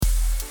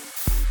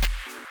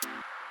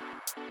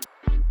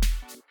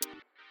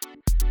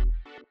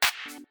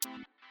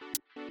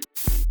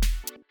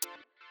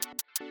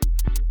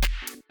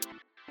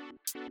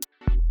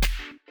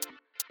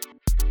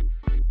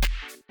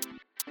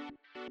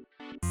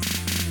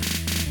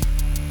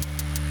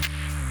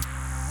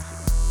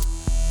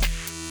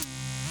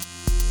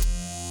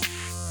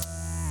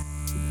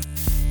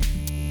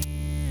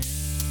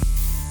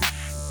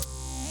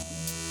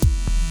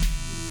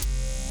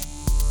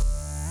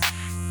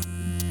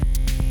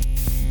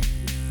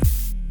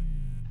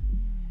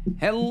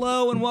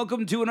Hello and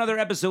welcome to another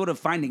episode of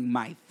Finding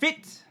My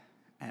Fit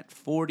at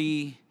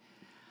 40.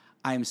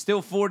 I am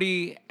still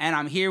 40 and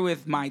I'm here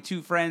with my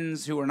two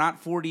friends who are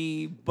not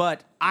 40,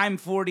 but I'm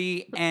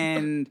 40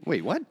 and...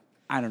 Wait, what?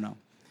 I don't know.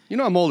 You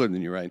know I'm older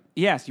than you, right?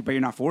 Yes, but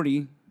you're not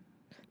 40.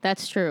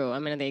 That's true.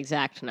 I'm in the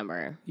exact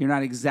number. You're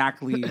not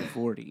exactly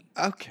 40.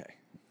 Okay.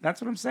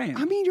 That's what I'm saying.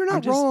 I mean, you're not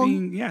I'm just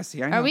wrong.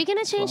 I know. Are we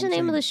going to change the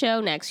name of the show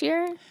next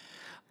year?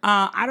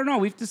 I don't know.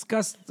 We've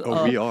discussed...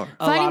 We are.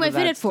 Finding My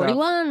Fit at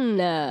 41.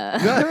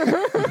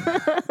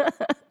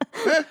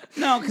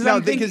 No,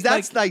 because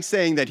that's like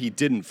saying that he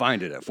didn't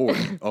find it at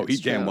 40. Oh, he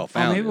damn well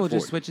found it. Maybe we'll at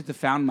just 40. switch it to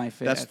Found My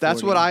Fit.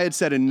 That's what I had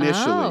said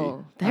initially.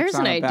 Oh, there's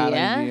an That's not a bad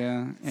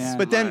idea. Yeah.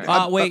 But then,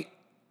 wait.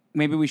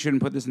 Maybe we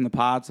shouldn't put this in the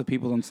pod so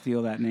people don't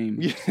steal that name.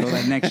 So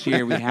that next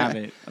year we have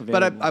it available.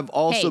 But I've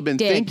also been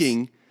dibs.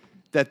 thinking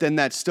that then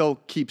that still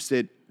keeps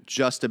it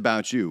just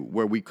about you,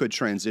 where we could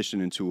transition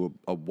into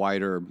a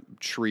wider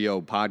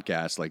trio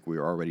podcast like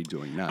we're already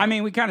doing now. I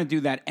mean, we kind of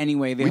do that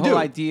anyway. The We whole do.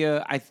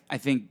 idea, I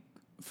think,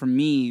 for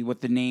me,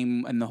 with the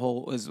name and the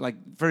whole is like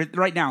for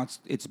right now,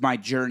 it's my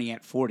journey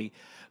at 40.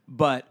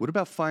 But What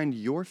about Find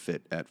Your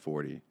Fit at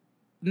 40?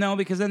 no,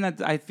 because then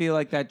I feel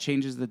like that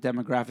changes the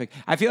demographic.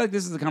 I feel like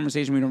this is a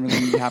conversation we don't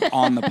really need to have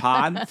on the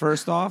pod.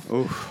 First off, I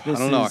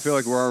don't know. I feel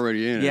like we're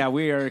already in it. Yeah,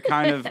 we are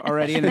kind of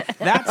already in it.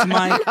 That's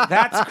Mike.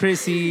 That's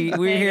Chrissy.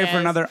 We're here for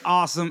guys. another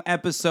awesome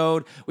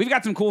episode. We've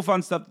got some cool,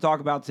 fun stuff to talk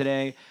about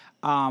today.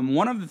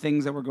 One of the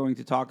things that we're going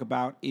to talk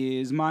about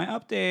is my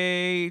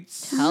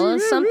updates. Tell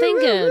us something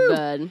good,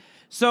 bud.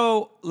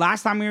 So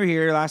last time we were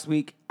here, last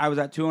week, I was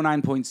at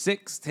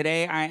 209.6.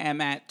 Today, I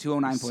am at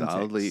 209.6.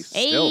 Solidly. Hey,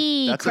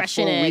 Still, that's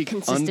crushing a full it. week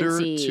under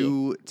Consistency.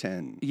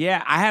 210.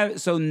 Yeah, I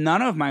have. So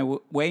none of my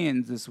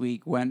weigh-ins this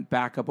week went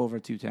back up over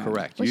 210.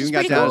 Correct. Which you is even got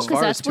pretty down cool, as far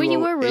 'cause as that's where you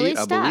were really 208,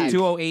 I stacked. believe.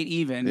 208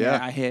 even. Yeah.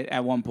 I hit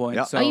at one point.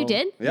 Yeah. So, Oh, you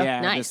did? Yeah,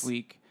 Nice. this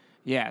week.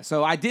 Yeah,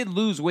 so I did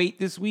lose weight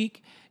this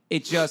week.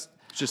 It just...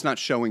 It's just not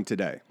showing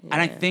today.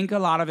 And I think a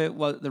lot of it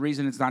was the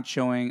reason it's not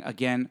showing.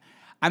 Again,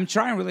 I'm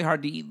trying really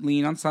hard to eat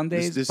lean on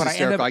Sundays, This but is I end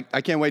hysterical. up.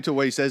 I can't wait till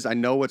what he says. I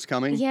know what's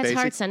coming. Yeah, it's basic.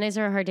 hard. Sundays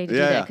are a hard day to do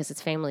Yeah. that because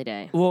it's family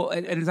day. Well,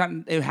 and it's not.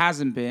 It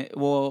hasn't been.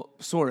 Well,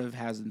 sort of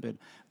hasn't been,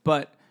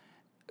 but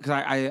because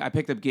I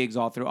picked up gigs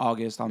all through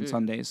August on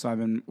Sundays, so I've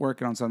been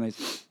working on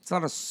Sundays. It's a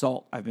lot of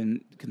salt I've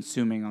been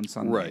consuming on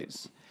Sundays.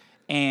 Right.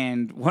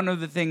 And one of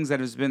the things that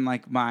has been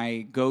like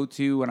my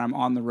go-to when I'm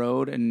on the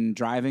road and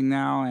driving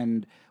now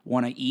and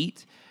want to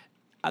eat.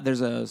 There's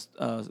a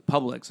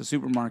Publix, a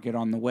supermarket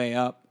on the way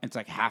up. It's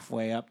like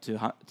halfway up to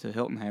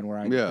Hilton Head where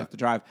I have to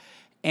drive.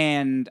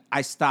 And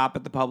I stop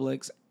at the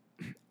Publix,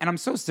 and I'm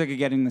so sick of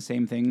getting the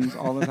same things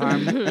all the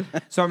time.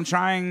 So I'm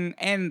trying,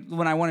 and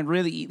when I want to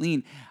really eat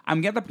lean,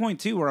 I'm at the point,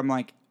 too, where I'm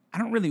like, I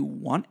don't really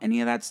want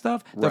any of that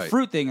stuff. The Right.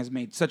 fruit thing has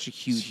made such a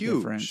huge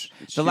difference.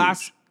 It's The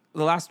huge.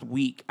 last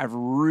week, I've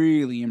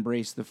really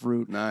embraced the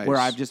fruit, Nice. where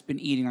I've just been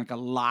eating like a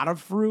lot of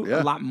fruit,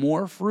 Yeah. a lot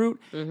more fruit,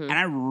 and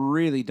I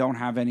really don't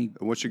have any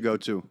What's your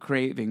go-to?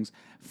 cravings.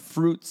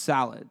 Fruit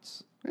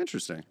salads.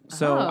 Interesting.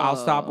 So I'll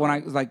stop when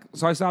Oh.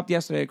 I stopped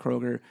yesterday at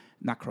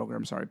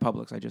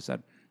Publix, I just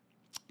said.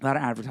 A lot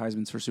of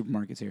advertisements for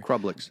supermarkets here.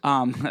 Crublix.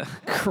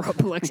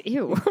 Crumblix.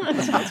 Ew.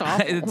 That's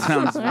awful. It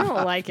sounds I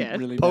don't like it.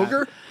 really bad.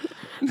 Poker?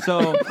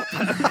 So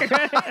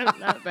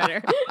Not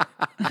better.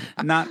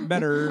 not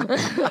better.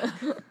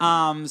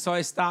 So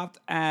I stopped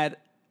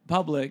at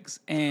Publix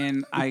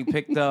and I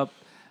picked up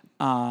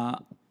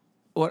one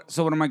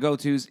of my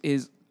go-tos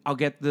is I'll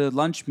get the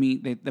lunch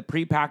meat, the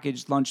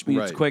prepackaged lunch meat.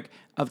 It's Right. quick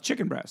of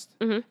chicken breast,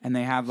 and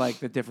they have like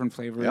the different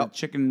flavor Yep.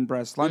 chicken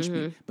breast lunch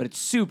meat, but it's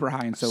super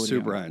high in sodium.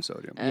 Super high in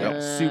sodium.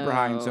 Yep. Super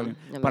high in sodium.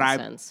 That But makes I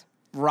sense.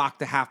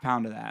 rocked a half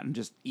pound of that and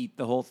just eat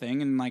the whole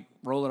thing and like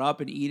roll it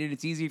up and eat it.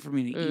 It's easy for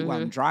me to eat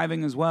while I'm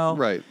driving as well.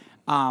 Right.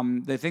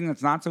 The thing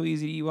that's not so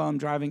easy to eat while I'm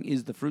driving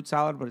is the fruit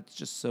salad, but it's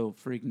just so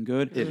freaking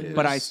good. It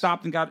But I is.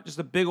 stopped and got just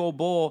a big old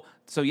bowl.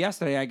 So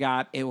yesterday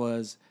it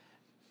was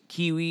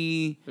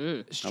kiwi,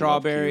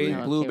 strawberry, kiwi. I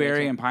love blueberry,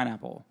 kiwi too. and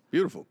pineapple.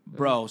 Beautiful.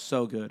 Bro,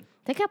 so good.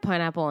 They got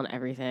pineapple on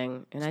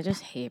everything, and I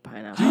just hate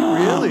pineapple.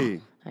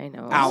 Really? I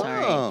know. I'm Ow.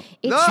 sorry. Oh.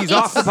 It's- She's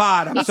off the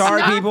pod. I'm it's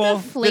sorry, not people.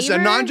 the This is a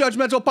flavor.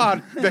 non-judgmental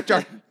pod,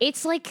 Victor.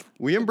 It's like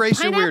We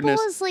embrace your pineapple weirdness.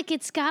 is like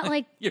it's got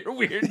like Your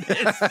weirdness.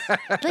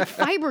 like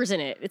fibers in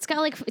it. It's got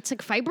like it's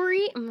like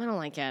fibery. I don't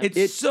like it.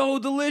 It's so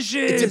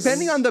delicious.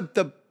 Depending on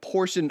the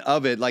portion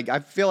of it, like I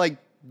feel like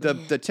the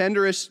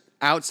tenderest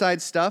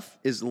outside stuff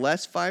is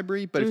less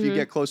fibery, but if you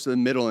get close to the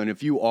middle, and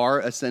if you are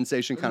a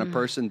sensation kind of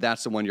person,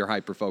 that's the one you're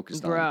hyper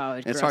focused on.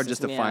 Bro, It's hard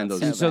just to find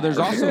those. So there's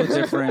also a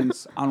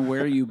difference on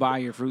where you buy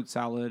your fruit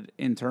salad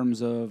in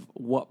terms of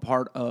what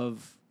part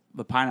of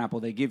the pineapple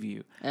they give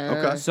you.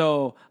 Okay.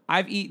 So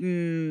I've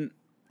eaten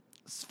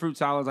fruit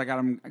salads. I got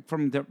them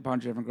from a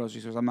bunch of different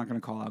grocery stores. I'm not going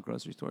to call out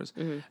grocery stores,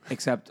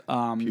 except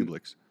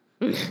Publix.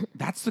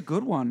 that's the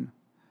good one.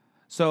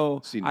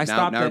 So See, I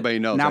stopped. now everybody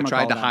knows. Now I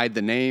tried to hide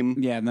the name.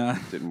 Yeah, no,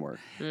 Didn't work.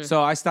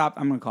 So I stopped.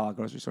 I'm going to call out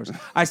grocery stores.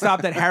 I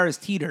stopped at Harris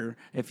Teeter.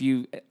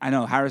 I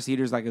know Harris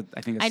Teeter's like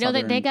I think. I know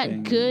that they got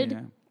thing,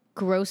 good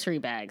grocery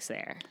bags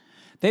there.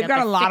 They've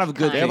got a the lot thick of good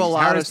kind. things. They have a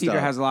lot Harris of Teeter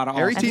stuff. has a lot of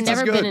Harry awesome Teeter's I've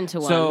never good. been into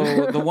one.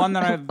 So the one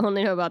that I've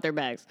Only know about their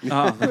bags.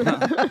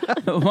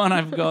 the one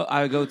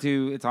I go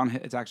to,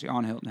 it's actually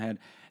on Hilton Head.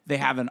 They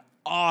have an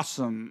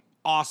awesome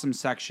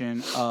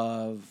section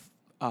of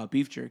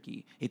beef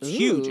jerky. It's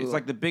huge. It's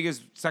like the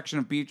biggest section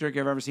of beef jerky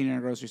I've ever seen in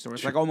a grocery store.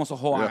 It's like almost a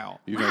whole aisle.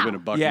 You've never been to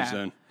Buc-ee's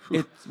then.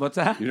 What's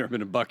that? You've never been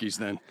to Buc-ee's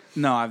then.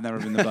 No, I've never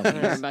been to Buc-ee's.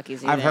 Never been to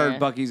Buc-ee's I've heard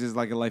either. Buc-ee's is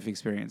like a life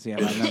experience. Yeah,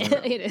 but I've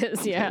never. It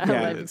is, yeah,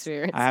 Yeah, life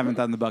experience. I haven't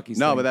done the Buc-ee's.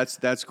 No, thing. but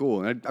that's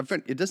cool. And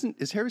it doesn't.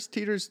 Is Harris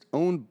Teeter's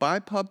owned by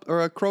Pub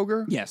or a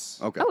Kroger? Yes.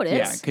 Okay. Oh, it is?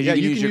 Yeah, because Yeah,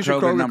 you can use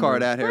your Kroger number.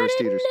 card at I Harris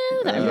didn't Teeter's.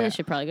 know that. I really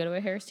should probably go to a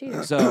Harris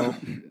Teeter. So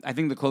I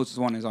think the closest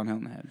one is on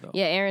Hilton Head, though.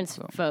 Yeah, Aaron's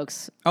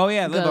folks Oh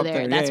yeah, live go up there.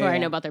 there. That's Yeah, where yeah, I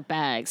know yeah. about their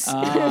bags.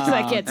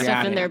 I get stuff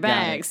got in it, their got it.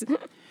 bags.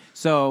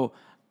 So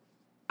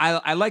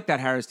I like that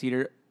Harris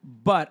Teeter,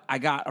 but I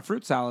got a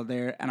fruit salad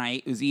there, and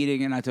I was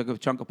eating, and I took a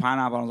chunk of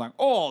pineapple, and I was like,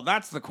 oh,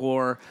 that's the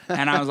core.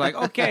 And I was like,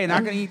 okay,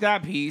 not going to eat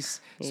that piece.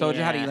 So I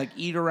just had to Yeah.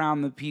 eat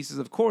around the pieces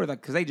of core,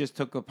 because they just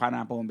took a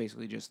pineapple and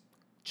basically just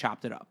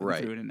chopped it up and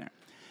Right. threw it in there.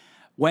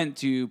 Went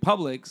to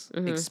Publix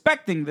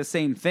expecting the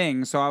same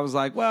thing. So I was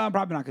like, well, I'm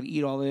probably not going to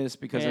eat all this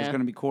because there's Yeah. going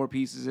to be core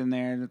pieces in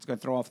there, and it's going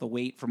to throw off the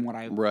weight from what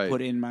I Right.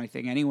 put in my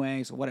thing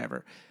anyway. So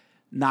whatever.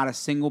 Not a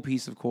single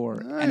piece of core.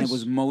 And it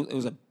was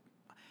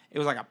it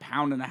was like a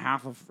pound and a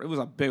half of. It was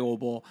a big old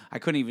bowl. I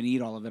couldn't even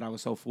eat all of it. I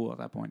was so full at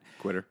that point.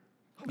 Quitter.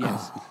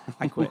 Yes,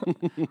 I quit.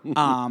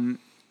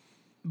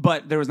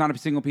 But there was not a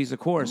single piece of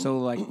core, so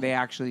like they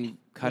actually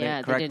cut Yeah,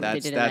 it they correctly.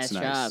 did a That's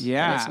nice nice. job.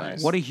 Yeah, That's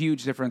nice. what a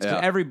huge difference. 'Cause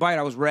Yeah. every bite,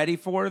 I was ready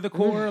for the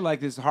core,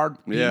 like this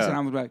hard piece, Yeah. and I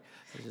was like,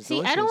 this is See,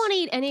 I don't delicious. want to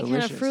eat any kind of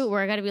Delicious. fruit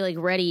where I got to be like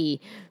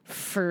ready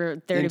for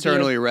there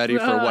Internally to be ready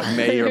for what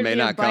may or may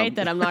not bite come.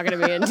 that I'm not going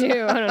to be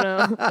into. I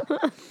don't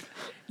know.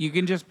 You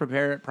can just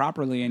prepare it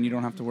properly, and you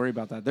don't have to worry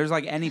about that. There's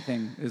like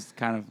anything is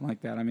kind of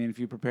like that. I mean, if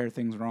you prepare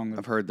things wrong,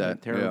 I've heard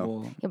that, they're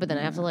terrible. Yeah, but then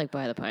I have to like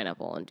buy the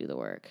pineapple and do the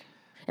work.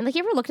 And like, you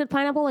ever looked at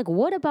pineapple? Like,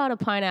 what about a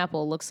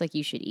pineapple looks like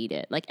you should eat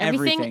it? Like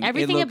Everything.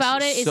 everything It looks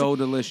about it is so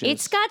delicious.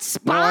 It's got No,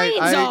 spines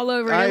I all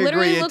over it. I It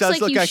literally agree. It looks does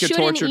like look you like a shouldn't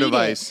torture eat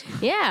device.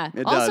 it. Yeah.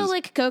 It Also, does.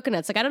 like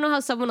coconuts. Like, I don't know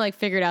how someone like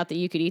figured out that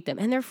you could eat them,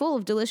 and they're full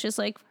of delicious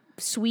like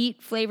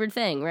sweet flavored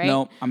thing, right?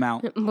 No, I'm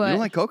out. But You don't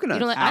like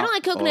coconuts? I don't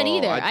like coconut Oh,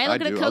 either. I I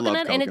look at do. a I love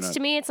coconut, and it's coconut. to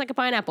me, it's like a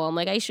pineapple. I'm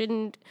like, I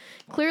shouldn't.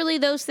 Clearly,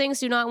 those things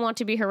do not want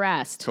to be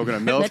harassed.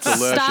 Coconut milk, Let's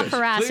delicious. stop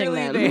harassing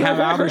Clearly, them. they have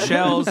outer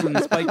shells and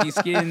spiky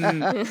skin.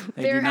 They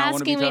They're do not want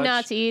to be asking me touched.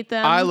 not to eat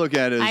them. I look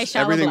at it I as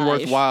shall everything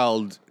oblige.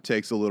 worthwhile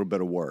takes a little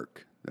bit of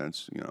work.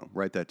 That's,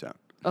 write that down.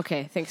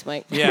 Okay, thanks,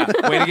 Mike. Yeah,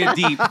 way to get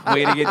deep.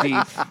 Way to get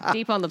deep.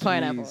 Deep on the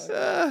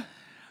pineapple.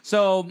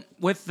 So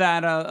with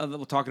that,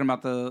 we're talking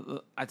about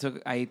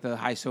I ate the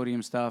high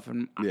sodium stuff,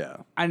 and Yeah.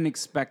 I didn't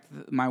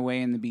expect my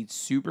weigh-in to be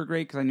super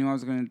great because I knew I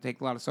was going to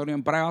take a lot of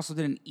sodium, but I also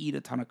didn't eat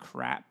a ton of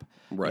crap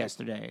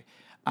yesterday.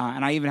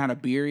 And I even had a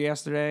beer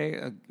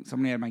yesterday.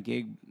 Somebody at my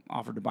gig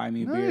offered to buy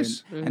me a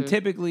Nice. beer, and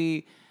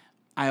typically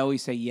I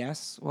always say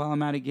yes while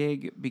I'm at a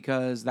gig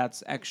because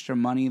that's extra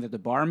money that the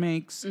bar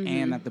makes,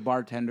 and that the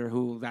bartender,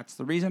 that's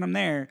the reason I'm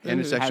there, And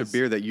it's extra has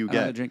beer that you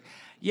another get. Drink.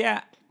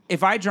 Yeah.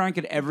 If I drank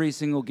at every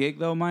single gig,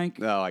 though, Mike,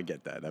 No, I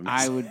get that. That makes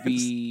I would sense.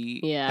 be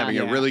Yeah. having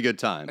a really good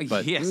time,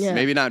 but Yes. Yeah.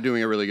 maybe not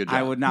doing a really good job.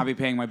 I would not be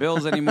paying my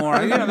bills anymore.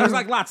 There's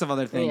like lots of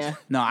other things. Yeah.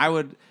 No, I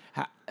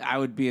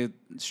would be a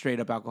straight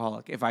up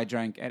alcoholic if I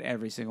drank at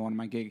every single one of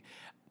my gigs.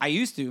 I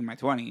used to in my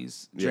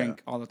 20s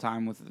drink all the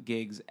time with the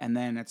gigs, and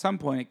then at some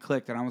point it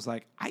clicked, and I was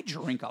like, I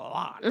drink a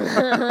lot.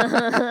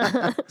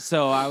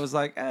 So I was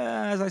like,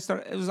 as I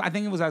started, I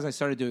think it was as I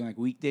started doing like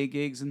weekday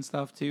gigs and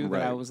stuff too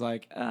that I Right. was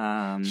like, Should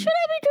I be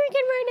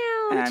drinking right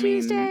now on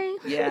Tuesday?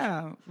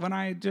 yeah, when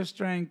I just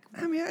drank.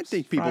 I mean, I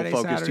think people Friday,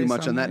 focus Saturday, too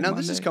much on that. Sunday, Now,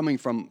 this is Monday. coming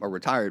from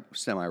a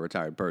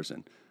semi-retired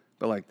person,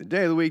 but like the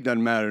day of the week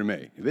doesn't matter to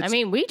me. If it's I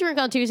mean, we drink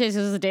on Tuesdays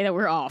because it's the day that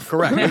we're off.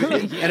 correct, and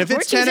if We're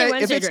it's 10 Tuesday, if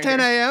Wednesday it's 10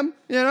 a.m.,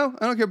 I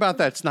don't care about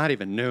that. It's not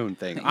even noon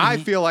thing. I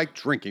feel like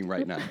drinking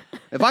right now.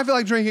 If I feel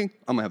like drinking,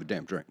 I'm gonna have a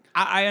damn drink.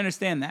 I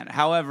understand that.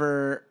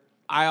 However,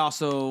 I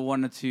also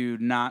wanted to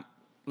not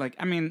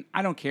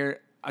I don't care.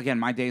 Again,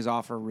 my days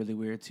off are really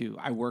weird too.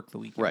 I work the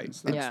weekends. Right.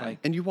 That's Yeah. like,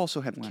 And you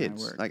also have I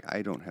kids. work. Like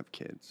I don't have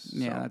kids.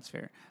 yeah, so. that's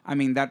fair. I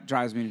mean, that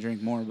drives me to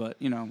drink more, but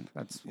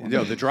that's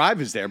The drive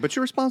is there, but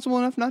you're responsible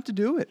enough not to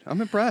do it.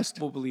 I'm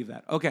impressed. we'll believe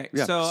that. Okay,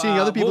 Yeah. so Seeing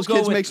other people's we'll go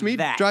kids with makes me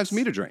that. drives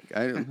me to drink.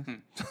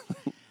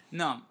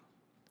 No,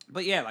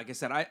 But yeah, like I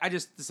said, I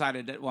just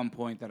decided at one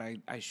point that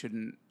I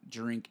shouldn't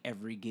drink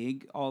every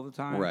gig all the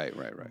time. Right.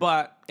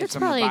 But if It's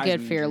someone probably advised good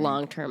me for to your drink-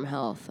 long-term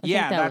health. I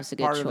Yeah, think that that's was a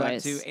good part choice. of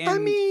that too. And I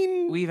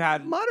mean, we've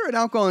had moderate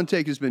alcohol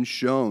intake has been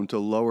shown to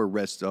lower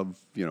risks of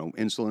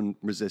insulin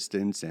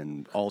resistance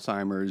and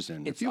Alzheimer's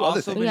and It's a few other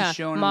also things. been Yeah,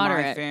 shown in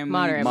moderate, my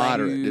family.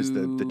 moderate is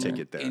the to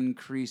ticket there.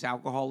 Increase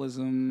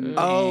alcoholism.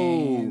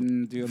 Oh,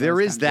 and do there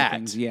those is kinds of that.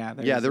 things.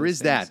 Yeah, there is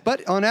that.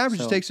 But on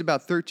average, So- it takes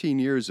about 13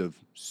 years of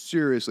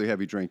seriously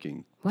heavy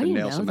drinking Why to do you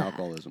nail know some that?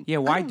 alcoholism. Yeah,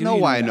 why I don't do know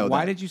you why I that? know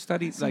Why that. did you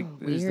study like?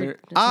 Is weird. there?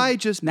 I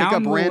just Now pick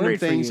I'm up random worried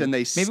for things you. and they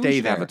Maybe stay we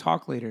should there. have a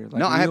talk later. Like,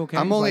 No, are you okay?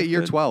 I'm Is only life at year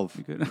good? 12.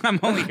 You good? I'm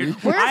only here.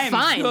 We're I am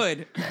fine.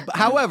 good.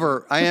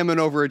 However, I am an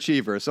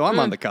overachiever, so I'm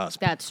on the cusp.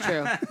 That's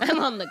true. I'm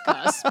on the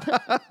cusp.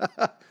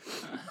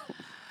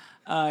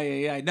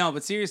 Yeah. No,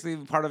 but seriously,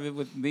 part of it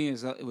with me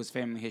is it was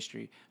family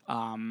history.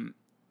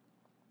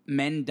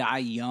 Men die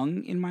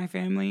young in my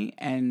family,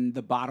 and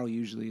the bottle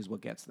usually is what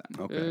gets them.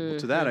 Okay. Well,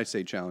 to that, I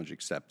say challenge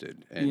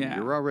accepted. And Yeah.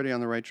 you're already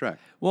on the right track.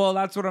 Well,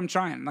 that's what I'm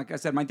trying. Like I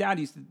said, my dad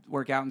used to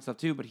work out and stuff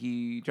too, but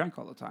he drank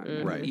all the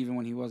time, Right. Even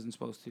when he wasn't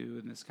supposed to,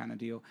 and this kind of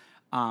deal.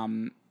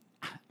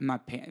 My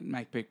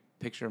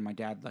picture of my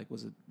dad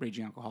was a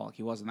raging alcoholic.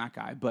 He wasn't that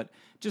guy, but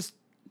just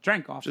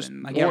drank often. Just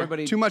like more-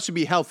 everybody, too much to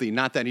be healthy.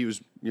 Not that he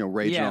was,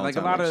 raging yeah, all like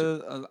the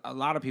a time.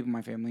 lot of people in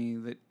my family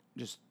that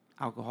just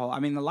alcohol. I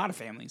mean, a lot of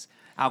families.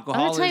 I'm Alcohol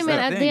gonna tell is you, that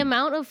man, the thing.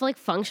 amount of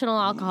functional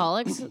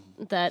alcoholics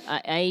that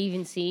I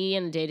even see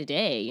in day to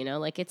day,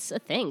 it's a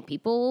thing.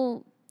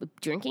 People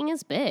drinking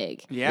is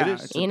big. Yeah, It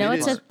is. it's It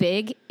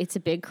It's is. a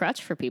big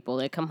crutch for people.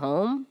 They come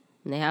home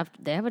and they have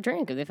a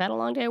drink. If they've had a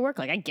long day at work,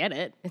 like I get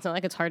it. It's not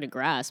like it's hard to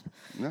grasp.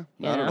 No,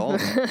 not Yeah. at all.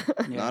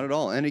 Not at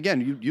all. And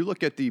again, you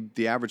look at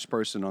the average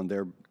person on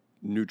their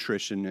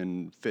nutrition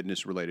and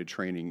fitness related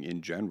training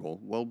in general.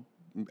 Well,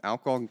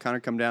 alcohol can kind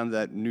of come down to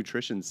that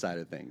nutrition side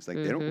of things. Like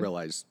they don't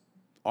realize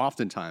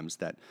oftentimes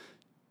that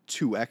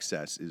to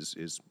excess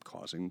is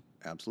causing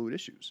absolute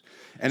issues.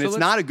 And So it's let's-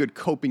 not a good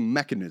coping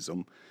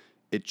mechanism.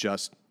 It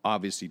just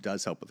obviously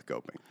does help with the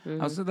coping.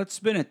 So let's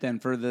spin it then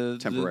for the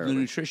Temporarily.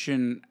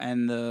 nutrition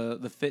and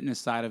the fitness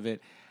side of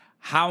it.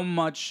 How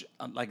much,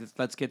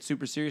 let's get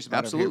super serious about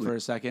it Absolutely. here for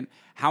a second.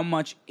 How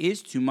much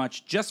is too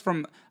much? Just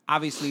from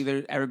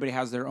obviously, everybody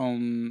has their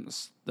own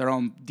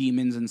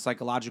demons and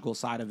psychological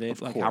side of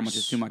it. Like how much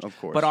is too much? Of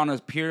course. But on a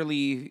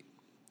purely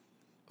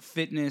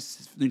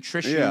fitness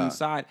nutrition Yeah.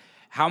 side,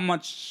 how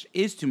much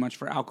is too much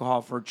for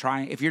alcohol for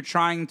trying? If you're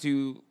trying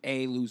to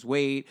lose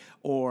weight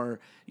or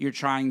you're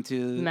trying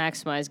to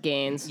Maximize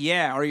gains.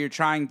 yeah, or you're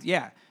trying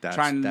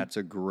That's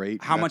a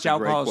great how that's much a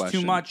great alcohol is too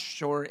question.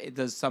 much, or it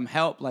does some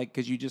help? Like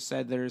because you just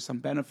said there is some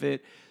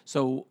benefit.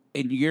 So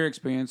in your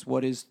experience,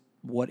 what is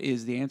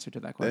the answer to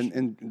that question?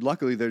 And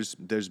luckily, there's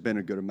been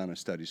a good amount of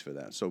studies for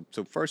that. So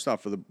first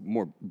off, for the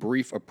more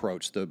brief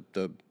approach, the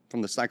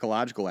from the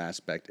psychological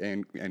aspect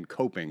and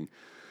coping,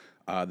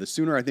 the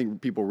sooner I think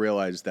people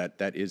realize that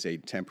is a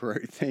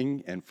temporary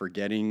thing, and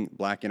forgetting,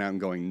 blacking out, and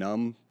going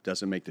numb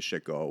doesn't make the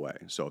shit go away.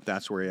 So if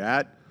that's where you're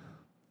at,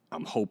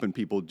 I'm hoping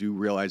people do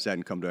realize that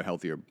and come to a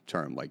healthier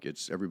term. Like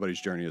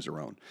everybody's journey is their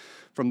own.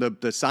 From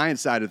the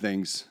science side of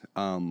things,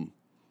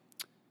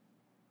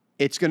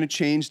 it's going to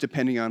change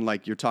depending on,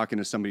 like, you're talking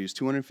to somebody who's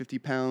 250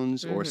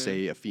 pounds or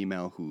say a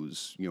female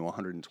who's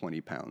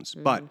 120 pounds.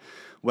 But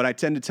what I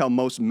tend to tell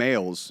most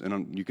males,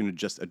 and you can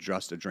just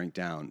adjust a drink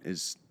down,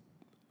 is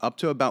up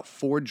to about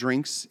 4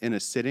 drinks in a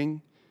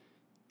sitting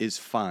is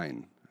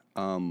fine.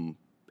 And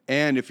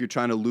if you're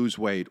trying to lose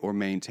weight or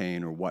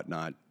maintain or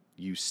whatnot,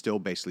 you still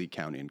basically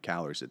count in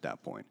calories at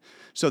that point.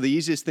 So the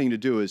easiest thing to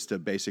do is to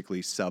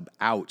basically sub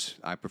out.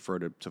 I prefer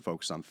to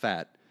focus on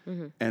fat.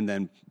 And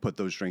then put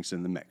those drinks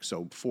in the mix.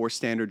 So 4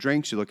 standard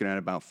drinks, you're looking at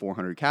about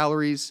 400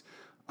 calories.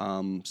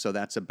 So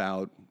that's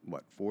about,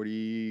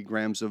 40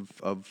 grams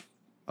of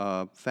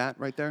fat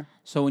right there?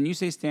 So when you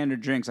say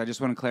standard drinks, I just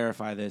want to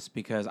clarify this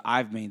because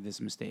I've made this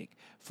mistake.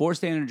 4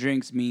 standard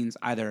drinks means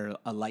either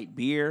a light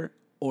beer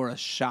or a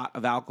shot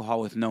of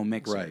alcohol with no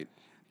mixer. Right.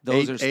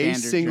 Those are a standard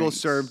single drinks.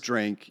 serve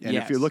drink. And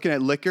if Yes. you're looking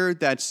at liquor,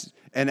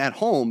 and at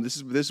home, this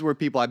is where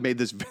people, I've made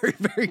this very,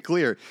 very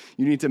clear.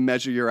 You need to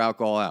measure your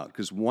alcohol out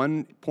because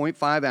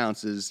 1.5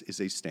 ounces is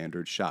a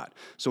standard shot.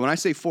 So when I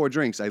say 4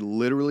 drinks, I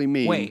literally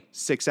mean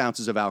 6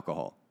 ounces of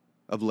alcohol,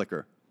 of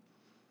liquor.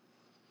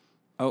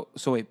 Oh,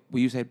 so wait, will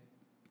you say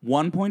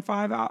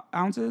 1.5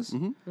 ounces?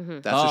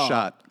 That's a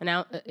shot. An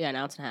ounce and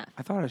a half.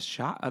 I thought a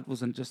shot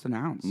wasn't just an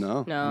ounce.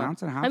 No. No. An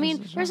ounce and a half I is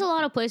mean, a shot? there's a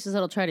lot of places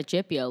that'll try to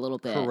chip you a little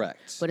bit. Correct.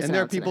 But it's And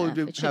there are an ounce and a people half.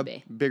 who It should have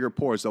be. bigger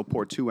pours. They'll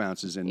pour 2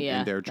 ounces in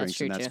Yeah, their that's drinks,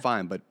 true and that's too.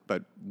 fine.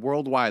 But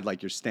worldwide,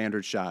 like, your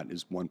standard shot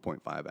is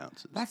 1.5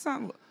 ounces. That's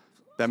not.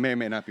 That may or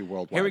may not be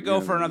worldwide. Here we go You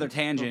know for what I another mean?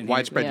 tangent.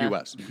 Widespread Yeah.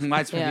 U.S.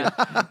 Widespread.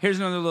 Here's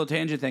another little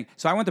tangent thing.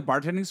 So I went to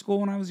bartending school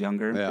when I was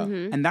younger. Yeah.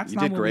 And that's You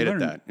not did what great we at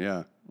learned. that.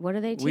 Yeah. What do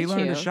they teach We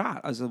learned you? a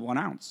shot as a 1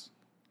 ounce.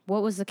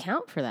 What was the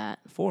count for that?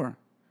 4.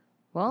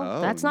 Well,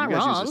 Oh, that's not you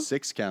guys wrong. use a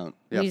 6 count.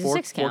 We Yeah, use a 4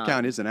 6 count.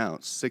 count is an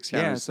ounce. 6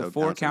 count Yeah, is it's a an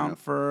 4 ounce and a count half.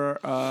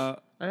 for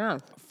I don't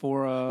know.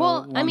 for a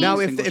Well, I mean- Now,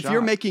 single if shot.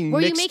 you're making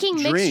Were you mixed making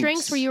drinks, mixed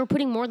drinks where you were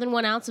putting more than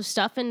 1 ounce of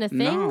stuff into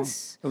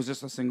things? No, it was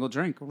just a single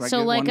drink.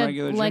 So like a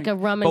regular like drink.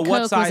 a rum But and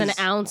what coke was an size-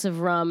 ounce of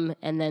rum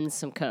and then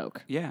some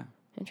coke. Yeah.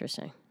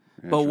 Interesting.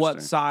 But what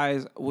Interesting.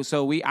 size?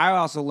 So I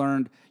also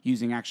learned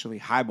using actually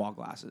highball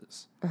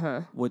glasses,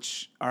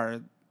 which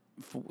are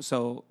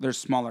so there's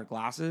smaller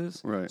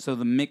glasses. Right. So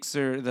the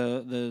mixer,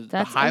 the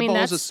That's highball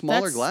is a that's- smaller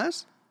that's-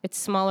 glass? It's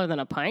smaller than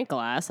a pint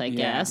glass, I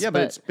guess. Yeah,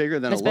 but it's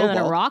bigger than it's a bigger low than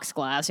a ball. rocks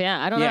glass. Yeah,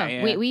 I don't Yeah,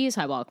 know. yeah. We use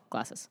highball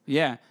glasses.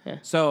 yeah.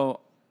 So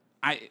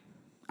I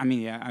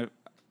mean, yeah.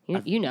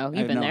 You know,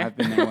 you've been there. I've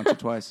been there once or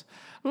twice.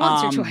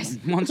 Once or twice.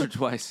 Once or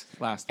twice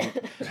last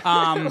week.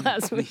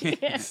 Last week.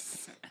 Yeah.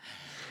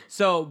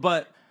 So,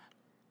 but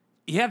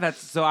yeah, that's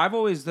so. I've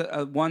always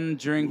one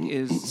drink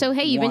is. So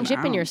hey, you've been 1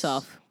 jipping ounce.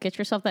 yourself. Get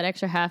yourself that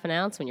extra half an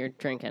ounce when you're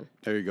drinking.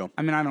 There you go.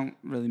 I mean, I don't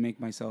really make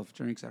myself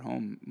drinks at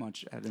home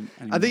much. Anymore,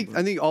 I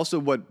think also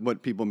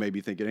what people may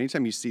be thinking,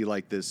 anytime you see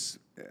like this,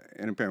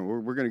 and apparently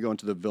we're going to go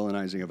into the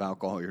villainizing of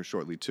alcohol here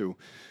shortly too,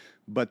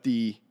 but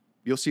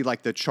you'll see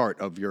like the chart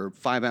of your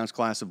 5 ounce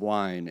glass of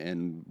wine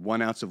and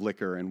 1 ounce of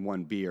liquor and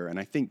 1 beer, and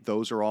I think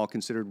those are all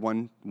considered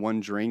one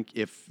drink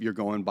if you're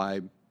going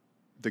by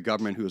the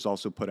government who has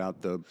also put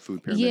out the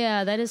food pyramid.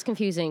 Yeah, that is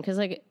confusing because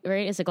right,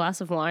 is a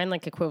glass of wine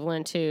like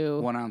equivalent to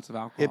 1 ounce of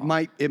alcohol.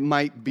 It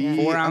might be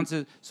 4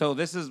 ounces. So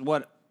this is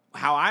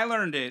how I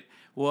learned it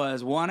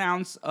was 1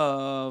 ounce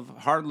of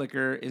hard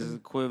liquor is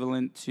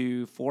equivalent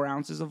to 4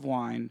 ounces of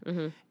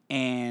wine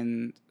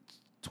and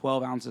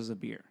 12 ounces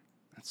of beer.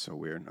 That's so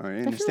weird. All right,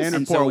 and the feels- standard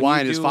And so pour when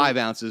wine you is do- 5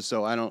 ounces,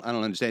 so I don't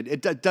understand.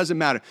 It doesn't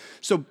matter.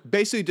 So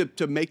basically,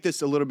 to make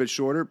this a little bit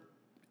shorter,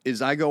 is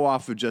I go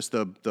off of just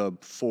the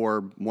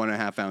 4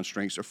 1.5 ounce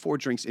drinks or 4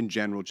 drinks in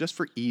general, just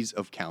for ease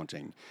of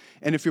counting.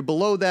 And if you're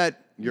below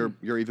that, you're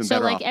even so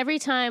better like off. every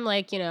time,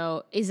 like, you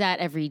know, is that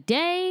every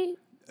day?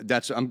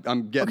 I'm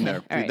getting Okay,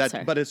 there. all right,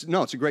 sorry. But it's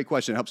a great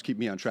question. It helps keep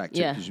me on track too,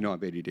 Yeah. because you know I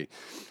have ADD.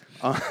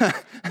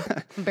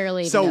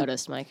 Barely even So-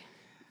 noticed, Mike.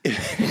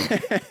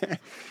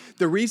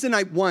 The reason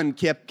I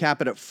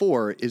cap it at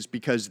 4 is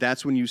because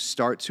that's when you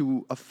start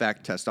to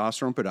affect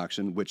testosterone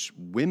production, which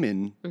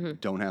women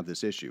don't have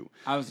this issue.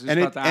 I was just and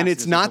about to ask,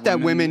 it's is it not a that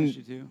women women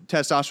issue too?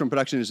 testosterone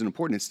production isn't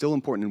important. It's still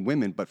important in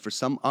women, but for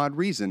some odd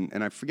reason,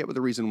 and I forget what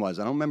the reason was.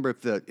 I don't remember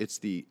if it's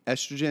the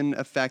estrogen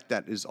effect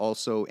that is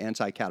also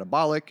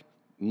anti-catabolic,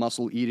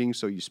 muscle eating,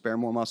 so you spare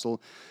more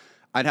muscle.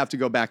 I'd have to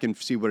go back and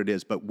see what it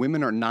is, but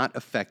women are not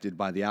affected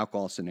by the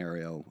alcohol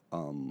scenario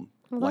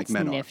like That's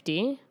men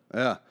nifty. are.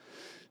 Yeah.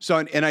 So,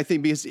 and I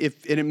think because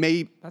it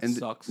may, That and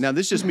sucks. now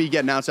this is just me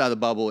getting outside the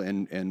bubble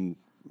and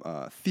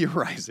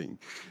theorizing,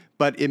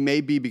 but it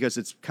may be because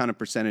it's kind of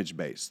percentage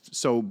based.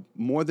 So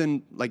more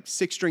than like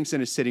 6 drinks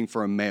in a sitting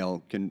for a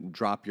male can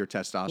drop your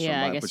testosterone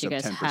Yeah, I by guess upwards you of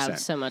guys 10%. have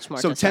so much more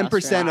So 10%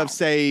 testosterone. of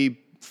say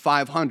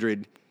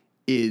 500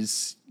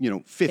 is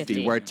 50,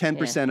 50, where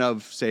 10%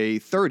 of say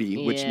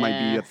 30, which might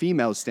be Yeah. a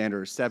female's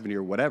standard or 70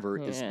 or whatever,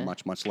 is Yeah.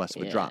 much less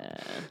of a drop. Yeah.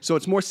 So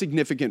it's more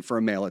significant for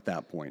a male at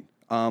that point.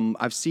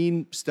 I've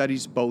seen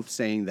studies both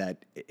saying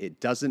that it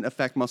doesn't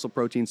affect muscle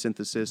protein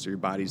synthesis or your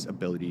body's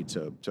ability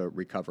to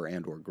recover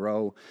and or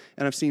grow,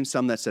 and I've seen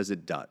some that says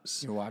it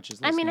does. Your watch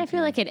is I mean, I listening feel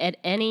to like at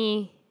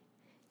any,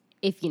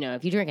 if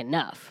you drink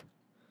enough,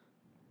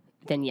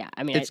 then yeah.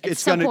 I mean, at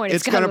some point,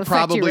 it's gonna gonna affect your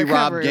probably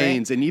rob recovery,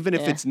 gains, right? and even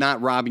if Yeah. it's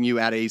not robbing you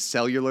at a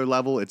cellular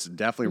level, it's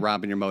definitely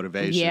robbing your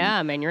motivation.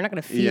 Yeah, man, you're not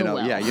gonna feel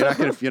well. Yeah,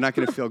 you're not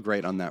gonna feel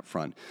great on that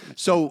front.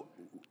 So,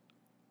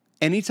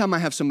 anytime I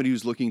have somebody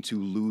who's looking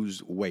to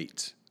lose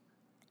weight,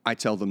 I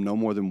tell them no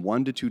more than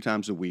 1 to 2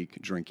 times a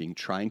week drinking.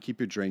 Try and keep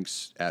your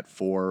drinks at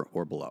 4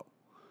 or below.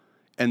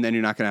 And then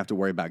you're not going to have to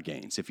worry about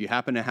gains. If you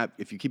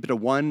keep it at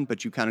 1,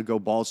 but you kind of go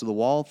balls to the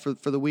wall for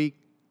the week,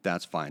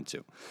 that's fine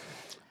too.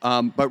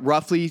 But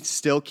roughly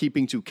still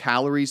keeping to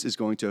calories is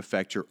going to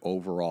affect your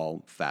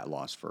overall fat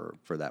loss for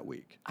that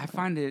week. I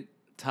find it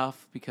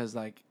tough because,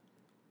 like,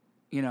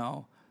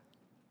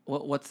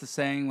 what's the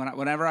saying?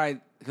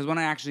 Because when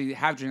I actually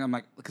have drink, I'm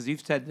like, because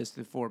you've said this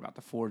before about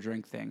the 4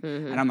 drink thing,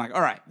 and I'm like,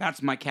 all right,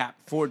 that's my cap,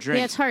 4 drinks.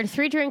 Yeah, it's hard.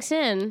 3 drinks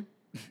in,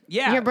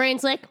 Yeah, your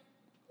brain's like,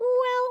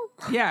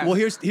 well, yeah. Well,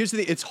 here's the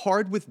thing. It's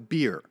hard with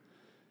beer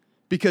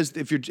because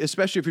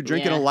especially if you're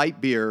drinking Yeah. a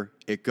light beer,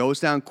 it goes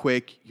down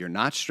quick. You're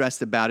not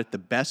stressed about it. The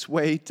best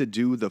way to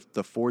do the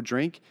 4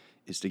 drink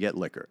is to get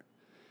liquor.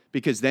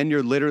 Because then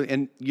you're literally,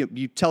 and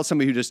you tell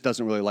somebody who just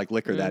doesn't really like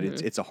liquor that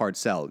it's a hard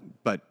sell.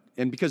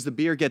 And because the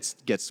beer gets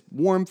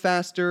warm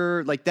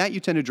faster, like that, you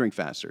tend to drink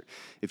faster.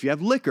 If you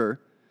have liquor,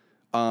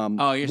 you're one,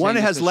 saying it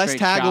just has a less straight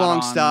tag shot along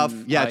on stuff.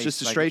 Yeah, it's ice,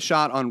 just a like- straight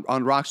shot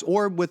on rocks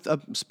or with a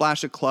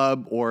splash of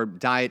club or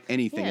diet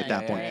anything Yeah, at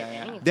that yeah, point.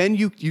 yeah, yeah. Then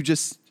you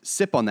just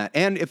sip on that.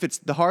 And if it's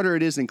the harder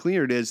it is and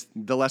cleaner it is,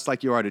 the less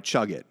like you are to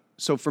chug it.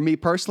 So for me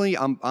personally,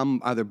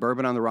 I'm either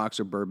bourbon on the rocks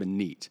or bourbon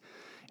neat.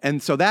 And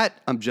so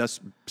that, I'm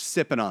just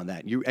sipping on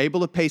that. You're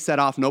able to pace that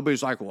off.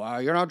 Nobody's like, well,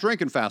 you're not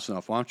drinking fast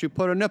enough. Why don't you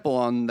put a nipple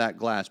on that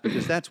glass?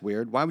 Because that's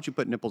weird. Why would you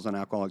put nipples on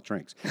alcoholic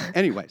drinks?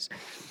 Anyways,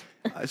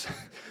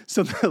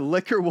 So the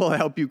liquor will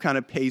help you kind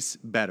of pace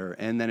better,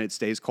 and then it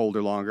stays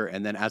colder longer,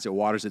 and then as it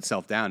waters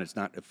itself down, it's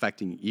not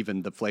affecting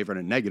even the flavor in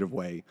a negative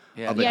way of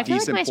a Yeah, I feel like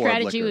decent my pour of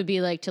strategy liquor. would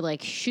be like to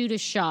like shoot a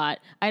shot.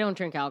 I don't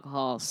drink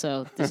alcohol,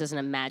 so this is an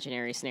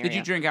imaginary scenario. Did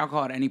you drink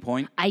alcohol at any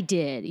point? I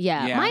did,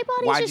 yeah. Yeah. My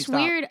body's Why'd you just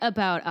stop? weird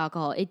about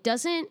alcohol. It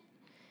doesn't.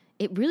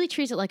 It really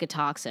treats it like a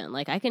toxin.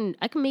 Like I can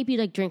maybe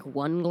like drink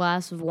one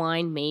glass of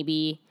wine,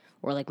 maybe,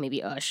 or like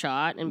maybe a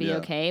shot and be Yeah.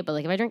 okay. But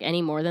like if I drink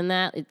any more than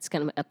that, it's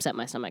gonna upset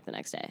my stomach the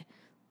next day.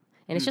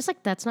 And it's just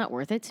like that's not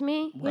worth it to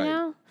me. You Right.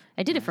 know,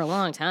 I did it for a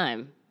long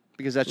time.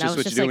 Because that's And I just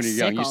was what just, you do like, when you're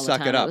young. sick You all the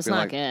suck it time. up. It was You're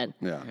not like, good.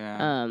 Yeah.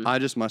 Yeah. I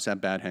just must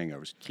have bad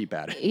hangovers. Keep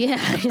at it. Yeah,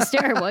 it's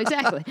terrible.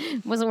 Exactly.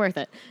 Wasn't worth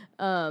it.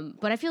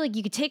 But I feel like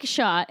you could take a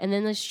shot and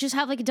then just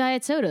have like a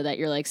diet soda that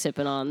you're like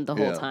sipping on the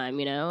whole Yeah. time,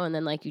 you know? And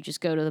then like you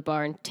just go to the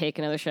bar and take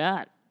another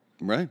shot,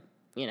 Right.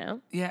 you know?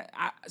 Yeah.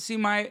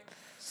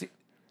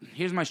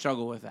 Here's my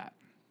struggle with that.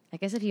 I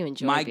guess if you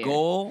enjoy My beer.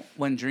 goal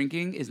when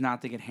drinking is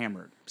not to get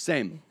hammered.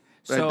 Same.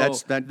 So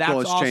that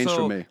goal has changed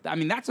for me. I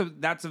mean, that's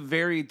a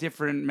very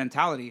different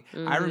mentality. I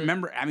Mm-hmm.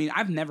 remember. I mean,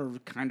 I've never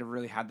kind of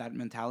really had that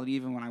mentality,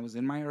 even when I was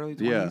in my early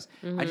 20s.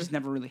 Yeah. Mm-hmm. I just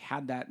never really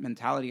had that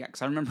mentality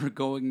because I remember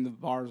going to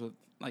bars with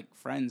like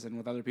friends and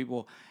with other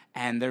people,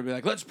 and they'd be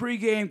like, "Let's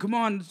pregame. Come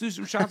on, let's do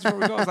some shots before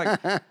we go." I was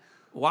like,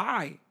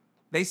 "Why?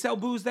 They sell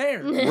booze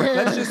there.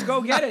 Let's just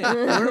go get it. What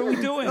are we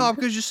doing?" No,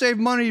 because you save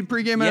money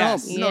pre-game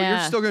Yes. at home. No, you're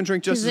Yeah. still going to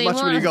drink just 'Cause as they much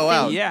when you want go to-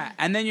 out. Yeah,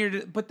 and then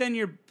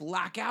you're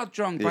blackout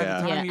drunk by the Yeah.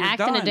 time Yeah, you're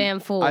acting done. a damn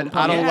fool. I in don't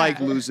public. Yeah. like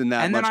losing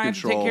that and much then I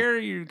control. have to take care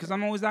of you because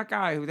I'm always that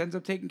guy who ends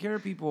up taking care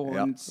of people, Yep.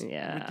 and it's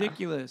Yeah.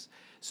 ridiculous.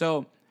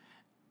 So,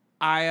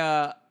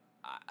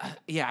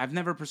 I've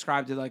never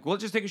prescribed to like, well,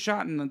 just take a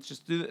shot and let's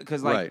just do it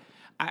because like. Right.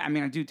 I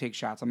mean, I do take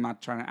shots. I'm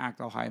not trying to act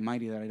all high and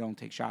mighty that I don't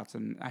take shots,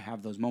 and I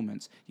have those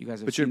moments. You guys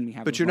have But seen me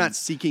have. but those you're not moments.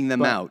 seeking them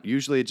But- out.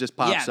 Usually it just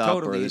pops Yeah, up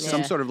or totally. there's Yeah.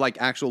 some sort of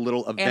like actual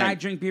little event. And I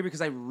drink beer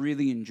because I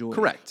really enjoy.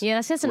 Correct. Yeah,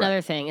 that's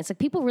another thing. It's like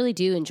people really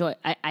do enjoy.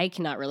 I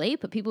cannot relate,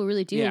 but people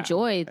really do Yeah.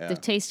 enjoy the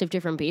taste of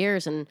different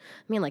beers. And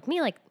I mean, like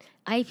me, like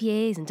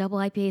IPAs and double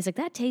IPAs, like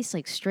that tastes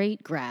like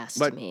straight grass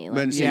But- to me. but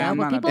Like, see, you I'm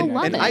know, but not a people big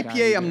love An it.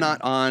 IPA, I'm Yeah.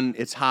 not on.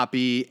 It's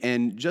hoppy,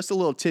 and just a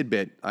little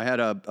tidbit. I had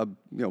a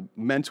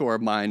mentor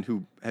of mine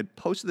who had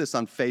posted this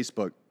on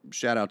Facebook.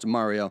 Shout out to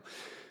Mario.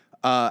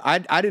 I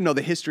didn't know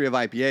the history of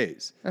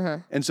IPAs,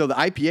 and so the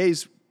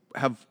IPAs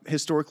have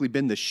historically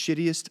been the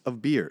shittiest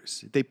of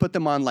beers. They put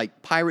them on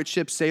like pirate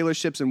ships, sailor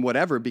ships, and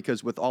whatever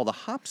because with all the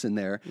hops in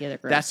there, Yeah, they're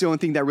gross. that's the only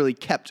thing that really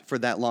kept for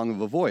that long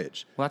of a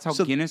voyage. Well, that's how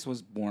So- Guinness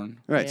was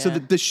born. Right. So Yeah.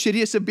 the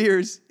shittiest of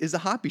beers is the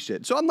hoppy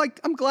shit. So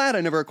I'm glad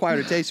I never acquired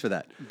a taste for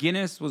that.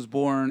 Guinness was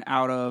born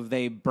out of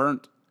they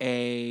burnt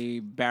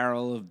a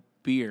barrel of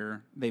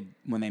beer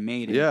when they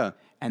made it. Yeah.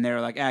 And they were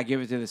like,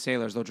 give it to the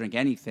sailors. They'll drink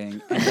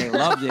anything. And they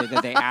loved it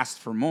that they asked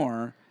for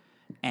more.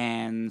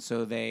 And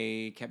so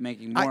they kept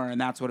making more.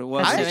 And that's what it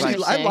was. That's It I was so like-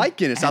 actually I interesting. like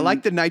Guinness. I And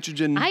like the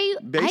nitrogen I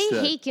base to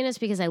that. hate Guinness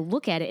because I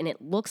look at it and it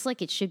looks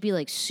like it should be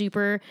like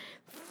super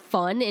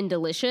fun and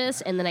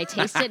delicious, and then I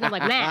taste it and I'm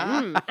like,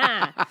 man,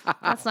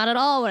 that's not at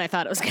all what I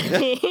thought it was going to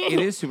be. it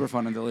is super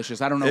fun and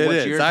delicious. I don't know It what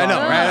is. you're I know,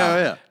 talking right?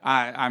 about. Oh,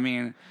 yeah. I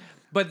mean,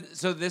 but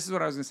so this is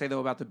what I was going to say,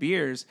 though, about the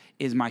beers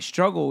is my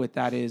struggle with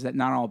that is that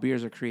not all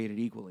beers are created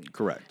equally.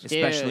 Correct.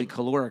 Especially Dude.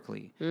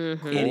 calorically.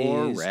 It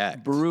is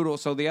Correct. brutal.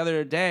 So the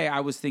other day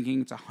I was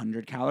thinking it's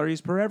 100 calories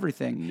per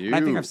everything. And I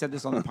think No. I've said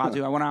this on the pod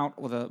too. I went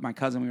out with my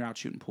cousin. We were out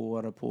shooting pool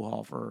at a pool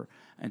hall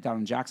down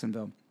in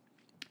Jacksonville.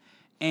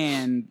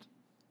 And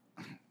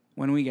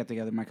when we get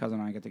together, my cousin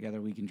and I get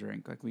together, we can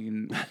drink. Like we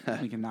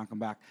can knock them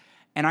back.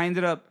 And I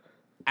ended up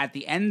at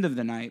the end of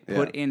the night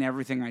put in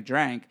everything I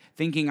drank,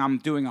 thinking I'm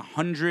doing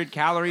 100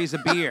 calories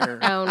of beer.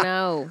 Oh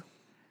no!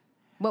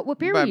 What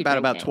beer were you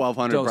About drinking?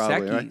 1,200 Dos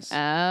probably. Right? Equis.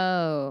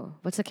 Oh,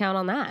 what's the count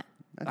on that?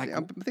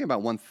 I'm thinking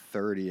about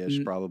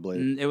 130-ish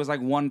probably. It was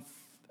like now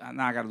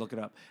I got to look it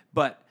up.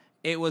 But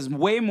it was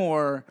way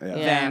more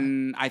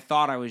than I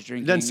thought I was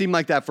drinking. It doesn't seem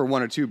like that for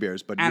one or two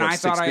beers, but and you have I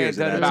six thought I had beers,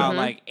 it done adds about up.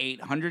 like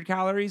 800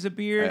 calories of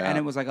beer, Yeah. and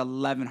it was like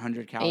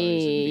 1,100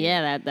 calories of beer.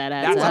 Yeah, that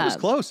adds That's- up. That was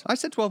close. I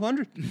said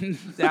 1,200.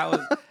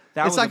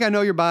 That It's was like a I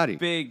know your body.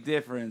 big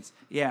difference.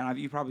 Yeah, and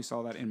you probably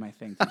saw that in my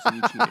thing too, so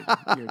you cheated.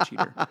 You're a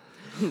cheater.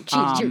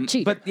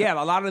 Cheater. But yeah,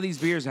 a lot of these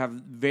beers have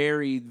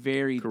very,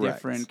 very Correct.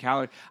 different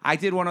calories. I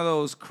did one of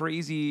those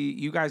crazy.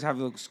 You guys have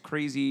those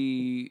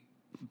crazy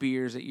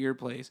beers at your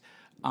place.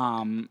 Is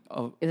it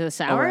a Over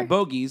sour? at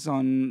Bogies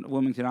on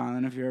Wilmington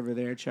Island. If you're ever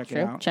there, check it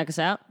True. out. Check us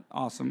out.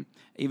 Awesome.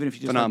 Even if you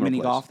just Phenomenal like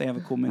mini place. golf, they have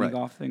a cool mini Right.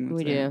 golf thing.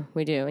 That's We there.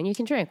 do, and you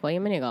can drink while you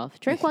mini golf.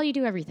 Drink while you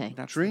do everything.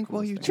 That's Drink the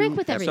while coolest you thing. Drink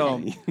with do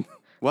everything.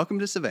 Welcome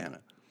to Savannah.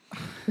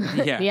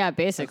 Yeah. Yeah,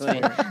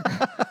 basically.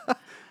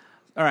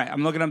 All right,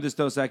 I'm looking up this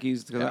Dos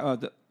Equis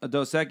because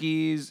Dos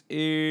Equis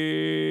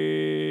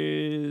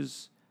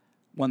is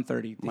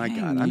 130. My Dang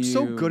God, I'm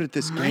so you. good at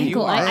this game. You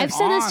Cool. are I've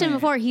said this to him on it.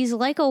 before. He's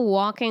like a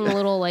walking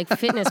little like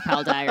fitness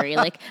pal diary.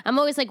 Like I'm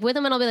always like with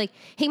him, and I'll be like,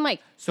 "Hey,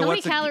 Mike, So how many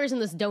what's a- calories in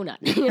this donut?"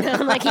 You know,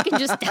 like he can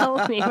just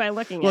tell me by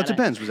looking Well, at it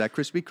depends. Was that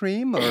Krispy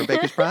Kreme or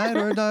Baker's Pride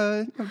or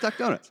Duck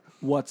Donuts?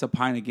 What's a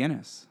pint of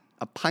Guinness?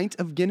 a pint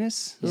of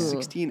Guinness,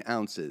 16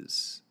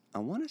 ounces. I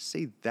want to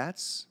say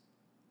that's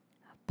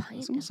Pint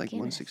it's almost of like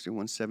Guinness. 160 or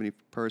 170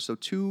 per. So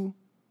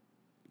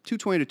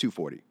 220 to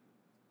 240.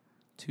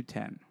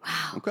 210.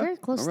 Wow, Okay. very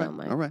close All right. though,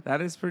 Mike. All right.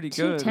 That is pretty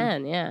good.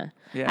 210, yeah.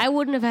 Yeah. I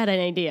wouldn't have had an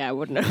idea. I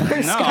wouldn't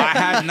have. No, I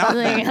had nothing.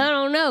 Like, I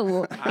don't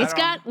know. It's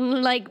got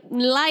like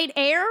light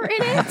air in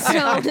it,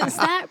 so does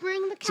that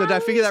bring the calories So did I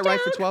figure that right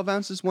for down? 12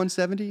 ounces?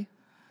 170.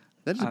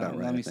 That is about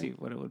right. Let me I think. see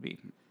what it would be.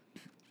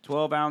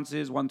 12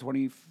 ounces,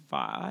 125.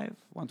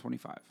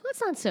 125.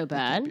 That's not so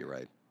bad. Be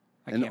right.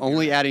 I And can't be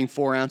only right. adding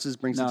 4 ounces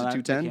brings No, it to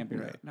that 210. can't be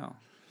right. No.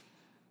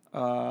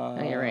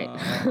 Oh, you're right.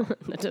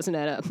 That doesn't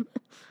add up.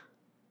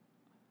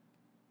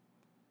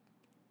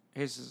 I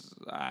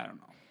don't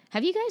know.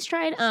 Have you guys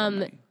tried?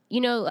 many.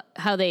 You know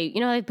how they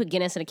put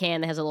Guinness in a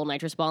can that has a little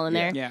nitrous ball in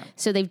there. Yeah.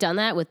 So they've done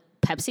that with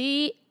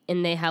Pepsi,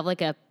 and they have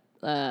like a.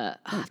 I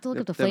have to look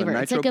up the They have a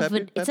flavor. It's nitro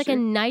like it's like a Pepsi?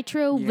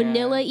 nitro Yeah.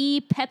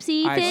 vanilla-y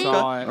Pepsi I thing.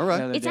 saw it. All right.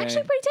 the other It's day.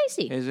 actually pretty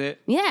tasty. Is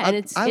it? Yeah, and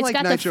it's I like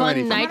got the nitro fun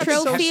anything. I'm not a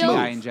nitro Pepsi feel.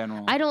 guy in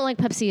general. I don't like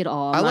Pepsi at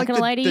all. I'm I not like gonna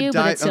lie to you, but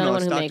diet. it's the only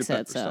one who Dr. makes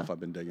Pepper it. So stuff I've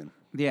been digging.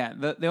 Yeah.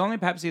 The only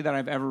Pepsi that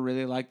I've ever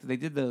really liked, they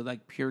did the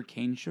like pure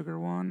cane sugar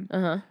one,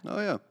 Oh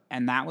yeah.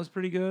 and that was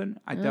pretty good.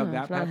 I dug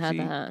that I've not had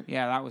Pepsi. that.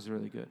 Yeah, that was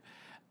really good.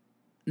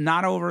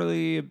 Not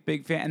overly a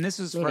big fan, and this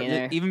is Me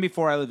neither. even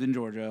before I lived in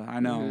Georgia. I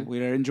know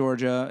we are in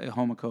Georgia,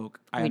 home of Coke.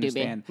 I We do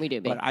be. understand. We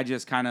do be. But I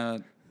just kind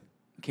of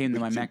came to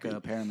my Mecca.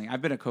 Apparently, I've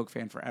been a Coke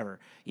fan forever,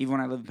 even when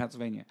I lived in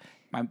Pennsylvania.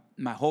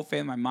 My whole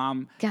family, my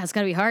mom God, it's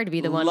got to be hard to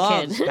be the one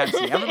loves kid.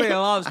 Pepsi. Everybody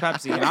loves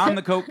Pepsi, and I'm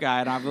the Coke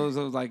guy, and I was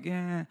like,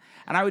 yeah.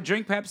 And I would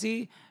drink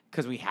Pepsi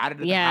because we had it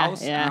at Yeah, the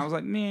house, yeah. and I was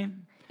like, meh.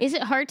 Is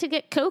it hard to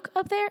get Coke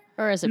up there,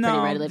 or is it No,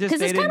 pretty readily? just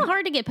Because it's they kind of didn't-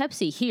 hard to get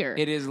Pepsi here.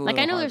 It is a like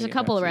I little know hard there's to a get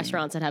couple of Pepsi.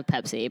 restaurants that have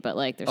Pepsi, but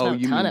like there's not a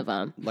you ton mean of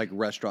them. like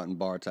restaurant and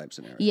bar type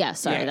scenario? Yeah,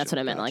 sorry, Yeah, that's what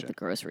I meant, like gotcha. the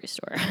grocery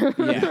store.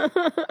 Yeah.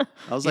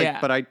 I was like, Yeah.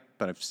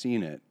 but I've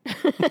seen it.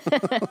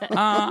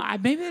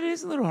 Maybe it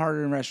is a little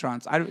harder in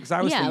restaurants. Because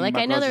I was Yeah, thinking like,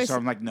 about I know grocery there's- store.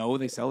 I'm like, no,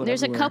 they sell it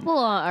There's a everywhere. couple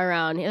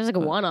around. There's like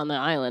one on the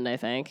island, I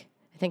think.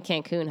 I think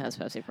Cancun has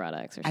Pepsi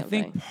products or I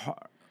something. think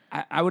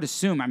I would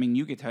assume. I mean,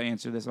 you could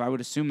answer this. But I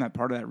would assume that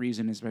part of that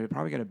reason is they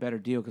probably got a better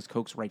deal because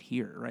Coke's right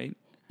here, right?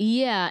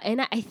 Yeah,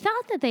 and I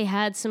thought that they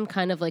had some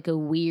kind of like a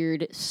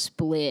weird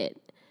split,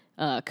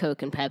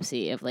 Coke and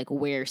Pepsi, of like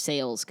where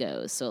sales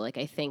goes. So like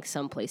I think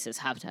some places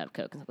have to have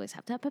Coke and some places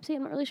have to have Pepsi.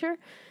 I'm not really sure.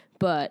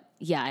 But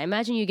yeah, I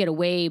imagine you get a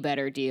way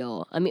better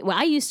deal. I mean,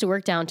 I used to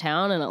work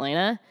downtown in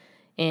Atlanta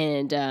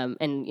and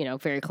you know,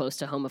 very close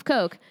to home of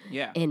Coke.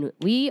 Yeah. And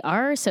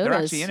our sodas.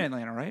 They're actually in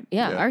Atlanta, right?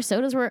 Yeah, Yeah. our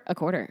sodas were a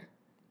quarter.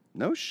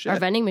 No shit. Our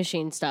vending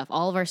machine stuff,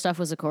 all of our stuff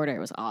was a quarter. It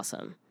was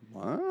awesome.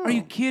 Wow. Are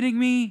you kidding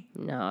me?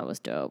 No, it was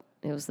dope.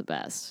 It was the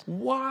best.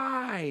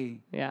 Why?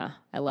 Yeah,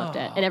 I loved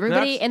it. Oh, And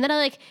everybody, that's- and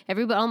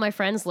then all my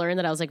friends learned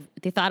that I was like,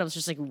 they thought I was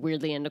just like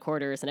weirdly into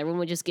quarters, and everyone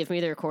would just give me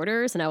their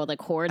quarters, and I would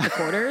like hoard the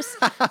quarters,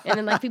 and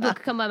then like people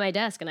could come by my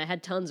desk, and I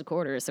had tons of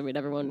quarters, so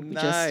everyone would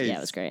just, yeah, it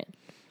was great.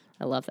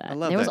 I love that.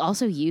 love there was that.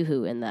 also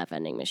Yoo-Hoo in that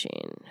vending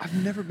machine. I've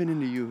never been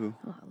into Yoo-Hoo.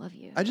 Oh, I love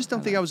you. I just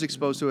don't think I was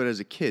exposed to it as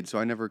a kid, so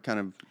I never kind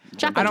of.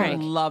 Chocolate I don't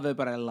drink. love it,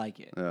 but I like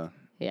it.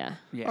 Yeah.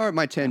 Yeah. All right,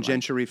 my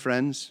tangentiary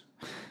friends.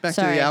 Back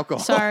Sorry. to the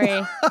alcohol.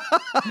 Sorry.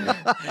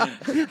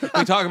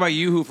 We talk about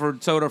Yoo-Hoo for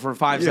soda for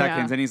 5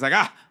 seconds, and he's like,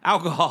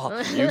 alcohol.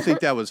 You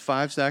think that was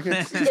 5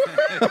 seconds?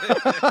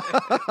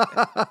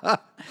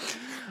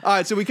 All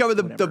right, so we covered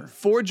the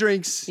 4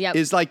 drinks Yep.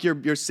 is like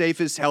your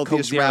safest, Coke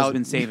healthiest Zero's route.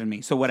 been saving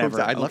me, so whatever.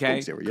 Zero. I love okay?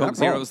 Coke Zero. You're Coke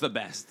not wrong. Zero's the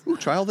best. Ooh,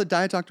 try all the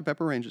Diet Dr.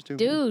 Pepper ranges too.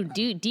 Dude,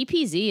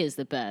 DPZ is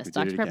the best. You did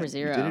Dr. it Pepper again.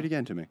 Zero. You did it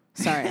again to me.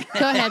 Sorry.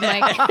 Go ahead,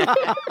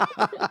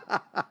 Mike.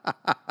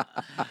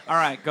 All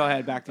right, go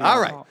ahead. Back to All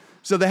right. alcohol.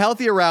 So the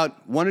healthier route,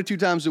 1 or 2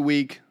 times a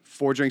week,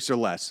 4 drinks or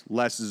less.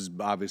 Less is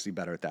obviously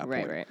better at that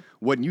Right, point. right.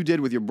 What you did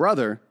with your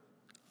brother,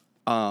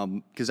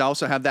 because I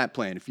also have that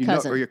plan. If you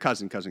Cousin. know, or your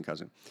cousin.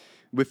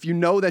 If you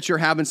know that you're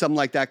having something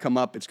like that come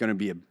up, it's going to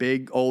be a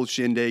big old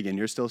shindig, and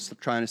you're still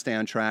trying to stay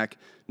on track.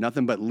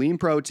 Nothing but lean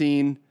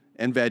protein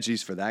and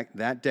veggies for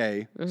that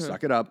day. Mm-hmm.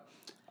 Suck it up.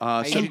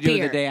 I usually do it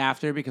beer. the day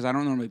after because I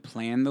don't normally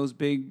plan those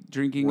big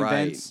drinking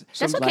Right. events.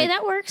 That's okay.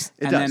 That works.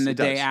 It And does, then the it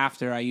day does.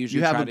 after, I usually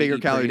You have try a bigger to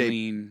eat calorie pretty day.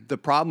 lean. The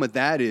problem with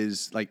that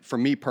is, like, for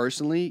me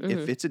personally, Mm-hmm.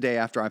 if it's a day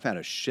after I've had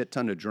a shit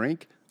ton to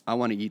drink, I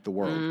want to eat the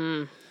world.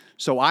 Mm.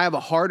 So I have a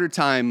harder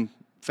time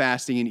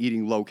fasting and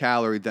eating low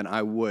calorie than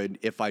I would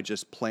if I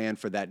just plan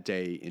for that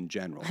day in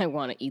general. I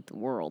want to eat the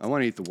world. I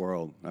want to eat the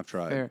world. I've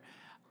tried. Fair.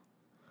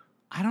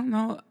 I don't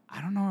know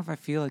if I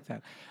feel like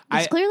that.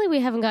 It's clearly we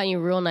haven't gotten you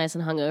real nice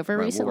and hungover we'll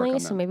work recently, on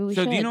so that. maybe we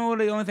So should. do you know what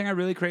the only thing I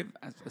really crave?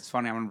 It's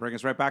funny. I'm going to bring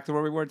us right back to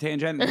where we were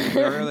tangentially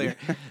earlier.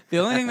 The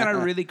only thing that I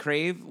really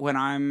crave when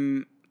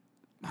I'm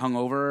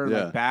hungover,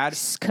 Yeah. like bad,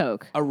 It's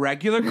Coke. a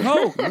regular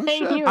Coke. I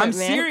knew I'm it,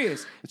 man.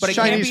 serious, It's but it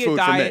Chinese can't be a food for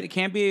diet. me.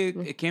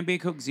 It can't be a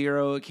Coke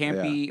Zero. It can't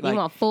Yeah. be You like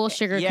want full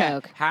sugar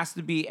Coke. Has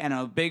to be in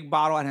a big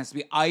bottle. It has to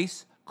be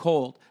ice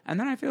cold, and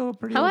then I feel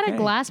pretty. How about okay. a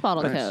glass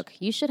bottle But Coke?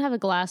 You should have a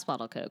glass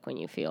bottle Coke when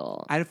you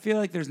feel. I feel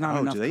like there's not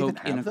Oh, enough do they even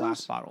Coke in a have glass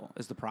those? bottle.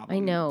 Is the problem? I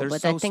know, They're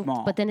but so I think,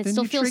 small. but then it Then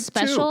still you feels drink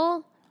two.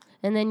 special.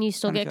 And then you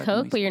still I get feel like I'm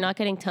Coke, but wasting you're not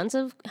getting tons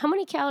of. How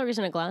many calories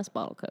in a glass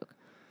bottle Coke?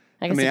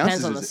 I guess many it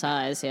depends ounces on the is it?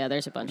 size. Yeah,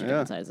 there's a bunch of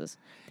different sizes.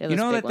 They're You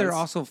those know big that they're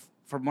ones. also,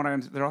 from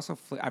what they're also,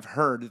 I've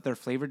heard that they're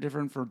flavored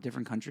different for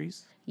different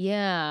countries.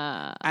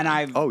 Yeah. And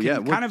I've Oh, yeah.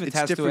 can Well, kind of it's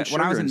attest to different it.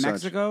 When I was sugar in and such.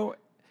 Mexico,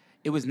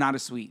 it was not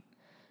as sweet.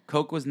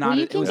 Coke was not. Well,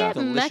 you it can was get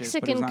delicious,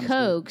 but it was Mexican not as sweet.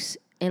 Cokes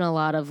in a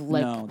lot of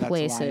like No, that's a lie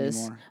places.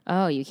 anymore.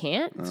 Oh, you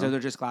can't? So they're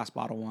just glass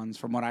bottle ones,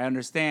 from what I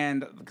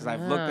understand, because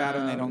I've looked at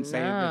them. They don't say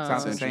it's not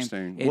That's the same.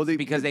 interesting. It's Well,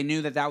 because they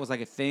knew that was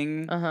like a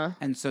thing,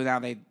 and so now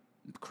they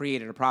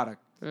created a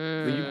product.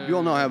 You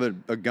all know I have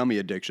a gummy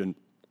addiction.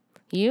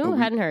 You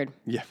hadn't heard.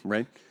 Yeah,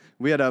 right.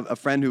 We had a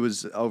friend who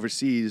was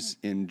overseas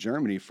in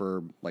Germany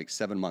for like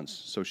 7 months,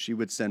 so she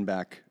would send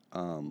back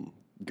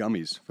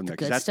gummies from there.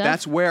 'Cause good stuff?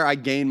 that's where I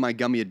gained my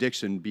gummy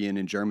addiction, being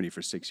in Germany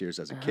for 6 years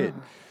as a kid.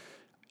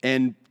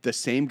 And the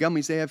same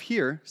gummies they have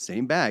here,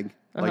 same bag,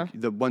 like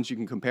the ones you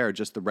can compare,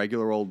 just the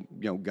regular old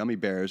gummy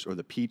bears or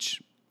the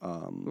peach,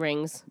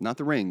 Rings. not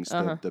the rings,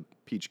 the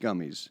peach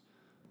gummies.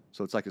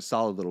 So it's like a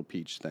solid little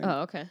peach thing.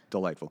 Oh, okay.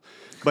 Delightful,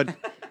 but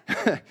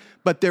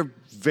but they're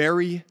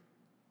very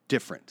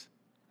different.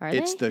 Are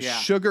It's they? the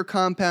sugar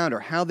compound or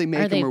how they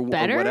make they them or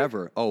better?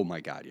 whatever. Oh my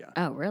God, yeah.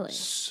 Oh, really?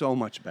 So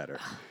much better.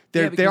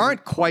 Yeah, They because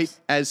aren't quite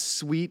as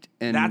sweet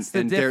and, That's the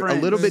and they're a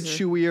little bit difference.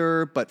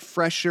 chewier but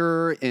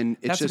fresher and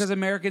it's That's just because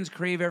Americans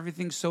crave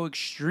everything so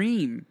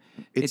extreme.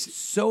 It's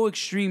so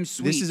extreme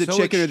sweet. this is a so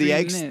chicken or the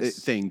eggs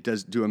extremeness. thing.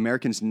 Do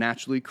Americans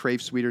naturally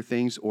crave sweeter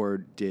things or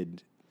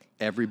did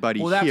everybody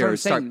Well, that's what here I'm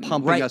start saying.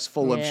 pumping Right. us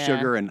full of Yeah.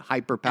 sugar and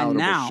hyper And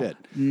palatable shit?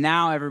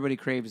 now everybody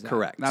craves that.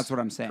 Correct. That's what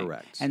I'm saying.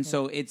 Correct. And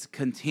so it's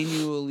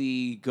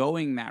continually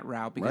going that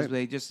route because Right.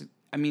 they just,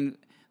 I mean,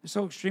 they're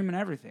so extreme in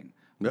everything.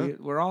 Yeah.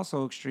 We're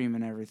also extreme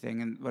in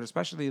everything, but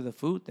especially the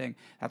food thing.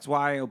 That's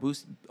why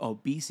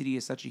obesity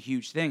is such a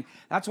huge thing.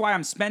 That's why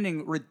I'm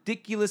spending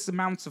ridiculous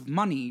amounts of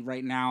money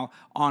right now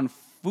on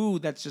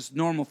food that's just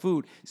normal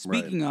food.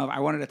 Speaking of, I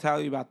wanted to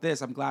tell you about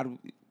this. I'm glad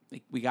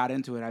we got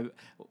into it.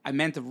 I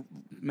meant to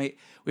make.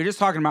 We were just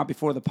talking about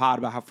before the pod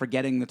about how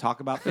forgetting to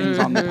talk about things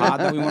on the pod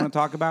that we want to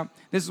talk about.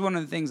 This is one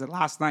of the things that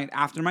last night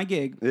after my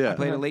gig, I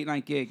played a late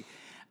night gig.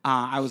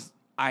 I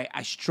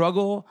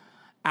struggle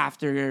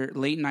after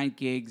late night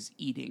gigs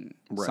eating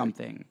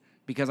something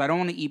because I don't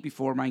want to eat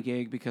before my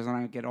gig because then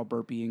I get all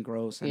burpy and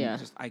gross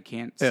and I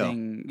can't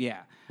sing. Yeah,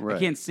 I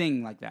can't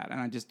sing like that, and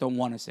I just don't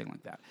want to sing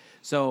like that.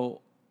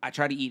 So I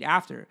try to eat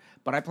after,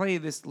 but I play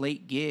this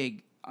late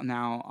gig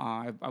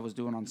now. I was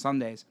doing on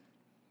Sundays,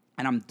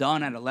 and I'm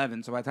done at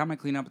 11. So by the time I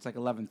clean up, it's like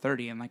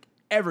 11:30, and like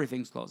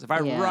everything's closed. If I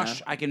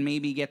rush, I can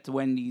maybe get to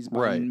Wendy's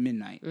by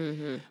midnight,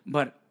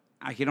 but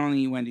I can only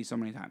eat Wendy's so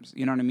many times.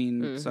 You know what I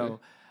mean?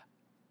 So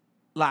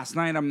last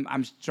night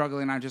I'm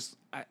struggling.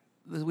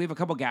 We have a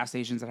couple gas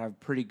stations that have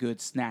pretty good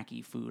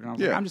snacky food, and I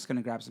was like, I'm just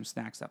gonna grab some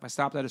snack stuff. I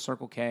stopped at a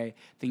Circle K,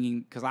 thinking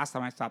because last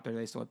time I stopped there,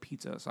 they still had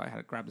pizza, so I had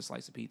to grab a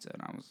slice of pizza,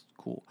 and I was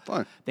cool.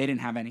 Fine. They didn't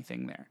have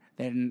anything there.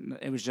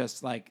 It was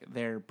just like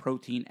their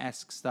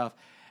protein-esque stuff.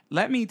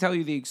 Let me tell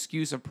you, the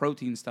excuse of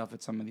protein stuff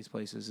at some of these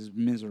places is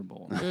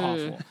miserable,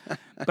 awful.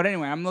 But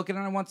anyway, I'm looking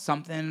and I want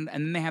something, and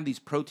then they have these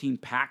protein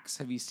packs.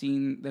 Have you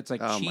seen? That's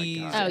like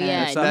cheese. Oh, and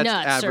yeah, stuff.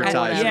 nuts or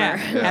advertising.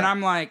 whatever. Yeah. And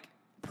I'm like,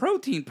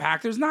 protein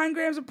pack? There's 9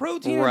 grams of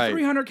protein and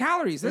 300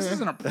 calories. This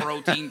isn't a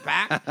protein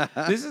pack.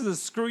 This is a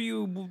screw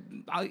you.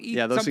 I'll eat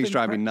those things something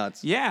drive me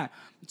nuts. Yeah.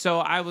 So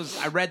I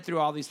read through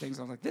all these things.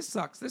 I was like, this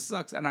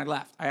sucks, and I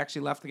left. I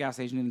actually left the gas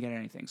station, didn't get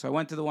anything. So I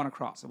went to the one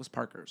across. It was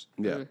Parker's.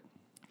 Yeah.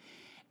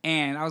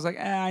 And I was like,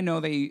 I know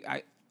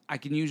I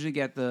can usually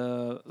get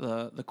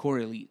the Core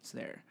Elites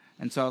there.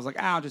 And so I was like,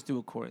 I'll just do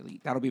a Core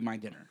Elite. That'll be my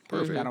dinner.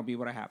 Perfect. That'll be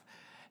what I have.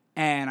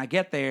 And I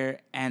get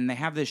there, and they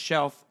have this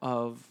shelf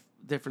of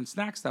different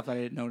snack stuff that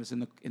I didn't notice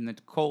in the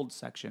cold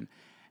section.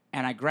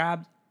 And I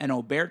grabbed an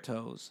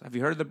Oberto's. Have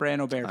you heard of the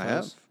brand Oberto's? I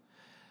have.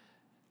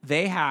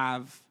 They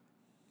have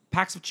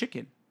packs of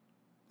chicken.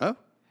 Oh.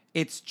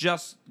 It's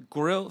just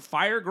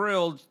fire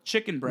grilled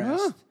chicken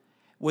breast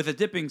with a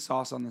dipping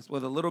sauce on this,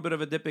 with a little bit of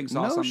a dipping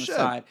sauce on the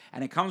side,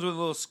 and it comes with a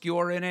little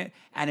skewer in it.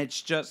 And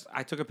it's just,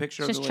 I took a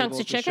picture of the Just label chunks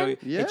of to show you.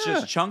 chicken? Yeah. It's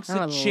just chunks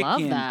I of would chicken.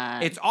 love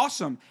that. It's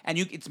awesome, and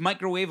it's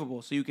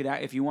microwavable, so you could,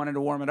 if you wanted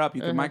to warm it up,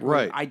 you could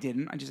microwave. Right. I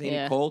didn't. I just ate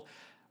it cold.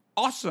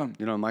 Awesome.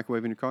 You know, a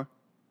microwave in your car?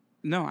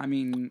 No, I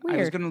mean, I was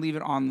Weird. going to leave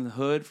it on the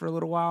hood for a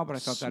little while, but I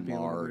thought that'd be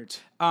a little weird.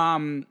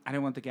 Smart. I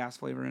didn't want the gas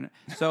flavor in it.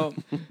 So,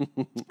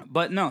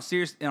 but no,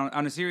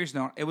 on a serious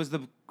note, it was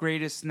the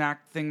greatest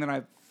snack thing that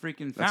I've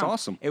freaking found. That's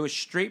awesome. It was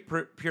straight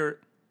pure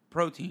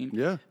protein.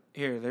 Yeah.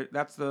 Here,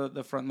 that's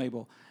the front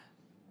label.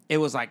 It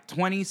was like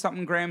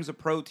 20-something grams of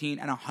protein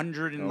and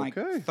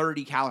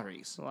 130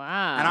 calories.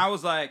 Wow. And I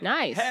was like,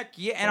 Nice. heck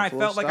yeah. And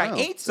Buffalo I felt like I style.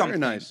 ate something.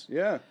 Very nice.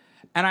 Yeah.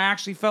 And I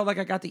actually felt like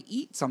I got to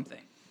eat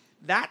something.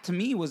 That to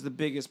me was the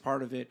biggest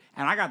part of it.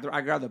 And I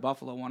grabbed the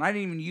buffalo one. I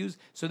didn't even use,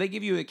 so they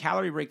give you a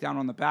calorie breakdown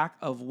on the back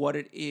of what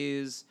it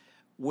is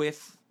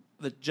with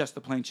just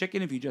the plain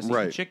chicken, if you just eat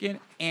the chicken,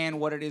 and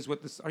what it is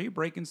with this. Are you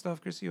breaking stuff,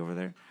 Chrissy, over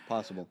there?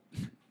 Possible.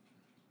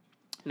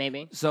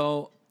 Maybe.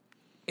 So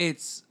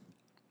it's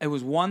It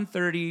was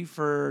 $130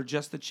 for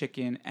just the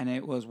chicken, and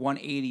it was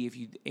 $180 if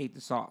you ate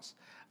the sauce.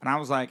 And I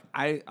was like,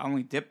 I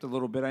only dipped a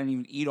little bit. I didn't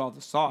even eat all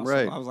the sauce.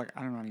 Right. So I was like,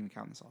 I don't even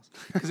count the sauce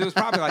because it was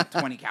probably like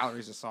 20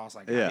 calories of sauce,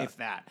 like if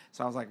that.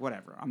 So I was like,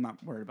 whatever. I'm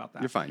not worried about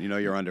that. You're fine. You know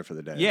you're under for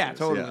the day. Yeah,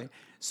 totally.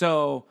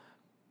 So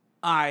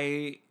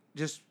I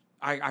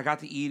got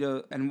to eat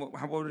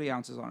what were the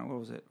ounces on it? What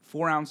was it?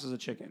 4 ounces of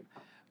chicken,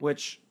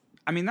 which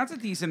I mean that's a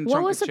decent. What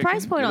chunk was of the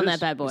price chicken. point on that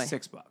It bad boy? was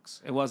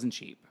 $6. It wasn't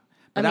cheap.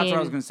 But that's what I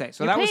was going to say.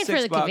 So you're that was paying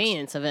 $6. for the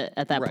convenience of it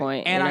at that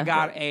point. And you know? I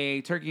got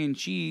a turkey and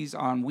cheese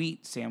on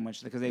wheat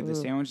sandwich because they have the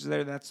sandwiches there.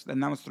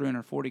 And that was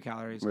 340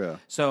 calories. Yeah.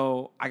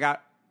 So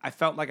I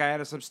felt like I had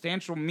a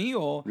substantial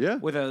meal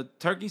with a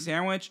turkey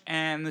sandwich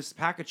and this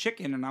pack of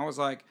chicken. And I was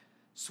like,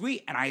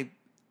 sweet. And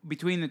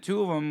between the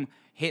two of them,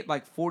 hit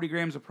like 40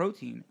 grams of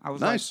protein. I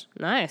was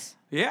nice.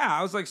 Yeah,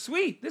 I was like,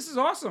 sweet. This is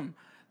awesome.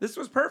 This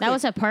was perfect. That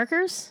was at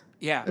Parker's?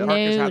 Yeah,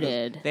 Parker's had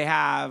Noted. they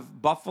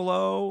have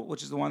buffalo,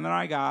 which is the one that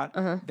I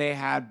got. They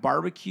had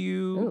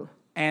barbecue,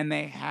 and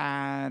they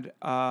had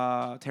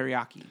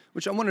teriyaki.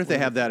 Which I wonder if they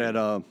have that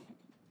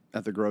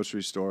at the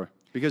grocery store.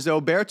 Because the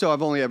Oberto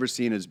I've only ever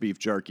seen as beef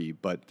jerky,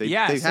 but they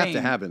have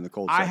to have it in the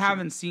cold section. I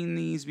haven't seen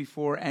these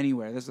before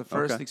anywhere. This is the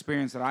first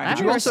experience that I I've had.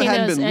 never also seen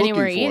hadn't those been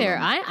anywhere looking for either.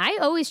 them. I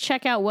always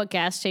check out what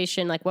gas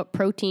station, like what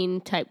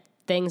protein type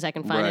things I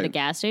can find at a Right.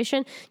 gas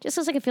station, just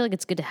because I feel like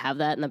it's good to have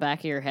that in the back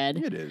of your head.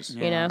 It is.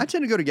 You know? I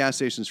tend to go to gas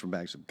stations for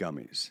bags of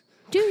gummies.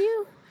 Do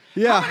you?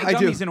 Yeah, How many I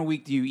do. gummies in a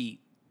week do you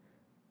eat?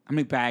 How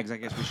many bags? I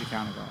guess we should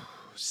count it all.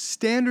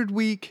 Standard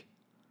week,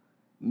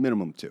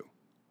 minimum 2.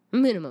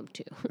 Minimum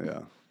 2. Yeah.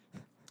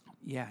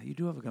 Yeah, you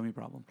do have a gummy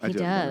problem. I He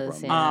do have a does.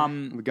 problem.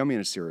 Yeah. I have a gummy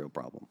and a cereal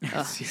problem.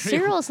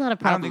 Cereal is not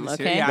a I don't think problem, it's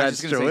okay? yeah, I was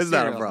That's just gonna true. say It's not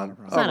a cereal's problem.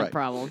 It's not All a right.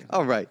 problem.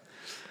 All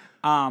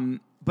right.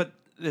 But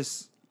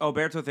this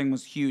Oberto thing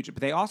was huge.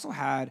 But they also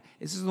had,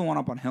 this is the one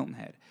up on Hilton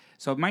Head.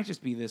 So it might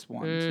just be this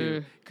one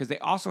too. Because they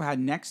also had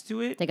next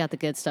to it, They got the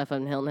good stuff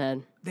on Hilton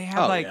Head. they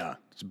had Yeah.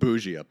 It's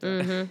bougie up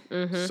there.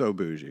 So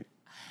bougie.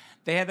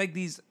 they had like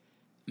these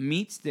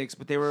meat sticks,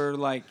 but they were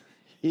like,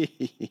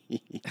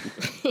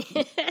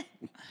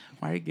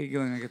 why are you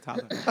giggling like a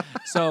toddler?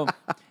 So,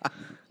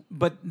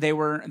 but they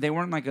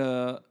weren't like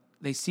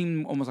they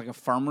seemed almost like a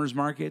farmer's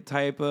market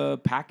type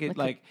of packet.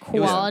 Like it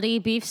was- Quality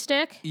beef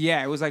stick?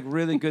 yeah, it was like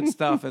really good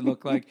stuff. It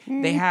looked like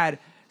they had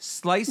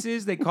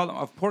slices, they called them,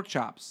 of pork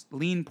chops,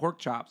 lean pork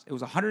chops. It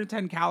was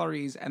 110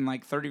 calories and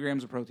like 30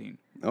 grams of protein.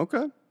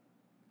 Okay.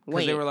 Because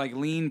Wait. they were like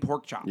lean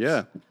pork chops.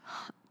 Yeah.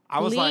 I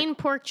was Lean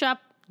pork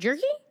chop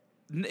jerky?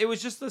 it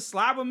was just a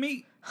slab of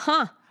meat.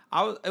 Huh.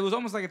 It was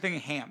almost like a thing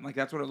of ham. Like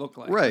that's what it looked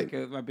like. Right.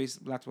 Like,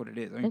 that's what it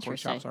is. I mean, pork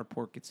Interesting. chops are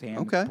pork. It's ham.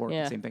 Okay. It's pork.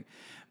 Yeah. It's the same thing.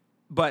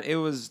 But it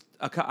was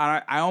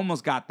I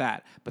almost got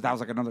that, but that was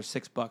like another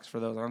 $6 for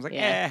those. And I was like,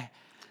 Yeah.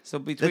 So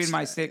between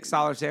my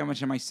 $6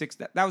 sandwich and my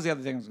that was the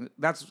other thing.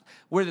 That's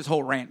where this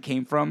whole rant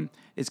came from.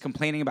 Is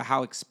complaining about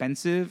how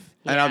expensive.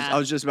 And Yeah. I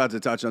was just about to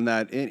touch on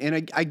that.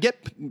 And I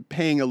get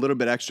paying a little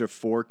bit extra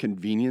for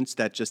convenience.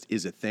 That just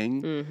is a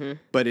thing.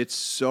 But it's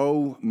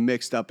so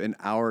mixed up in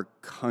our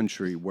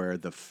country where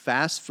the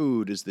fast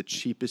food is the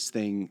cheapest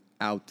thing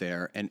out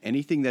there, and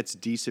anything that's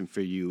decent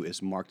for you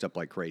is marked up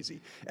like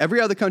crazy.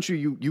 Every other country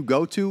you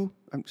go to,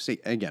 I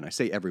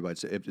say everybody,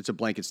 it's a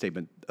blanket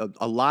statement.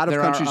 A lot of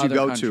There are countries you other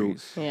go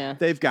countries. to, Yeah.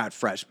 they've got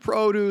fresh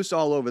produce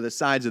all over the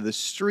sides of the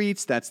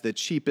streets. That's the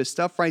cheapest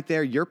stuff right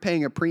there. You're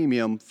paying a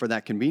premium for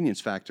that convenience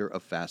factor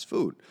of fast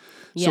food.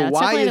 Yeah, so it's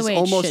why definitely the is way it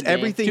almost should be.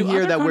 everything Do here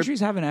other that countries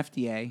have an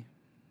FDA?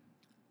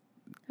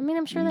 I mean,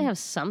 I'm sure they have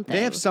something.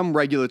 they have some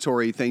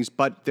regulatory things,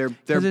 but they're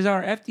Because is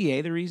our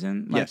FDA the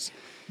reason? Like, Yes.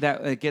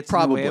 That it gets in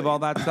the way of Probably. all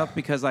that stuff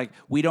because like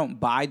we don't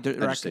buy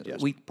directly. said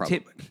yes, we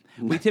probably.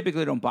 we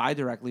typically don't buy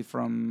directly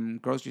from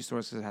grocery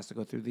stores because it has to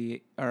go through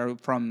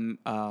from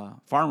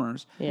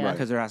farmers. Yeah. Right.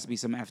 Because there has to be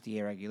some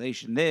FDA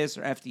regulation, this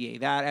or FDA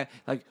that.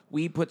 Like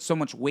we put so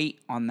much weight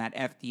on that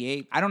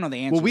FDA. I don't know the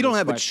answer. well, we to don't this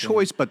have question. a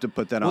choice but to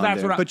put that Well, on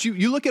that's there. what But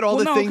you look at all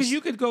the no, things. because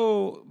you could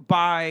go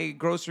buy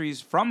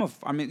groceries from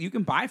I mean, you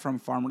can buy from a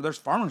farmer. There's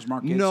farmers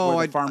markets No,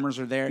 where the farmers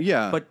are there.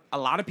 yeah. But a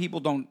lot of people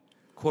don't,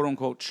 quote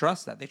unquote,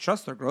 trust that. They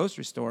trust their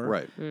grocery store.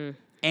 Right.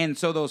 And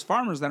so those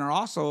farmers then are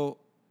also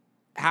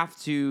have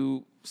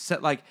to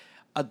set like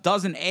a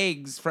dozen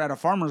eggs at a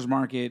farmer's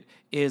market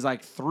is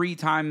like 3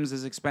 times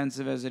as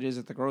expensive as it is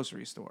at the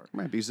grocery store.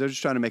 Right, because they're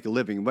just trying to make a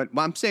living. But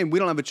I'm saying we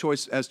don't have a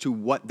choice as to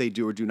what they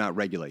do or do not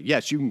regulate.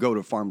 Yes, you can go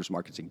to farmers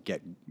markets and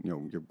get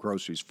your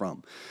groceries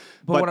from.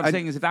 But what I'm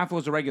saying is if that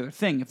was a regular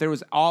thing, if there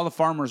was all the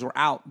farmers were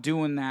out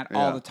doing that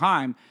all Yeah. the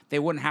time, they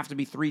wouldn't have to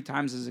be 3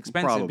 times as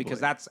expensive Probably. because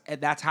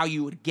that's how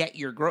you would get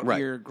your Right.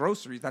 your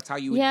groceries. That's how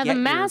you would Yeah, get the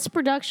your- mass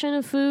production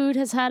of food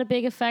has had a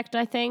big effect,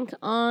 I think,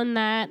 on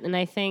that. And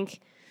I think,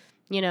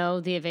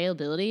 the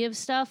availability of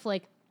stuff.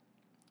 Like,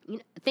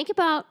 think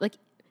about, like,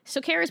 So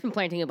Kara's been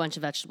planting a bunch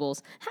of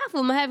vegetables. Half of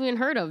them I haven't even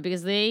heard of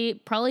because they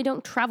probably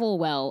don't travel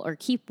well or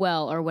keep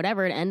well or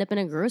whatever and end up in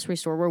a grocery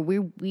store where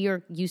we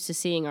are used to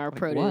seeing our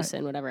produce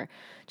and whatever.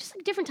 Just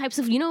like different types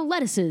of,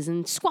 lettuces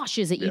and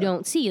squashes that you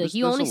don't see. Like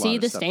you only see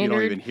the standard, you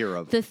don't even hear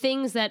of. the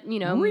things that,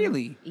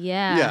 Really?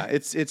 Yeah. Yeah,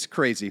 it's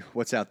crazy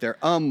what's out there.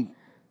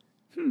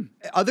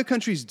 Other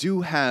countries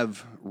do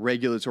have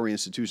regulatory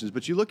institutions,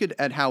 but you look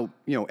at how,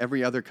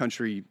 every other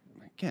country.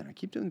 Again, I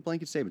keep doing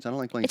blanket statements. I don't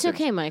like blanket statements.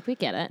 It's okay, Mike. We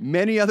get it.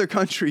 Many other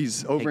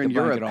countries over in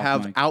Europe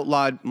have Mike.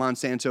 outlawed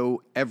Monsanto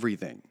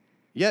everything.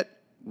 Yet,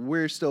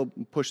 we're still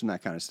pushing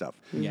that kind of stuff.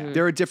 Yeah.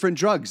 There are different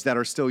drugs that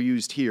are still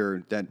used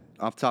here that,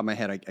 off the top of my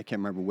head, I can't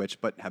remember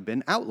which, but have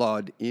been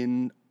outlawed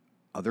in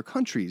other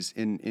countries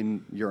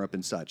in Europe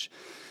and such.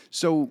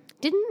 So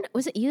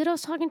was it you that I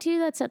was talking to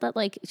that said that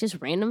like just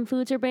random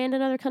foods are banned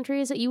in other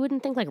countries that you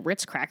wouldn't think, like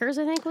Ritz crackers,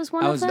 I think was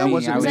one of them? That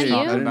wasn't was me.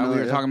 that you? We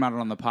were talking about it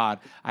on the pod.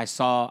 I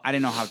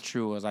didn't know how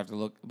true it was. I have to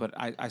look, but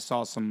I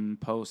saw some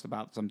post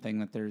about something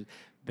that there's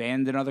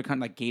banned in other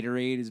countries. Like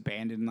Gatorade is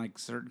banned in like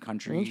certain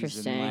countries.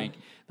 Interesting. And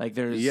like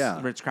there's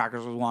Ritz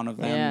crackers was one of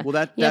them. Yeah. Well,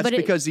 that's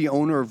because the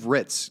owner of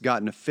Ritz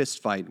got in a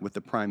fist fight with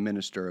the prime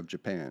minister of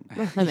Japan.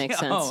 That makes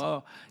sense.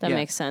 That yeah.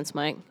 makes sense,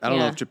 Mike. I don't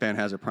know if Japan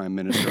has a prime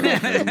minister or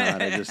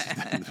not.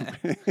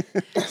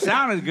 It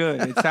sounded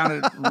good. It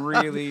sounded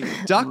really.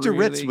 Dr.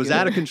 really Ritz was good.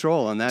 out of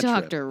control on that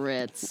trip. Dr.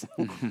 Ritz.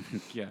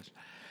 Yes.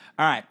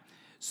 All right.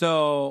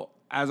 So,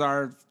 as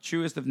our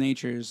truest of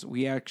natures,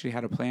 we actually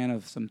had a plan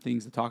of some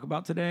things to talk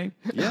about today.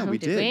 Yeah, we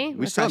Did did. we?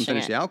 We still haven't Refreshing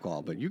finished it. the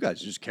alcohol, but you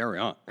guys just carry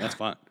on. That's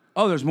fine.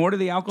 Oh, there's more to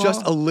the alcohol?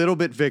 Just a little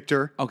bit,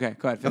 Victor. Okay,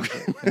 go ahead.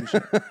 Finish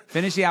it.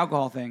 Finish the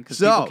alcohol thing because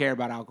So, people care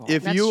about alcohol.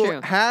 If That's you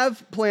true.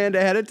 have planned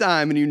ahead of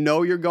time and you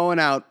know you're going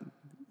out,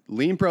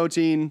 lean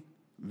protein,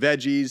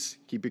 veggies,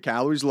 keep your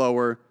calories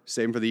lower,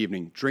 save them for the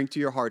evening. Drink to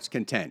your heart's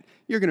content.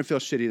 You're going to feel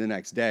shitty the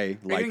next day. Are you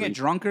likely. going to get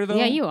drunker, though?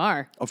 Yeah, you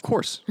are. Of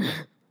course.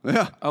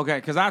 Yeah. Okay,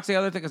 because that's the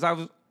other thing, because I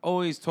was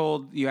always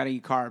told you had to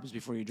eat carbs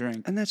before you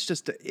drink. And that's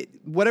just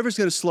whatever's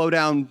going to slow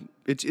down.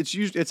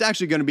 It's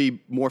actually going to be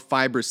more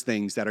fibrous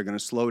things that are going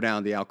to slow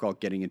down the alcohol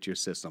getting into your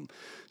system.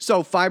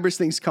 So fibrous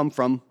things come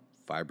from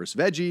fibrous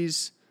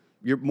veggies,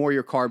 your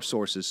carb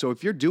sources. So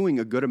if you're doing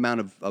a good amount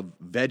of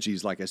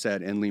veggies, like I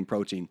said, and lean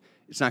protein,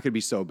 it's not going to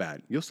be so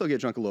bad. You'll still get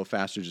drunk a little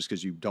faster just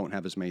because you don't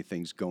have as many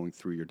things going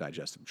through your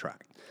digestive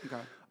tract.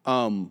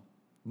 Okay.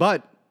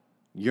 But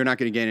you're not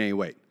going to gain any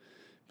weight.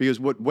 Because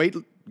what weight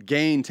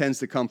gain tends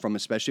to come from,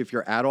 especially if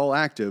you're at all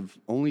active,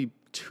 only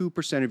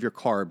 2% of your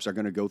carbs are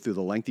going to go through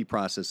the lengthy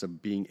process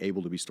of being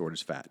able to be stored as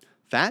fat.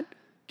 Fat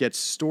gets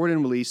stored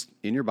and released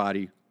in your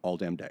body all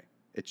damn day.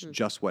 It's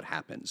just what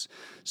happens.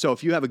 So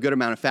if you have a good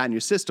amount of fat in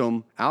your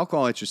system,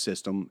 alcohol hits your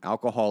system.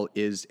 Alcohol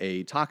is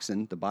a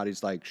toxin. The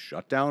body's like,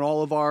 shut down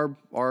all of our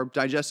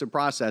digestive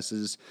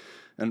processes.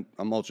 And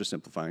I'm ultra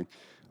simplifying.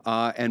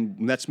 And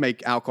let's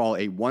make alcohol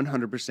a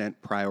 100%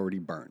 priority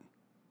burn.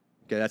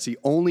 Okay, that's the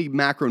only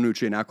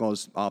macronutrient. Alcohol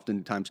is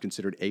oftentimes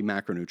considered a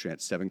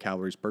macronutrient. 7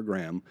 calories per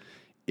gram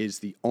is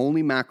the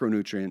only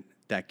macronutrient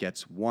that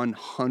gets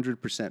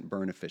 100%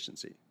 burn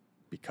efficiency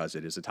because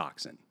it is a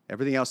toxin.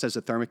 Everything else has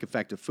a thermic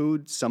effect of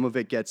food. Some of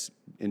it gets,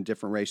 in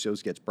different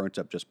ratios, gets burnt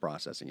up just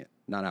processing it,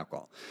 not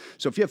alcohol.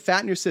 So if you have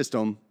fat in your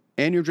system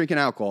and you're drinking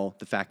alcohol,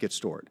 the fat gets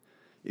stored.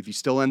 If you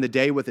still end the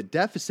day with a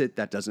deficit,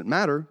 that doesn't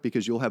matter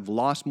because you'll have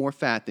lost more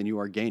fat than you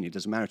are gaining. It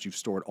doesn't matter if you've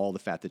stored all the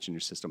fat that's in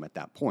your system at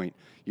that point.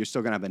 You're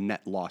still going to have a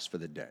net loss for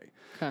the day.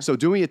 Okay. So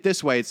doing it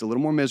this way, it's a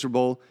little more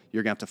miserable.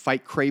 You're going to have to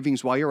fight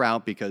cravings while you're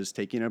out because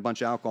taking a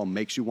bunch of alcohol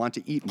makes you want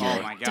to eat more.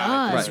 Oh, my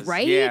God. It does,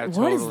 right? Yeah,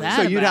 What is totally. that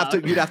So you'd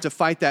about? have to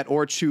fight that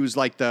or choose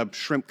like the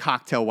shrimp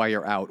cocktail while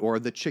you're out or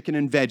the chicken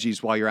and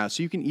veggies while you're out.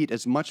 So you can eat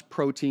as much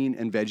protein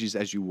and veggies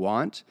as you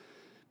want.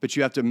 But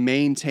you have to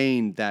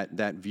maintain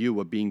that view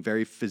of being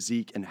very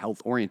physique and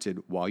health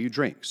oriented while you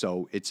drink.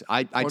 So it's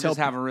I Or tell just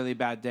have a really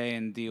bad day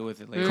and deal with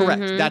it later.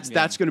 correct.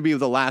 That's going to be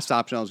the last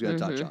option I was going to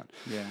touch on.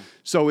 Yeah.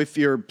 So if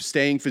you're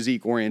staying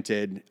physique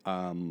oriented,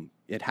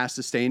 it has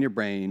to stay in your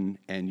brain,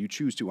 and you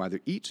choose to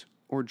either eat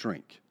or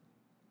drink.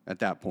 At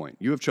that point,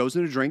 you have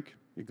chosen to drink.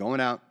 You're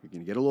going out. You're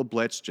going to get a little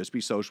blitz. Just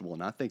be sociable,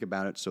 not think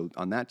about it. So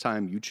on that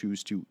time, you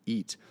choose to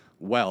eat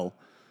well.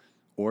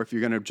 Or if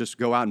you're going to just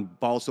go out and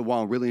balls to the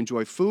wall and really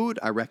enjoy food,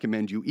 I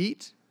recommend you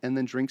eat and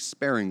then drink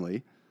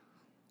sparingly.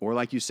 Or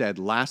like you said,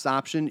 last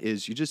option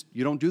is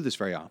you don't do this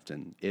very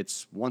often.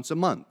 It's once a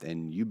month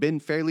and you've been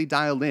fairly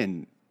dialed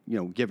in,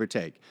 give or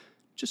take.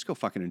 Just go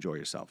fucking enjoy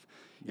yourself.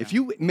 Yeah. If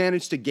you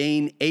manage to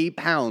gain a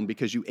pound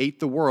because you ate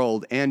the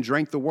world and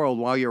drank the world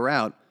while you're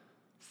out,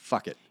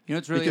 fuck it.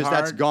 It's really because hard.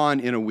 That's gone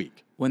in a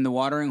week. When the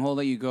watering hole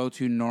that you go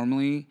to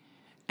normally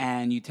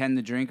and you tend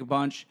to drink a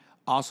bunch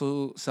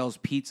also sells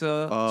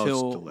pizza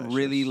till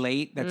really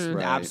late. That's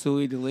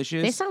absolutely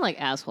delicious. They sound like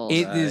assholes.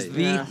 It is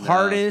the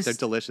hardest they're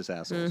delicious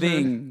assholes.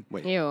 thing.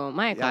 Wait. Ew,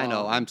 Michael. Yeah, I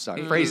know. I'm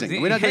sorry.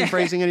 Phrasing. We're not doing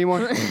phrasing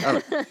anymore? All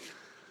right.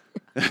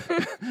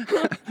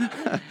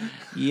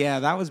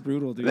 Yeah, that was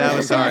brutal, dude. That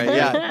was sorry.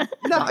 Yeah.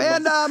 No,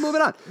 and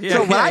moving on. Yeah,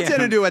 so what I yeah.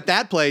 tend to do at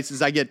that place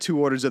is I get 2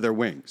 orders of their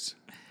wings.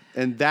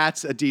 And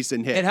that's a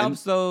decent hit. It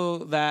helps though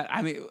that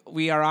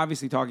we are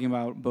obviously talking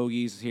about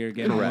bogeys here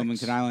again on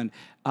Wilmington Island,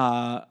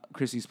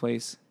 Chrissy's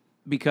place,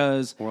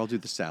 because Or I'll do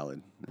the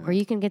salad. Or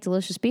you can get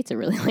delicious pizza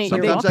really late.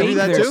 Sometimes I do bake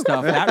that their too.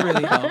 stuff. That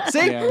really helps.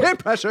 See, Yeah. peer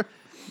pressure.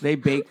 They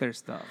bake their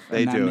stuff.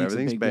 They and that do. makes a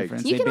Everything's big baked.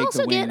 difference. You They can bake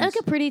also the get wings.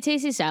 like a pretty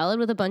tasty salad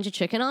with a bunch of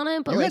chicken on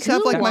it, but You like guys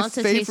have, who like, my wants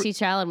a favorite- tasty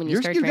salad when you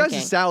start Your drinking?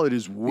 guys' salad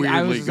is weirdly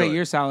I was going to good. say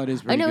your salad is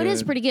I pretty know good. it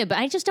is pretty good, but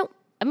I just don't.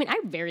 I mean, I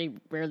very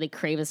rarely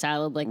crave a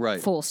salad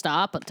full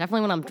stop, but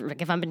definitely when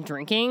if I've been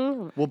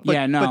drinking. Well, but,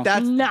 Yeah, no. but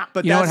that's, Nah.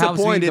 but You know that's what the helps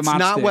me? point. The It's mott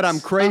not what I'm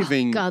sticks.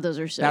 craving. God, those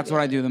are so That's good.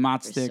 what I do. The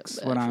mott They're so sticks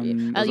bad when for you.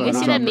 I'm. Oh, you those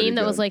see are that pretty meme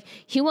that was good. like,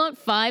 "You want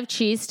 5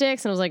 cheese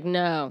sticks?" And I was like,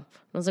 "No."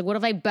 I was like, "What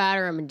if I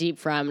batter them and deep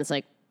fry them?" And it's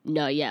like,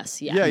 "No, yes,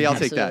 Yeah, I'll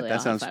take that. absolutely, That I'll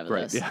sounds have 5 of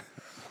great. those. Yeah.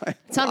 It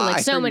sounded like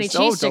so Why? many So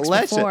cheese sticks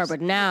delicious. before,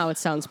 but now it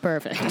sounds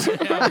perfect.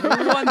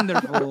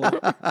 Wonderful.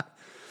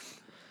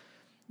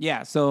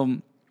 Yeah, so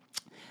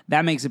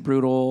that makes it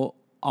brutal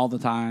all the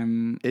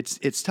time.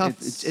 It's tough.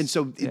 And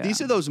so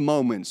these are those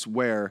moments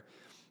where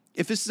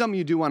if this is something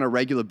you do on a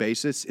regular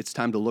basis, it's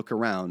time to look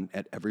around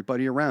at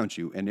everybody around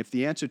you. And if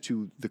the answer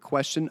to the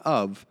question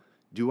of,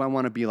 do I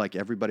want to be like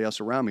everybody else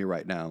around me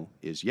right now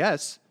is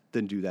yes,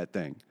 then do that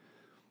thing.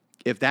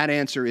 If that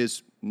answer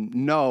is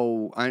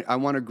no, I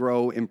want to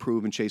grow,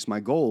 improve, and chase my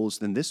goals,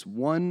 then this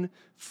one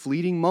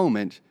fleeting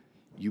moment,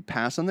 you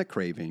pass on the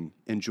craving,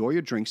 enjoy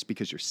your drinks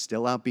because you're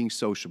still out being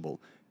sociable.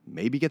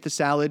 Maybe get the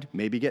salad,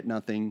 maybe get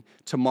nothing.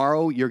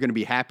 Tomorrow, you're going to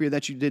be happier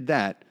that you did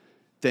that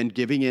than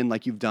giving in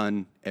like you've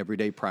done every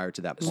day prior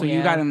to that point. So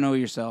you got to know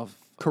yourself.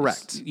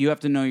 Correct. You have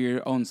to know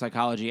your own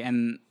psychology.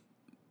 And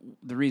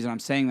the reason I'm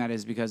saying that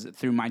is because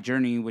through my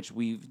journey, which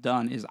we've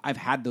done, is I've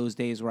had those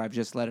days where I've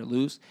just let it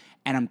loose.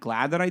 And I'm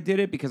glad that I did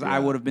it because I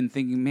would have been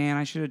thinking, man,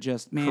 I should have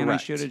just, why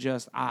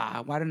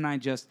didn't I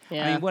just,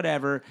 Yeah.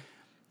 whatever.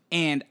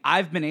 And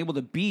I've been able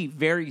to be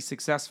very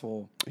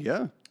successful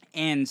Yeah.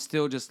 and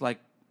still just like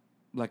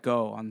let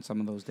go on some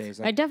of those days.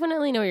 I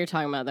definitely know what you're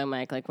talking about, though,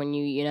 Mike. Like when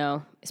you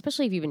know,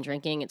 especially if you've been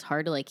drinking, it's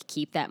hard to like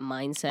keep that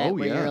mindset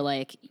where you're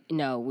like,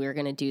 no, we're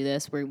gonna do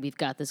this. We've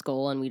got this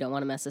goal, and we don't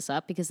want to mess this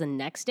up because the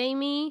next day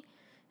me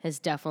has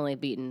definitely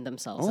beaten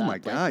themselves up my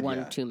God,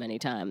 one too many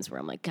times. Where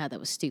I'm like, God, that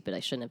was stupid. I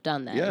shouldn't have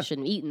done that. Yeah. I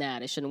shouldn't have eaten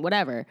that. I shouldn't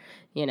whatever.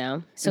 You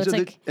know. So And it's so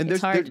like and it's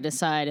there's- hard to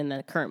decide in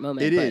the current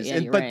moment. It but is. Yeah,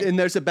 And, you're but right. and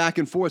there's a back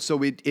and forth.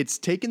 So it's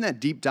taken that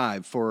deep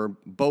dive for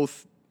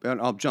both. And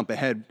I'll jump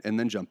ahead and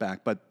then jump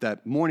back. But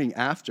that morning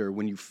after,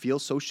 when you feel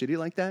so shitty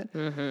like that,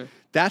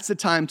 that's the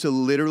time to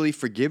literally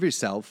forgive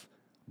yourself,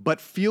 but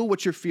feel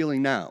what you're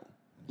feeling now.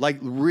 Like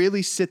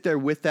really sit there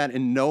with that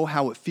and know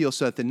how it feels,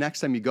 so that the next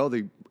time you go,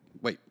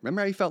 wait,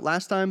 remember how you felt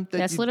last time?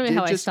 That's you literally did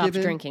how I just stopped give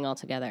in? drinking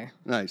altogether.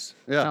 Nice.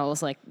 Yeah. I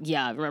was like,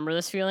 yeah, remember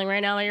this feeling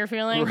right now that you're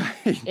feeling?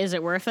 Right. Is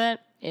it worth it?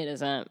 It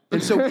isn't.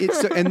 And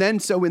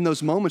so in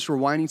those moments,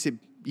 rewinding to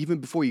even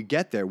before you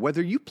get there,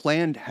 whether you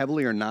planned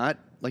heavily or not,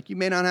 like you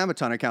may not have a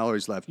ton of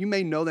calories left. You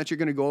may know that you're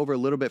going to go over a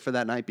little bit for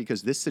that night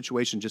because this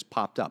situation just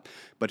popped up.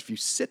 But if you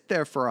sit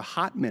there for a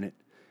hot minute,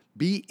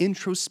 be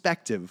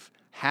introspective,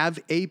 have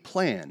a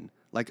plan.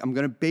 Like, I'm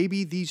going to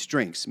baby these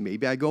drinks.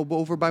 Maybe I go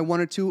over by 1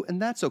 or 2,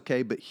 and that's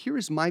okay. But here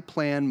is my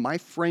plan, my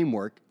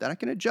framework that I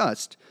can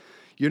adjust.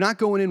 You're not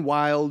going in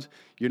wild.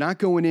 You're not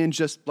going in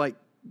just like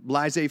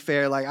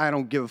laissez-faire, like I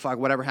don't give a fuck.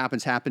 Whatever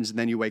happens, happens, and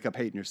then you wake up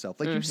hating yourself.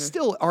 Like you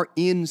still are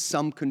in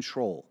some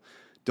control.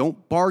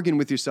 Don't bargain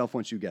with yourself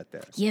once you get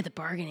there. Yeah, the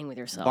bargaing with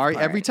yourself.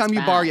 Every time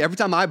you bargain, every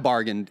time I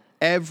bargained,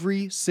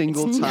 every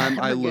single time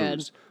I never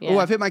lose. good. Yeah. Oh,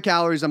 I've hit my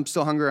calories. I'm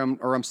still hungry,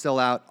 or I'm still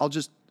out. I'll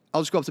just go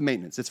up to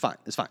maintenance. It's fine.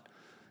 And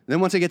then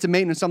once I get to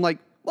maintenance, I'm like,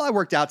 well, I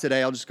worked out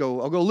today. I'll go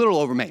a little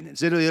over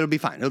maintenance. It'll be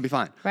fine. It'll be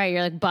fine. Right,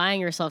 you're like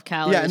buying yourself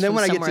calories. Yeah, and then from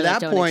when I get to somewhere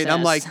that point,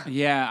 I'm like, exist.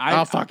 Yeah,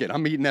 oh fuck it,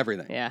 I'm eating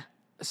everything. yeah.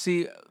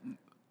 See,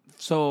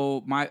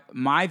 so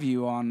my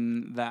view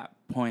on that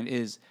point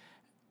is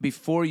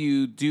before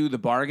you do the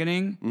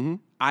bargaining,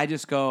 I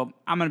just go,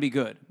 I'm going to be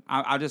good.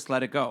 I'll just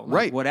let it go. Like,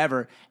 Right.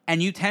 whatever.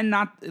 And you tend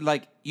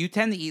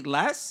to eat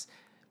less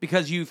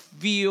because you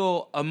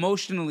feel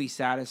emotionally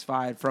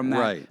satisfied from that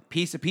Right.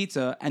 piece of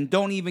pizza and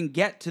don't even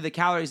get to the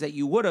calories that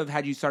you would have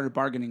had you started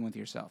bargaining with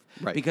yourself.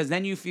 Right. Because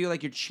then you feel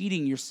like you're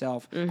cheating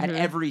yourself at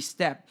every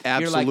step.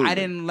 Absolutely. You're like, I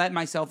didn't let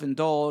myself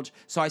indulge,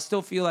 so I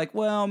still feel like,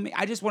 well,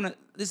 I just want to,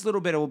 this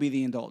little bit will be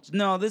the indulge.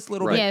 No, this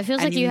little Right. bit. Yeah, it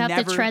feels and like you have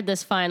never, to tread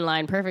this fine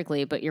line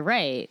perfectly, but you're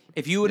right.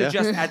 If you would have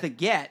Yeah. just at the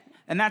get,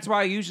 and that's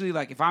why I usually,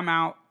 like, if I'm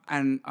out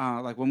and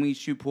like when we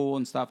shoot pool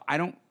and stuff, I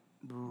don't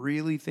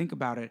really think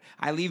about it.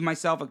 I leave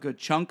myself a good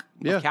chunk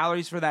Yeah. of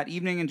calories for that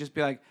evening and just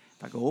be like,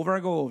 if I go over,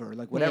 I go over.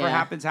 Like, whatever Yeah.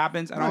 happens,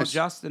 happens, and I'll Nice.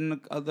 adjust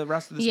in the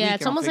rest of this week. Yeah,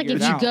 it's and I'll almost like figure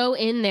if it you out. go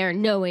in there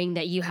knowing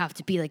that you have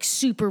to be like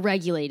super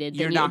regulated,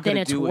 You're then, not then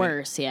gonna it's do it.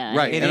 worse. Yeah,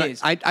 Right. It and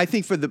is. I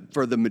think for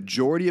the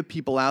majority of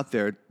people out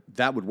there,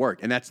 that would work.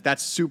 And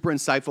that's super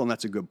insightful, and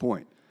that's a good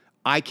point.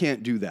 I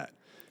can't do that.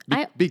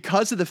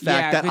 Because of the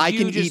fact that 'cause I you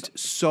can just- eat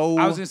so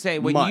I was gonna say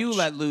when you much.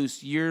 let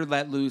loose, your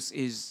let loose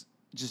is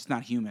just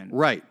not human.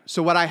 Right.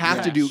 So what I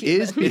have to do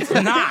is It's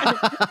not.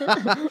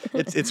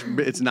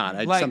 it's not.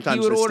 I Like sometimes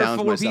he would order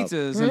astounds 4 myself.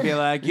 pizzas and be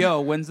like,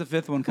 "Yo, when's the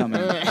 5th one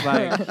coming?"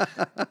 Like,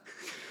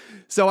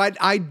 So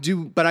I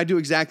do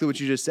exactly what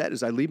you just said.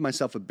 Is I leave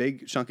myself a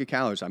big chunk of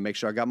calories. I make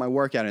sure I got my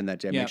workout in that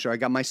day. I Yeah. make sure I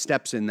got my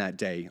steps in that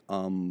day.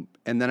 And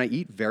then I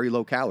eat very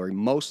low calorie,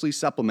 mostly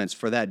supplements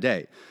for that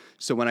day.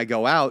 So when I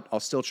go out, I'll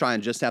still try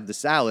and just have the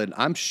salad.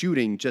 I'm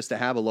shooting just to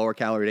have a lower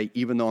calorie day,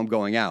 even though I'm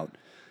going out.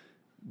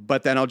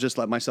 But then I'll just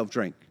let myself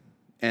drink.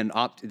 And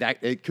that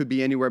it could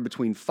be anywhere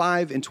between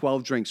 5 and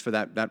 12 drinks for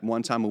that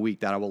one time a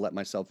week that I will let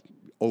myself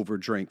over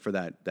drink for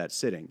that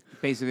sitting.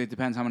 basically, it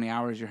depends how many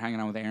hours you're hanging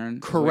out with Aaron.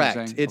 is what you're Correct.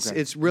 saying? It's Okay.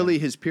 it's really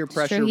his peer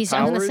pressure True. I'm going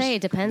to powers. say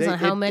it depends on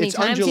how many it's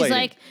times he's undulating.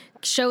 like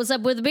shows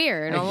up with a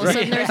beer, and all of a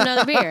sudden there's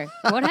another beer.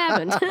 What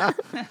happened?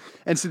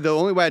 And so the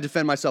only way I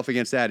defend myself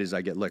against that is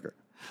I get liquor.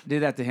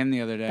 Did that to him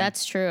the other day.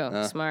 That's true.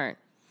 Smart.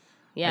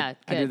 Yeah,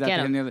 I did good. that Get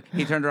to him him. the other.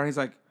 He turned around. He's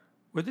like,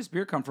 "Where'd this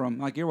beer come from?" I'm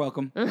like, "You're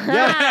welcome."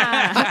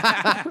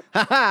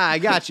 I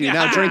got you.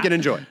 Now drink and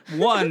enjoy.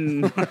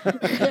 1.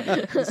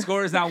 The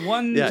score is now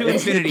 1 to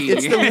it's, infinity.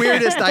 it's the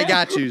weirdest I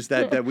got yous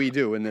that we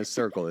do in this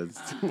circle. It's,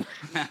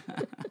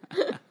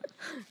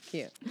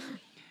 Cute.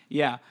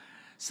 Yeah.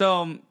 So,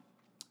 all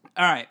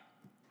right.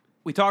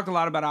 We talked a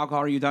lot about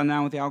alcohol. Are you done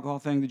now with the alcohol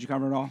thing? Did you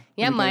cover it all?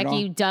 Yeah, Did we cover it Mike, all?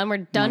 you done? We're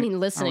done Are we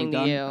listening to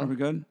done? you. Are we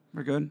good?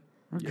 We're good.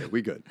 yeah,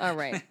 we good. All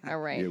right. All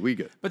right. Yeah, we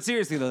good. But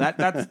seriously though,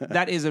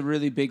 that is a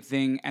really big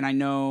thing, and I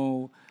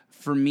know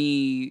for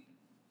me,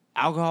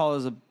 alcohol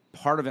is a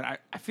part of it.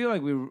 I feel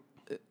like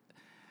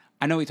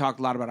I know we talked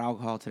a lot about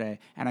alcohol today,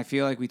 and I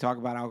feel like we talk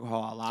about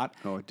alcohol a lot.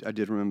 Oh, I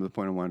did remember the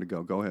point I wanted to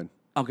go. Go ahead.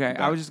 Okay,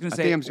 I was just gonna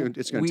say, I think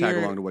it's going to tag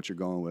along to what you're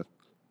going with.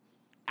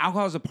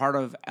 alcohol is a part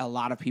of a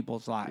lot of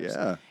people's lives.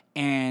 Yeah.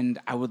 And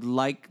I would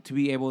like to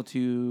be able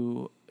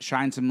to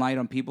shine some light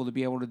on people to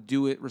be able to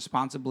do it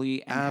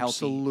responsibly and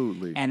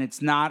Absolutely. healthy. And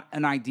it's not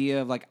an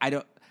idea of like,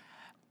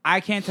 I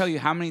can't tell you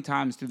how many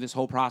times through this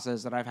whole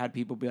process that I've had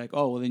people be like,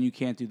 "Oh, well, then you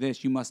can't do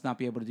this. You must not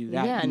be able to do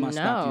that. Yeah, you must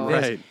not no. do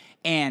this." Right.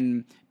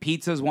 And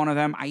pizza is one of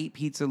them. I eat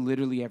pizza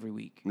literally every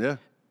week, Yeah.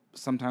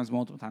 sometimes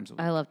multiple times a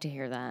week. I love to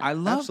hear that. I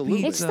love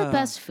Absolutely. pizza. It's the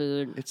best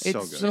food. It's It's so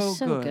good. so It's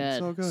so good. good.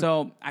 So good.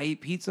 So I eat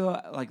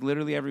pizza like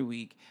literally every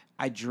week.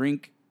 I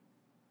drink.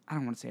 I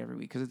don't want to say every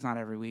week because it's not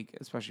every week,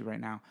 especially right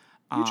now.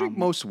 You drink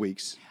most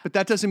weeks, but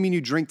that doesn't mean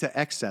you drink to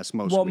excess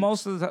most Well, weeks.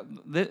 most of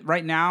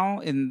right now,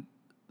 in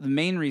the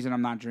main reason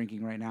I'm not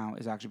drinking right now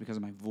is actually because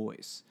of my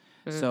voice.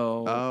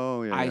 So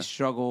Oh, yeah, I yeah.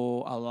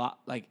 struggle a lot,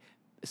 like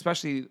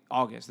especially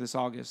August. This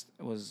August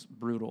was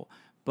brutal,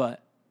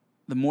 but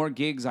the more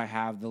gigs I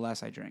have, the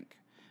less I drink.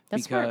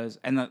 That's smart.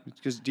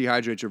 Because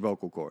dehydrate your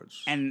vocal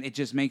cords. And it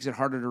just makes it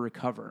harder to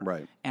recover.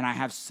 Right. And I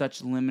have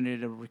such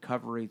limited a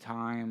recovery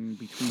time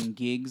between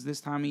gigs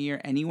this time of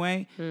year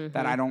anyway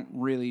that I don't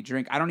really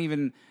drink. I don't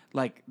even,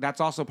 like, that's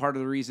also part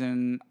of the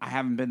reason I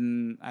haven't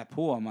been at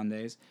pool on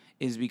Mondays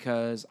is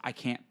because I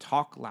can't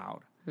talk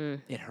loud.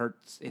 It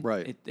hurts.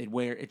 Right.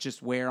 It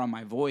just wear on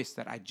my voice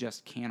that I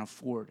just can't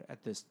afford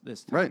at this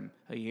time Right.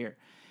 a year.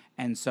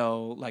 And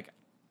so, like,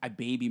 I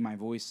baby my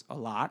voice a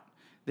lot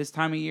this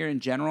time of year in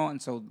general,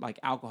 and so like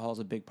alcohol is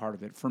a big part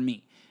of it for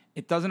me.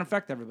 It doesn't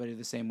affect everybody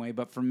the same way,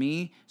 but for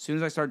me, as soon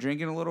as I start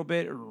drinking a little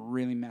bit, it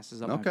really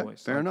messes up my Okay,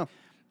 voice. fair Like, enough.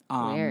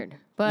 Weird.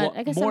 But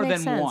I guess more that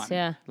makes than sense. one.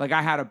 Yeah. Like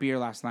I had a beer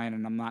last night,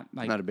 and I'm not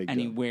like Not a big deal.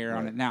 anywhere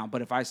on Right. it now.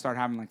 But if I start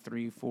having like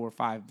 3, 4,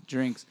 5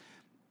 drinks,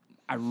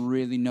 I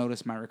really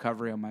notice my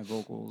recovery on my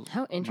vocals.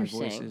 How My interesting.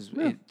 voice is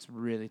it's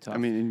really tough. I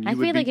mean, and I you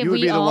feel would like be, if you would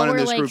we be the all one in were,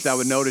 this like, group that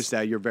would notice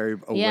that. You're very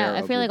aware Yeah, I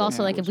of feel your like also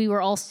vocal like if cords. we were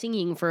all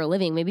singing for a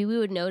living, maybe we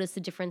would notice the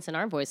difference in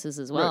our voices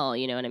as well.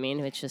 You know what I mean?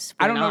 It's just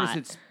I we're don't not. notice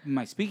it's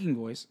my speaking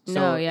voice. So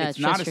No, yeah, it's it's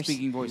not just a your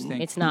speaking voice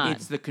thing. It's not.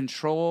 It's the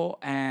control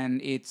and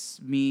it's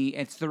me.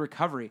 It's the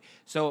recovery.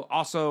 So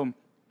also,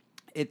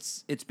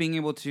 it's being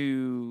able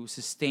to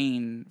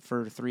sustain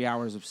for 3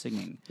 hours of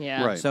singing.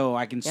 Yeah. Right. So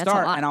I can That's a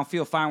start lot. and I'll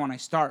feel fine when I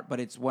start, but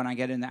it's when I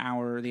get in the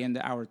end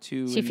of hour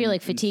 2. So you feel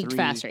like fatigued 3,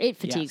 faster. It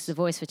fatigues. yes. The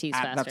voice fatigues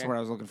faster. That's what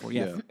I was looking for.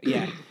 Yeah.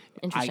 Yeah. Yeah.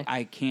 Interesting.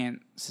 I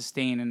can't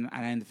sustain and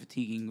I end up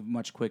fatiguing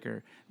much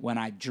quicker when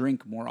I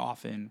drink more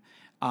often.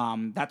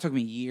 That took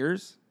me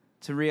years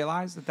to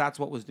realize that that's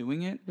what was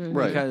doing it.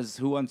 Right. Because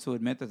who wants to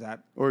admit that?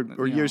 or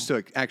you years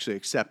know. to actually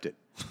accept it.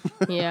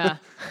 Yeah.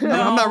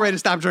 I'm not ready to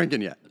stop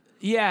drinking yet.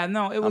 Yeah,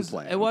 no, it was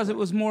playing, it I'm was playing. it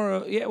was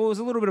more yeah, it was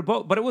a little bit of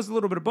both, but it was a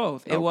little bit of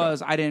both. It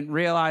was I didn't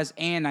realize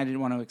and I didn't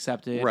want to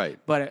accept it. Right.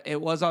 But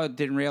it was I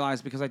didn't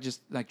realize because I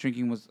just like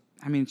drinking was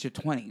I mean it's your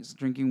 20s.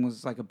 Drinking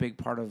was like a big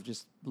part of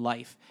just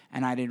life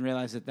and I didn't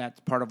realize that that's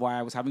part of why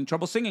I was having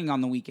trouble singing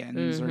on the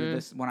weekends or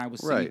this when I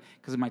was singing Right.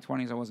 because in my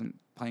 20s I wasn't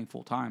playing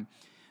full time.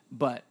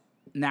 But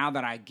now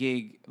that I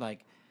gig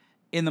like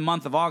in the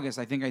month of August,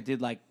 I think I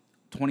did like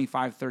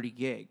 25 30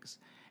 gigs.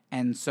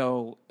 And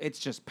so it's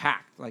just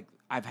packed. Like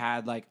I've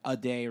had like a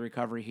day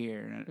recovery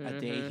here and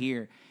a day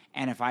here.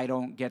 And if I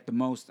don't get the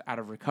most out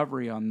of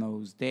recovery on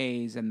those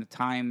days and the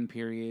time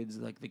periods,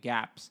 like the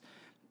gaps,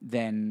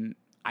 then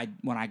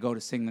when I go to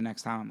sing the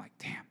next time, I'm like,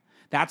 damn.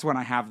 That's when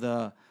I have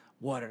the,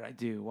 what did I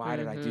do? Why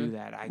did I do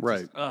that? I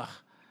Right. just, ugh.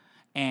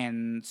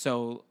 And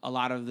so a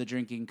lot of the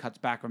drinking cuts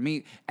back on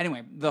me.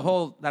 Anyway, that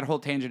whole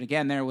tangent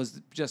again there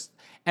was just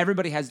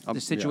everybody has the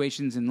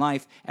situations in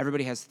life.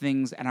 Everybody has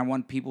things, and I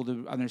want people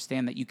to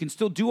understand that you can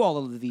still do all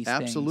of these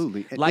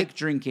Absolutely. things. Like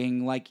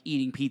drinking, like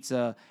eating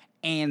pizza,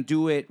 and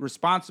do it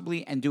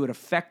responsibly and do it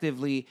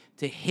effectively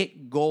to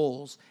hit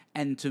goals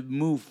and to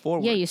move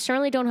forward. Yeah, you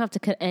certainly don't have to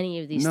cut any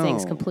of these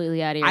things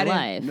completely out of your life.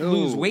 I didn't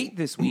lose weight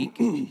this week.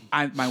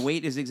 My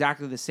weight is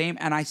exactly the same,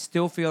 and I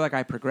still feel like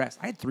I progressed.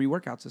 I had 3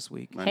 workouts this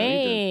week.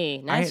 Hey,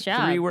 nice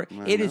job.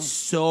 It is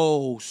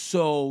so,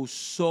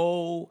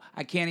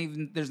 I can't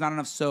even, there's not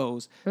enough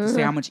so's to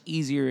say how much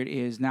easier it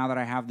is now that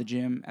I have the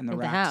gym and the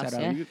rack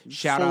set up. Yeah.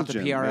 Shout out to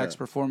PRX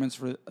Performance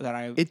for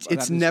that.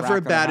 It's never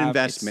a bad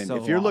investment.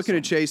 If you're looking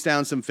to chase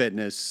down some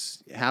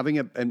fitness, having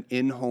an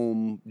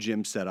in-home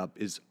gym setup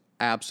is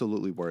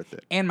absolutely worth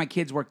it. And my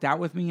kids worked out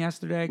with me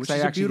yesterday because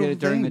I actually did it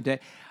during the day.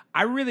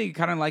 I really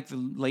kind of like the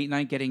late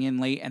night, getting in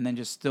late and then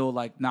just still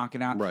like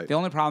knocking out. Right. The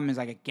only problem is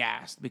I get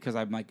gassed because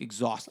I'm like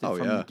exhausted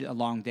from a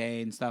long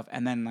day and stuff.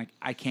 And then like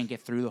I can't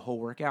get through the whole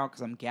workout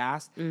because I'm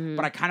gassed.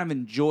 But I kind of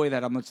enjoy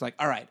that. I'm just like,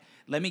 all right,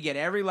 let me get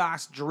every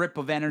last drip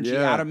of energy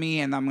out of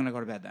me and I'm going to go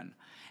to bed then.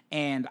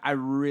 And I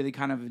really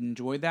kind of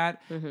enjoyed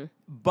that.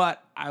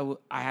 But I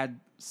had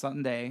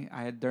Sunday,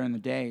 I had during the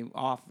day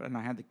off, and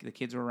I had the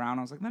kids were around.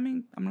 I was like,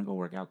 I'm gonna go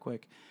work out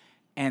quick.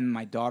 And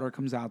my daughter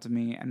comes out to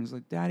me and was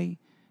like, Daddy,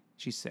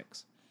 she's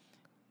 6.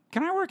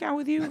 Can I work out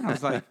with you? And I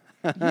was like,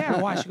 yeah,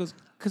 why? She goes,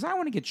 because I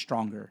want to get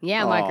stronger.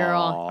 Yeah, my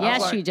girl.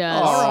 Yes, she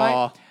does. All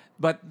right.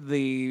 But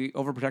the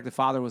overprotective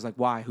father was like,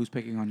 why? Who's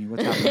picking on you?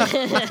 What's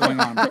happening? What's going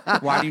on?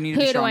 Why do you need to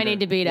be stronger? Who do I need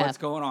to beat up? What's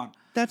going on?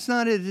 That's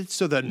not it. It's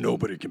so that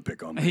nobody can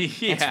pick on me.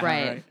 That's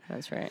right.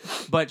 That's right.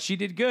 But she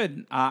did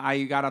good.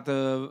 I got out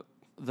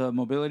the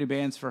mobility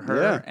bands for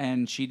her,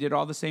 and she did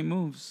all the same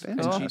moves.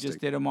 Fantastic. And she just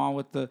did them all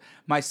with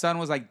my son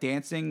was like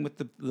dancing with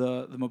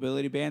the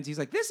mobility bands. He's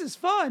like, this is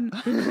fun.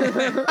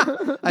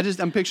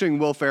 I'm picturing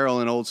Will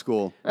Ferrell in Old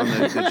School on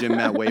the gym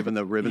mat waving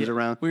the ribbons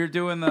around. We were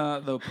doing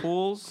the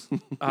pools,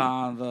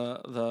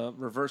 the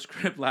reverse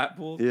grip lat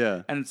pools.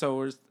 Yeah. And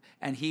so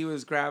and he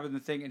was grabbing the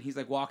thing, and he's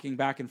like walking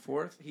back and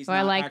forth. He's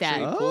I not like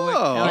actually that. pulling.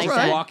 Oh, He's all just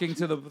right. walking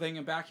to the thing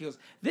and back. He goes,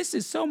 "This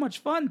is so much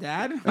fun,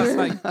 Dad." I was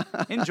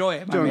like, "Enjoy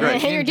it, my Doing man.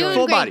 great. You're Enjoy doing it."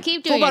 Full great. body.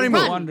 Keep Full doing body it.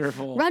 move. Run.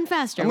 Wonderful. Run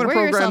faster. I'm going to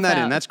Wear program yourself that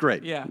in. out. That's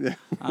great.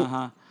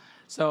 Yeah.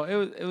 So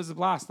it was a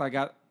blast. I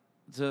got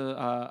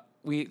to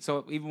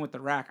so even with the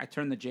rack, I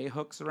turned the J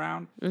hooks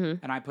around,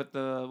 and I put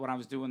when I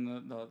was doing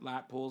the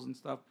lat pulls and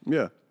stuff.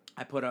 Yeah.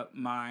 I put up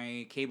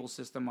my cable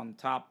system on the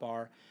top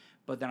bar,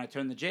 but then I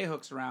turned the J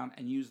hooks around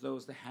and used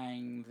those to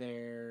hang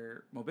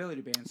their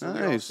mobility bands. So we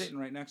were all Nice. sitting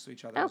right next to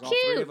each other. Oh, It was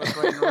all 3 of us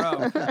right in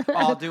a row,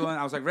 all doing.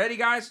 I was like, "Ready,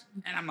 guys?"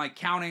 And I'm like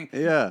counting.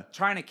 Yeah.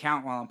 Trying to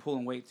count while I'm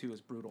pulling weight too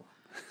is brutal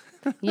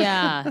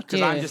Yeah,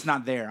 because I'm just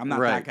not there. I'm not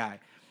Right. that guy.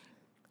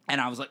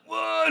 And I was like,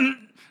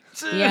 1,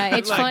 2. Yeah,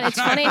 it's like, fun. It's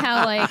funny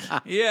how like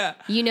Yeah.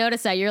 you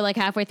notice that you're like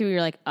halfway through,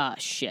 you're like, oh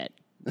shit.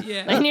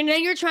 Yeah. And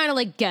you're trying to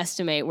like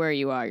guesstimate where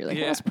you are. You're like,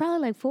 Yeah. well, it's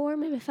probably like 4,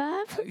 maybe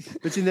 5.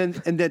 But see,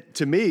 that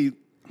to me,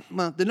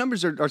 well, the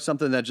numbers are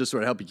something that just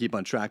sort of help you keep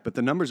on track, but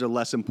the numbers are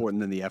less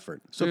important than the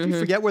effort. So if you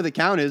forget where the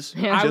count is,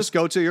 just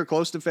go till you're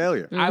close to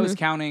failure. I was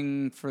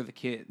counting for the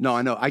kids. No,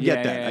 I know. I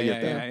get that. I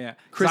get that. Yeah.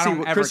 'Cause I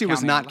don't ever Chrissy was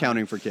count not out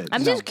counting for kids.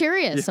 I'm just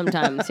curious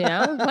sometimes, you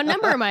know? What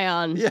number am I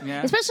on?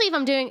 Yeah. Especially if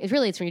I'm doing, it's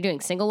when you're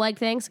doing single leg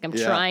things. Like I'm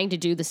Yeah. trying to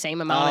do the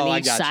same amount Oh, on I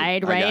each got you.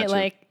 side, I right? got you.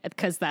 Like,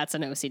 because that's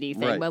an OCD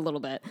thing, Right. but a little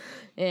bit.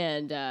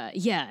 And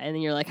and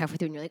then you're like halfway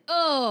through and you're like,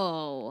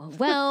 oh,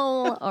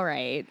 well, all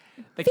right.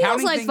 The Feels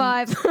counting like thing-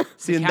 5.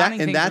 See, in counting that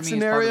thing for me is part of the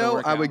scenario, I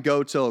workout. would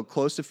go till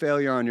close to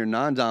failure on your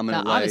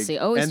non-dominant No, leg. obviously,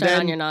 always and start then,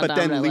 on your But then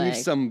non-dominant leave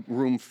leg. some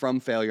room from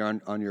failure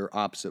on your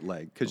opposite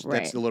leg because that's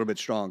Right. a little bit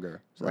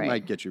stronger. So that Right.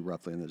 might get you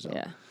roughly in the zone.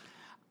 Yeah.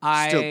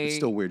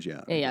 Still weirds you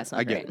out. Yeah, it's not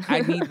I get great. it.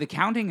 I need the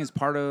counting is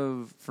part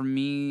of for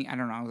me. I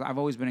don't know. I've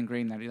always been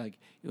ingrained that like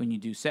when you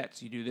do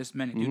sets, you do this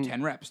many, do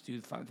 10 reps,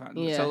 do 5.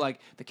 Yeah. So like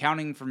the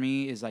counting for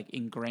me is like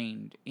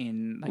ingrained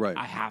in. Like, Right.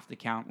 I have to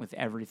count with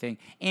everything,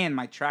 and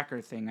my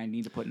tracker thing. I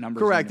need to put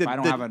numbers. Correct. In. If I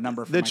don't have a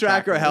number for the my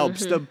tracker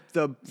helps. Mm-hmm.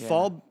 The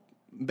fall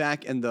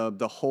back and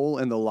the whole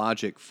and the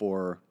logic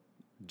for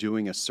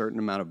doing a certain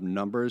amount of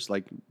numbers,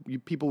 like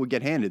people would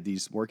get handed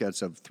these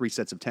workouts of 3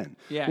 sets of 10.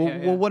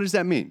 Well, what does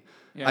that mean?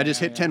 Yeah, I just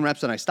hit 10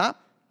 reps and I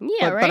stop.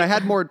 Yeah, but right. I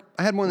had more.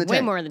 I had more than 10.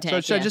 Way more than 10,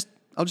 So should yeah.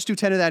 I'll just do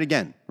 10 of that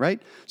again,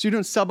 right? So you're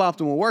doing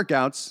suboptimal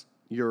workouts.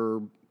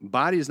 Your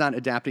body is not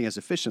adapting as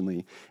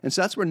efficiently, and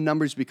so that's where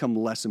numbers become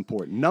less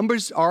important.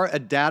 Numbers are a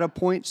data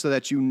point so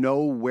that you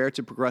know where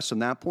to progress from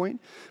that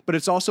point. But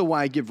it's also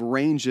why I give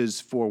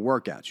ranges for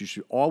workouts. You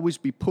should always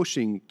be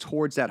pushing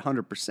towards that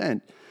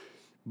 100%.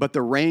 But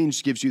the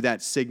range gives you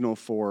that signal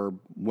for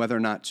whether or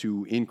not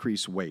to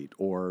increase weight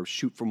or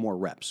shoot for more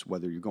reps,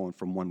 whether you're going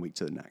from one week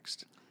to the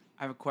next.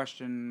 I have a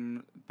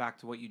question back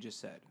to what you just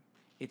said.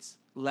 It's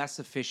less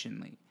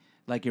efficiently.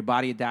 Like your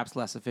body adapts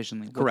less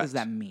efficiently. What Correct. does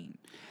that mean?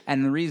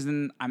 And the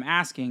reason I'm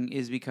asking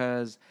is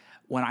because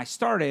when I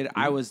started,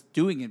 I was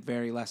doing it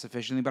very less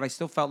efficiently, but I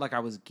still felt like I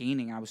was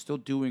gaining. I was still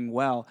doing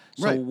well.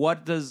 So Right.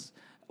 what does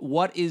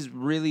what is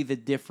really the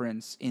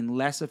difference in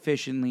less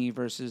efficiently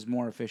versus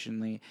more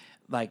efficiently,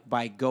 like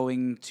by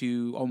going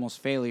to almost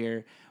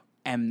failure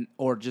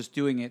or just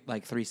doing it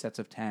like 3 sets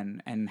of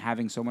 10 and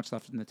having so much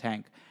left in the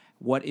tank?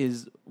 What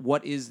is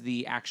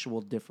the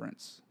actual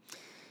difference?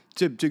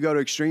 To go to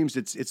extremes,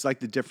 it's like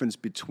the difference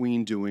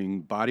between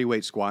doing body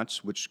weight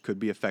squats, which could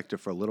be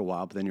effective for a little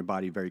while, but then your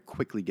body very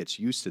quickly gets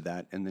used to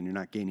that, and then you're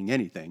not gaining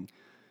anything,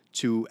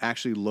 to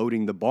actually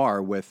loading the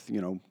bar with,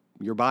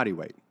 your body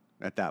weight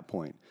at that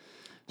point.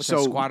 Which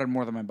I squatted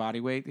more than my body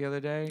weight the other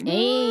day.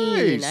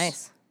 Hey,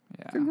 nice.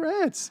 Yeah.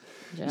 Congrats.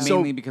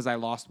 Mainly because I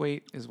lost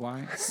weight is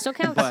why. Still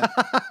counts. But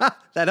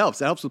That helps.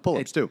 That helps with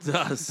pull-ups too. it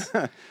does.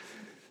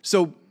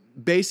 So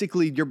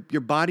basically,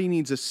 your body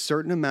needs a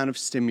certain amount of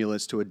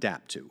stimulus to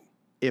adapt to.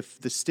 If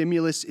the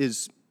stimulus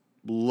is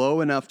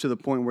low enough to the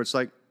point where it's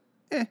like,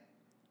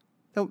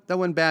 that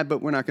went bad,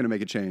 but we're not going to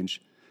make a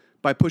change.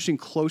 By pushing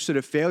closer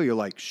to failure,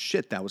 like,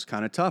 shit, that was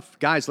kind of tough.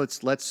 Guys,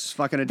 let's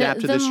fucking adapt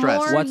to this stress.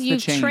 The What's more the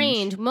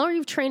change? more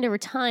you've trained over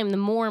time, the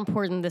more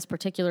important this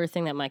particular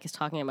thing that Mike is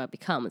talking about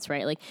becomes,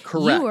 right? Like,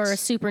 Correct. you were a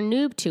super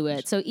noob to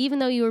it. So even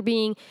though you were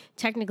being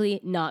technically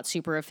not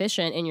super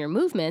efficient in your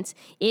movements,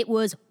 it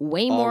was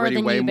way more Already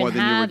than way you've more been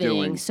than you were having.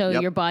 doing. So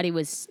Yep. your body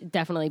was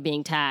definitely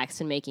being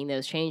taxed and making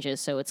those changes.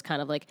 So it's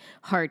kind of like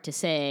hard to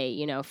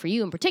say, for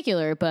you in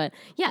particular. But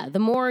yeah, the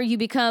more you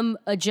become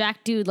a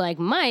jack dude like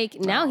Mike,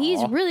 now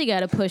he's really got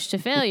to push to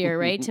failure.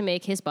 Right, to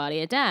make his body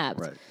adapt,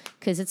 Right.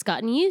 Because it's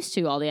gotten used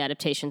to all the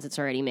adaptations it's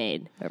already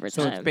made over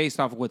So time. it's based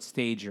off of what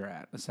stage you're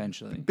at,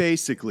 essentially.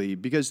 Basically,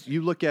 because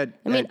you look at...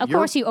 I mean, of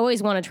course, you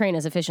always want to train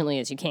as efficiently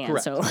as you can.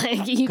 Correct. So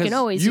like, you can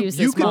always you, use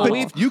you this could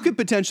model. you could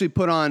potentially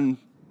put on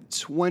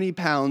 20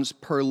 pounds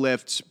per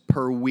lift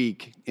per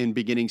week in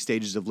beginning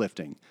stages of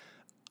lifting.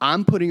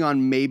 I'm putting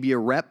on maybe a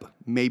rep,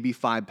 maybe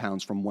 5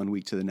 pounds from one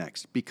week to the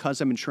next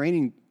because I've been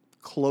training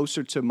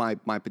closer to my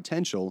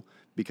potential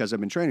because I've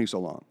been training so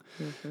long.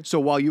 Mm-hmm. So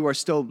while you are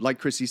still, like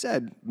Chrissy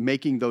said,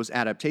 making those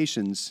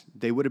adaptations,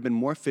 they would have been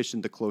more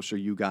efficient the closer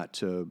you got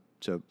to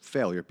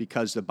failure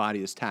because the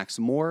body is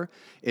taxed more.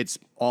 It's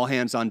all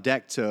hands on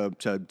deck to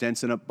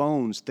densen up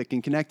bones,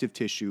 thicken connective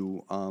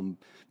tissue,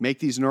 make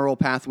these neural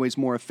pathways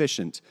more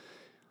efficient.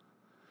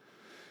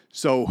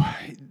 So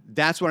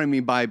that's what I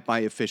mean by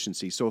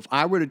efficiency. So if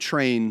I were to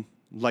train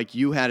like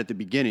you had at the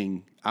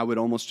beginning, I would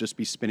almost just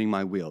be spinning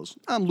my wheels.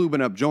 I'm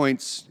lubing up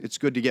joints. It's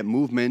good to get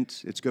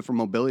movement. It's good for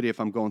mobility if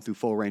I'm going through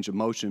full range of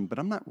motion, but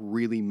I'm not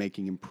really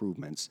making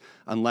improvements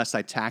unless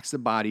I tax the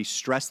body,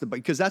 stress the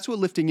body, because that's what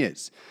lifting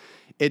is.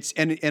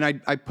 And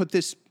I put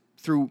this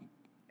through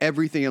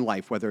everything in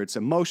life, whether it's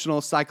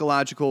emotional,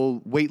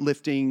 psychological,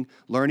 weightlifting,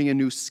 learning a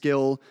new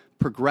skill,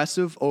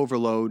 progressive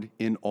overload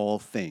in all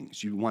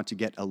things. You want to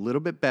get a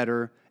little bit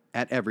better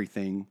at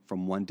everything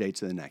from one day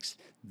to the next.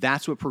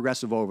 That's what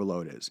progressive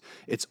overload is.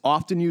 It's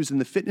often used in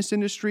the fitness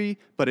industry,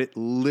 but it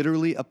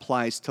literally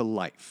applies to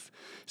life.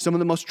 Some of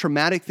the most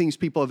traumatic things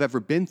people have ever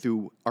been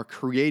through are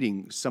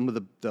creating some of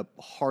the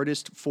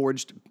hardest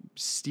forged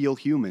steel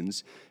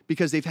humans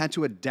because they've had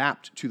to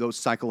adapt to those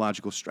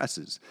psychological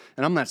stresses.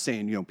 And I'm not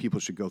saying, people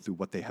should go through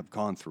what they have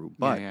gone through,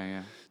 but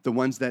the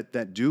ones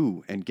that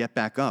do and get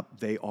back up,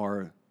 they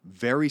are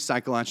very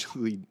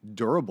psychologically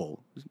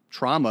durable.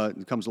 Trauma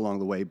comes along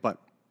the way, but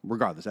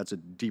regardless, that's a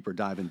deeper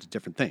dive into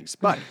different things.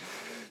 But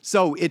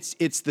so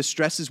it's the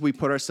stresses we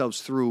put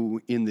ourselves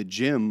through in the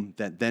gym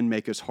that then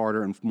make us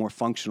harder and more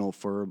functional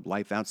for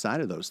life outside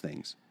of those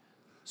things.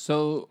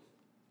 So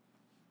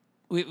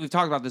we've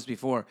talked about this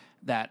before,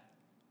 that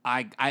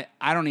I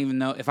don't even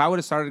know. If I would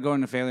have started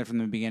going to failure from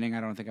the beginning,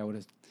 I don't think I would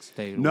have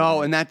stayed.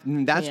 No, and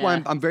that's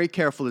why I'm very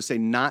careful to say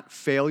not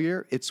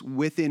failure. It's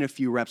within a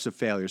few reps of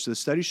failure. So the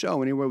studies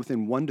show anywhere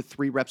within 1 to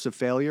 3 reps of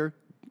failure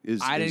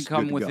I didn't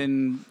come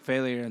within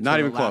failure until not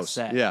even the last close.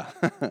 set. Yeah,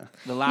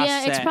 the last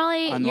set. It's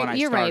probably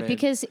you're right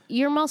because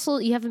your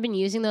muscle. You haven't been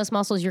using those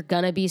muscles. You're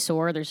gonna be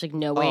sore. There's like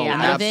no way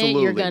out of it.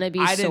 You're gonna be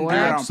sore. I didn't do it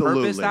on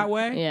Absolutely. purpose that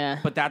way. Yeah,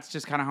 but that's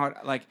just kind of hard.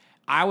 Like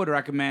I would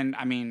recommend.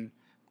 I mean,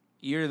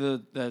 you're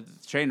the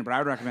trainer, but I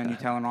would recommend you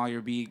telling all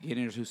your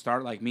beginners who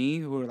start like me,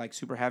 who are like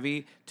super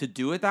heavy, to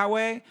do it that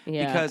way.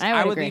 Yeah, because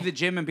I would leave the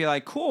gym and be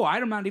like, cool,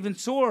 I'm not even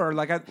sore.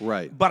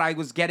 Right. But I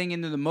was getting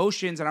into the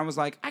motions and I was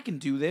like, I can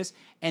do this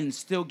and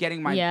still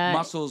getting my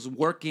muscles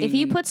working. If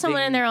you put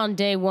someone in there on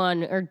day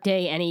one or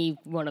any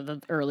one of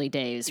the early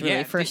days,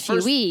 really, first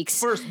few weeks,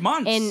 first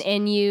months,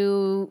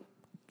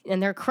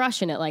 and they're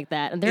crushing it like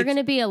that, and they're going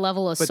to be a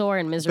level of sore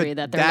and misery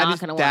that they're not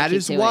going to want to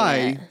keep doing.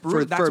 That is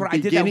why that's what I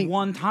did that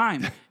one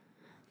time.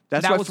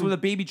 That was for the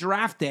baby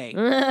giraffe day.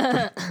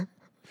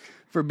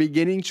 For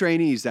beginning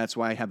trainees, that's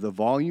why I have the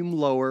volume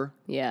lower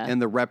and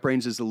the rep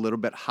range is a little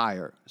bit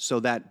higher so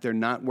that they're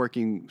not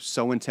working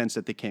so intense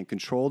that they can't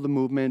control the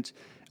movement,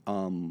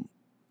 and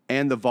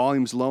the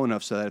volume's low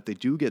enough so that if they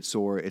do get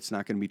sore, it's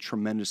not going to be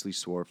tremendously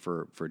sore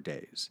for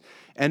days.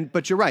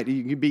 But you're right.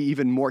 You can be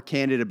even more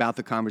candid about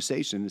the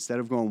conversation. Instead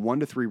of going 1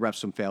 to 3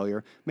 reps from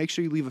failure, make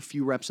sure you leave a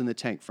few reps in the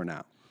tank for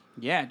now.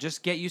 Yeah,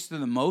 just get used to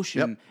the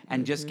motion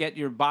and just get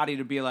your body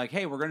to be like,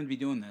 hey, we're going to be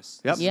doing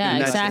this. Yep. Yeah,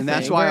 and exactly.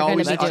 that's why I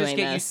always We're gonna be Just doing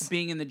get this. used to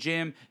being in the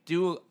gym.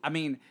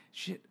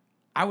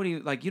 I would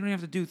even, like, you don't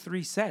have to do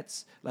 3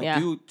 sets. Like,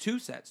 do 2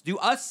 sets. Do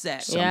a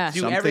set. Yeah. Do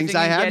Some everything things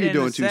I have get you in a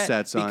doing 2 set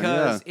sets on,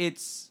 because yeah.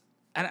 it's.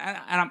 And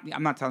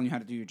I'm not telling you how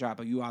to do your job,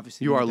 but you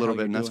obviously You know are a what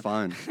the little hell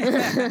bit, you're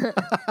and that's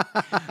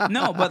doing. fine.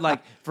 No, but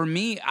like for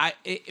me,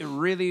 it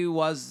really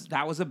was.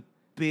 That was a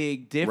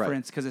big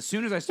difference because as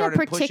soon as I started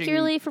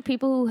particularly for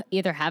people who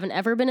either haven't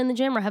ever been in the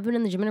gym or have been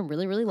in the gym in a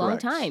really, really long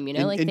Correct. time. You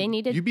know, And they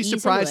need to. You'd be ease into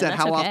surprised it, at and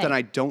how that's okay. often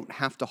I don't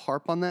have to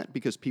harp on that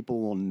because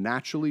people will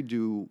naturally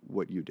do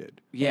what you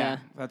did. Yeah,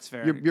 that's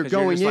fair. You're 'Cause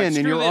going just like, in and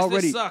 "Screw you're this,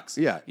 already this sucks."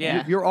 yeah you're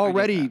I get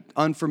already that.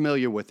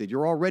 unfamiliar with it.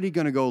 You're already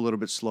going to go a little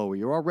bit slower.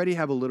 You already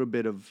have a little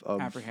bit of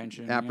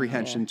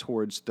Apprehension,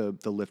 towards the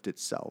lift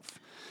itself.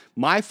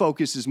 My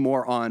focus is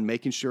more on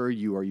making sure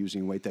you are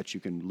using weight that you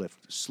can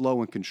lift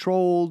slow and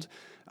controlled.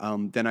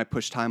 Then I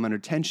push time under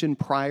tension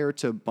prior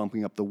to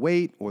bumping up the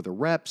weight or the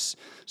reps.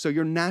 So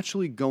you're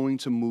naturally going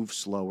to move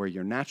slower.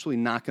 You're naturally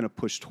not going to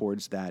push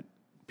towards that.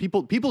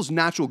 People's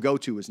natural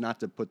go-to is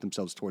not to put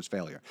themselves towards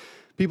failure.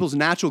 People's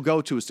natural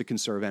go-to is to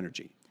conserve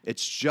energy.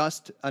 It's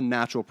just a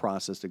natural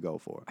process to go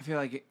for. I feel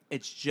like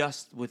it's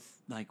just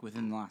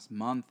within the last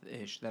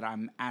month-ish that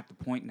I'm at the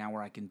point now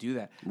where I can do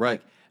that.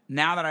 Right. Like,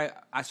 now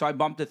that I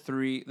bumped to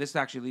 3. This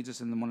actually leads us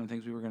into one of the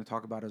things we were going to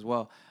talk about as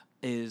well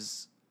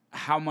is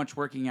how much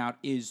working out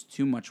is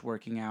too much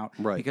working out.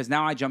 Right. Because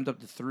now I jumped up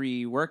to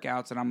 3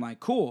 workouts and I'm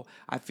like, cool.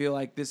 I feel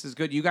like this is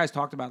good. You guys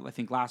talked about, I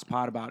think, last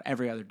pod about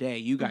every other day.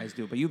 You guys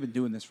do, but you've been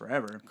doing this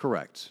forever.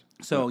 Correct.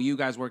 So you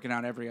guys working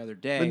out every other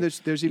day. And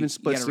there's even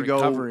splits to go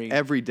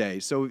every day.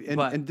 So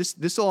and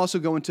this will also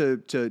go into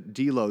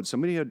deload.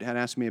 Somebody had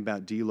asked me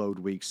about deload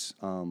weeks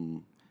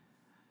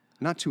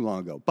not too long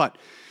ago, but.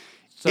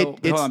 So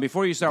hold on,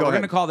 before you start, we're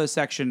going to call this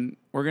section.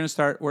 We're going to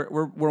start.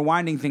 We're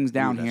winding things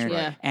down here,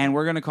 right. And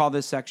we're going to call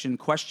this section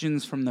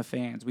 "Questions from the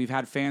Fans." We've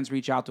had fans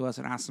reach out to us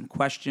and ask some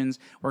questions.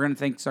 We're going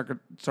to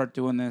start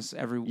doing this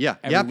every week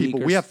people.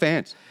 We have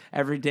fans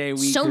every day,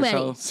 week So or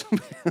many. so.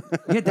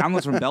 We had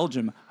downloads from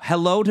Belgium.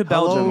 Hello to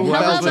Belgium. Hello,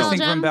 Whoever's Belgium. listening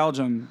from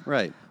Belgium,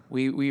 Right.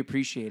 We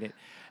appreciate it.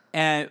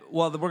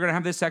 Well, we're going to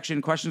have this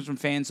section, questions from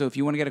fans. So if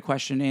you want to get a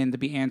question in to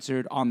be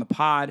answered on the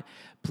pod,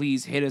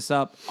 please hit us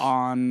up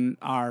on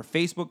our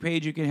Facebook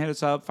page. You can hit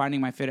us up,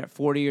 Finding My Fit at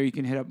 40, or you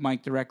can hit up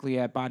Mike directly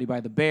at Body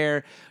by the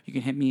Bear. You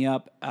can hit me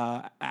up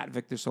at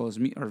Victor Solis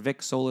or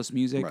Vic Solis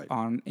Music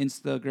on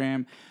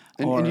Instagram.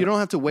 And you don't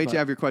have to wait to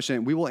have your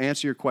question. We will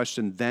answer your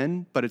question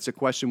then, but it's a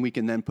question we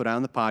can then put out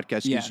on the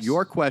podcast because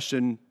your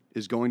question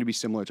is going to be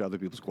similar to other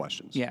people's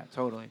questions. Yeah,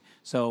 totally.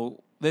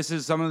 So this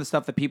is some of the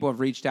stuff that people have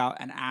reached out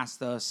and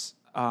asked us.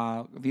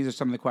 These are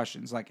some of the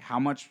questions, like how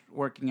much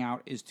working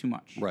out is too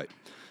much? Right.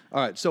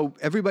 All right. So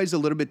everybody's a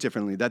little bit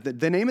differently.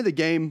 The name of the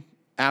game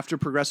after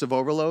progressive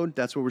overload,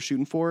 that's what we're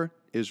shooting for,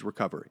 is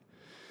recovery.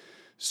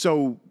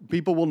 So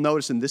people will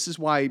notice, and this is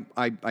why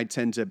I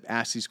tend to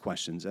ask these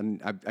questions,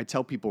 and I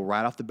tell people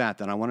right off the bat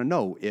that I want to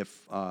know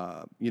if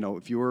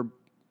you're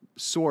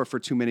sore for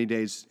too many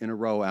days in a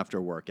row after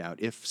a workout,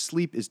 if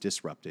sleep is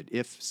disrupted,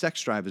 if sex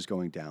drive is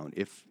going down,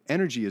 if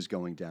energy is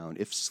going down,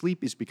 if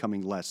sleep is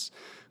becoming less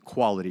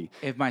quality.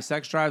 If my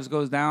sex drives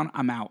goes down,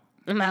 I'm out.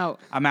 I'm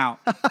out.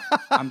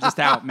 I'm just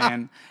out,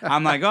 man.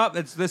 I'm like,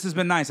 this has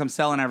been nice. I'm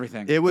selling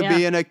everything. It would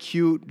be an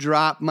acute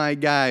drop, my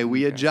guy.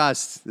 We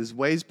adjust. This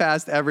weighs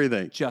past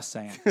everything. Just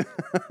saying.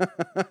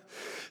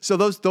 So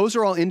those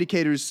are all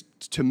indicators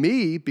to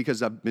me,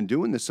 because I've been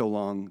doing this so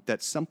long,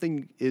 that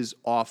something is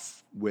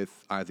off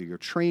with either your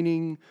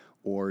training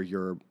or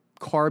your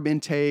carb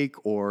intake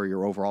or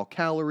your overall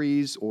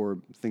calories or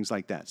things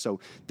like that. So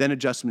then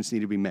adjustments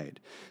need to be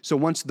made. So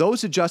once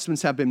those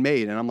adjustments have been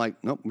made, and I'm like,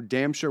 nope, we're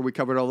damn sure we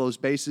covered all those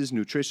bases.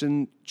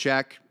 Nutrition,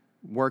 check.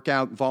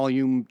 Workout,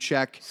 volume,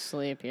 check.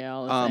 Sleep,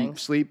 all the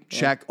things. Sleep,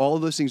 check. All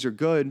of those things are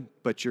good,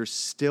 but you're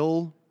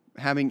still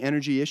having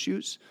energy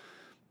issues,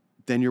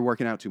 then you're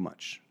working out too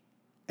much.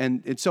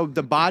 And so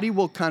the body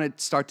will kind of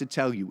start to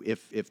tell you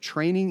if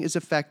training is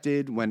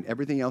affected when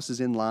everything else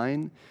is in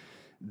line,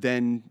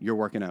 then you're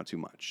working out too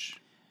much.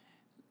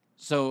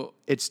 So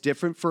it's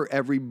different for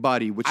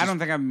everybody. I don't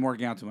think I've been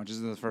working out too much. This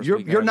is the first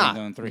week you're I've not.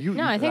 been doing 3.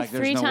 No, I think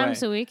 3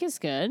 times a week is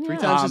good. 3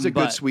 times is a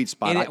good sweet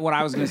spot. What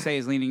I was going to say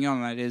is leaning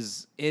on that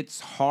is it's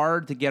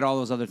hard to get all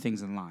those other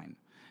things in line,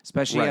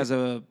 especially as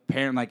a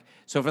parent. Like,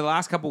 so for the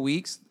last couple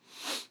weeks,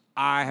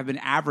 I have been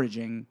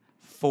averaging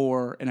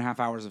 4.5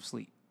 hours of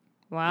sleep.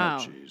 Wow.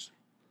 Oh, jeez.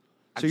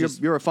 So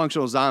you're a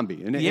functional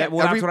zombie. And that's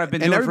what I've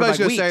been doing for everybody's like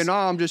going to say, weeks. no,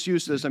 I'm just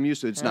used to this. I'm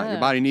used to it. It's not. Your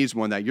body needs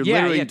more than that. You're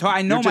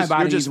I know my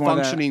body You're just needs more than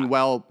that. functioning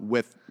well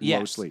with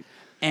low sleep.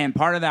 And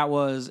part of that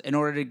was in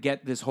order to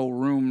get this whole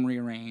room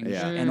rearranged,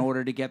 in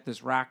order to get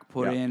this rack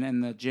put in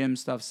and the gym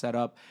stuff set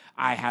up,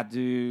 I had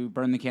to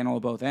burn the candle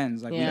at both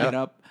ends. Like we get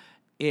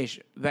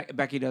up-ish.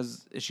 Becky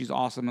does, she's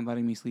awesome at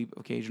letting me sleep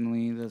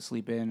occasionally, to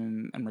sleep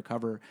in and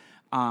recover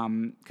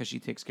because she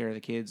takes care of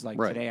the kids. Like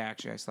today,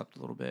 actually, I slept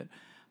a little bit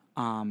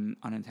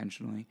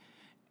unintentionally.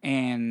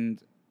 And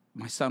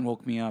my son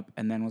woke me up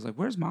and then was like,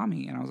 "Where's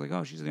mommy?" And I was like,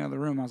 "Oh, she's in the other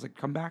room." I was like,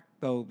 "Come back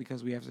though,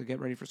 because we have to get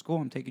ready for school.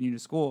 I'm taking you to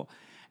school."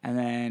 And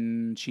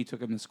then she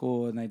took him to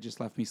school, and they just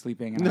left me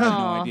sleeping, and I had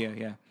no idea.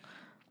 Yeah.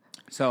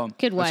 So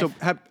Good wife. So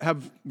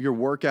have your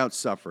workouts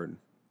suffered?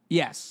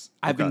 yes,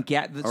 I've been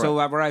So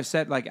where I've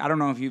said, like, I don't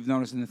know if you've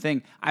noticed in the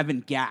thing, I've been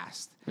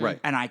gassed. Right.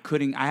 And I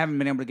haven't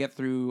been able to get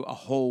through a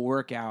whole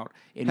workout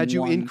in Had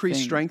you one increased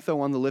thing. strength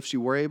though on the lifts you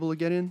were able to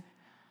get in?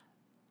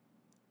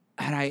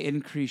 Had I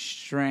increased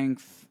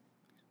strength?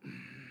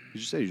 Did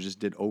you say you just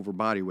did over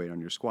body weight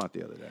on your squat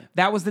the other day?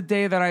 That was the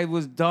day that I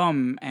was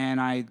dumb and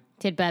I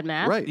Did bad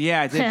math? Right.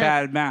 I did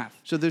bad math.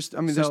 So there's So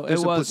a it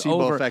was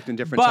placebo over. effect in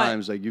different But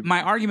times. Like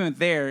my argument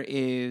there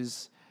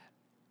is,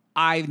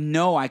 I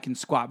know I can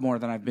squat more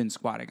than I've been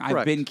squatting. I've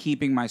Correct. been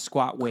keeping my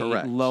squat weight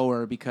Correct.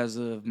 lower because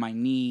of my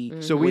knee.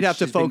 So we'd which have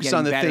to has been focus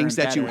on the getting things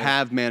better that and you better.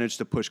 have managed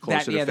to push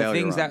closer to failure. The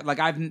things on. that, like,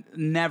 I've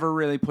never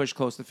really pushed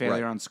close to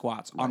failure Right. on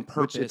squats on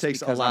purpose. Which it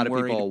takes a because lot I'm of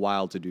people worried- a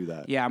while to do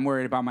that. Yeah, I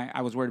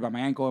was worried about my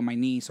ankle and my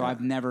knee, so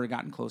I've never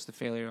gotten close to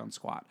failure on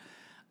squat.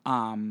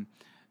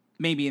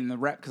 Maybe in the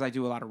rep, because I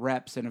do a lot of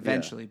reps and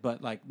eventually,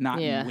 but like not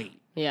in weight.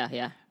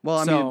 Yeah. Well,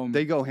 I So- mean,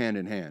 they go hand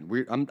in hand.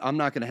 I'm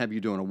not going to have you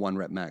doing a 1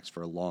 rep max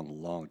for a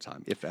long, long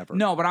time, if ever.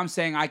 No, but I'm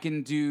saying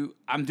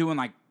I'm doing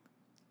like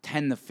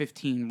 10 to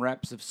 15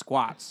 reps of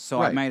squats. So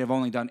I Right. might have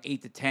only done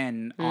 8 to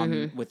 10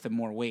 with the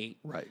more weight.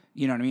 Right.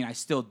 You know what I mean? I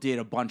still did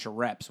a bunch of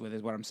reps with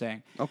is what I'm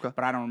saying. Okay.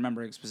 But I don't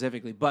remember it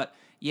specifically. But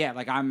yeah,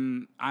 like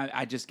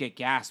I just get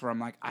gassed where I'm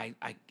like,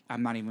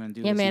 I'm not even going to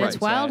do Yeah, this. man, next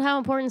it's wild set. how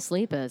important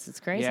sleep is. It's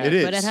crazy. Yeah. It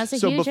is. But it has a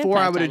so huge before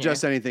I impact would on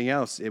adjust you. anything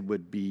else, it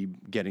would be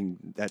getting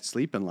that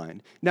sleep in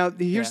line. Now,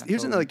 here's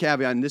totally. another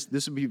caveat, and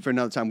this would be for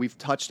another time. We've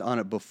touched on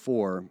it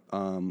before,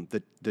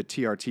 the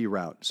TRT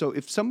route. So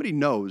if somebody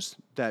knows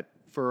that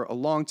for a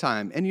long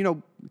time, and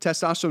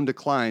testosterone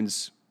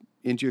declines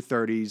into your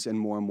 30s and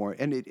more,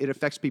 and it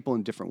affects people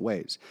in different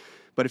ways.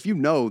 But if you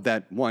know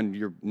that, one,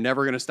 you're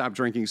never going to stop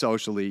drinking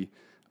socially,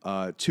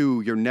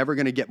 two, you're never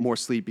going to get more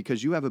sleep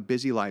because you have a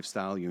busy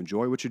lifestyle, you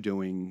enjoy what you're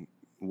doing,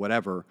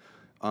 whatever.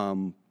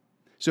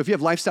 So if you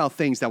have lifestyle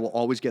things that will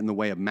always get in the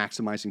way of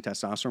maximizing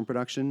testosterone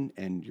production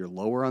and you're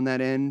lower on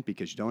that end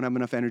because you don't have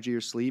enough energy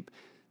or sleep,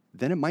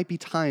 then it might be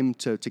time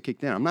to kick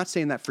down. I'm not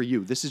saying that for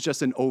you. This is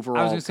just an overall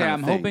I was going to say, kind I'm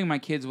of thing. hoping my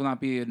kids will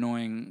not be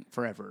annoying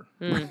forever.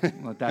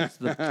 Like, that's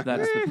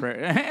the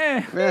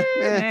prayer. Fair.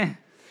 Yeah,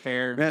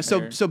 fair.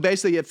 so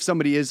basically, if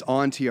somebody is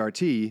on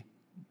TRT,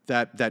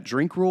 that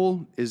drink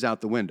rule is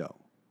out the window.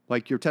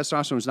 Like your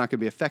testosterone is not going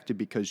to be affected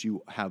because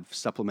you have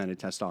supplemented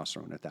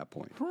testosterone at that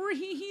point.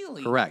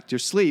 Really? Correct. Your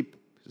sleep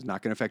is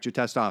not going to affect your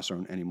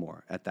testosterone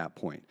anymore at that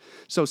point.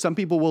 So some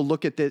people will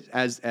look at this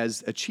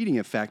as a cheating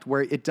effect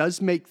where it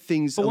does make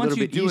things But a once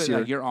little you bit do easier. it,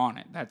 like, you're on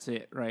it. That's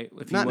it, right?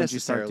 If Not once you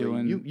start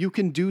necessarily. doing, You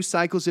can do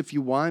cycles if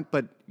you want,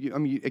 but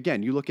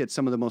again, you look at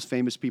some of the most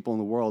famous people in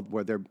the world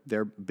where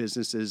their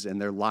businesses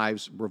and their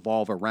lives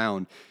revolve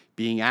around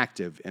being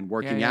active and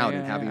working out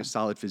and having a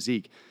solid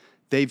physique.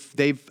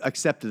 They've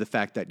accepted the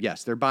fact that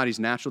yes, their body's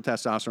natural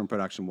testosterone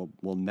production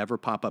will never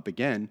pop up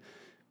again.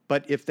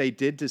 But if they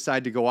did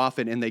decide to go off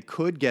it and they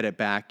could get it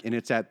back and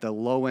it's at the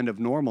low end of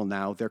normal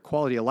now, their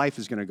quality of life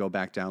is going to go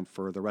back down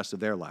for the rest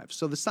of their lives.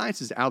 So the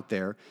science is out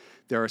there.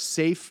 There are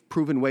safe,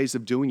 proven ways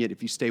of doing it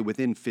if you stay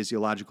within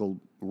physiological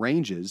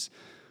ranges.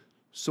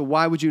 So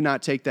why would you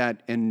not take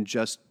that and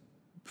just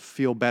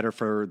feel better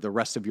for the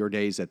rest of your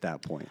days at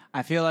that point?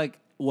 I feel like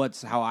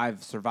how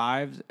I've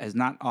survived is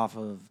not off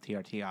of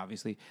TRT,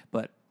 obviously,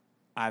 but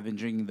I've been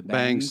drinking the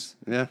bangs.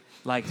 Yeah.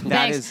 Like that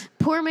Thanks. is.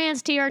 Poor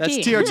man's TRT. That's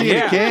TRT in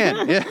a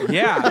can. Yeah.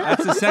 Yeah,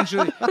 that's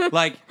essentially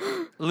like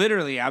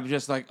literally. I'm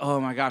just like, oh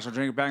my gosh, I'll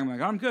drink a bang. I'm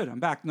like, oh, I'm good. I'm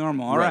back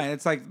normal. All right.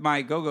 It's like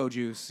my go-go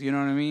juice. You know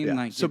what I mean? Yeah.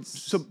 Like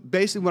So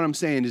basically what I'm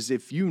saying is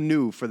if you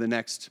knew for the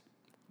next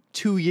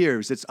 2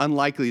 years, it's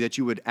unlikely that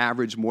you would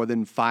average more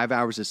than 5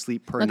 hours of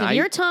sleep per Look, night. if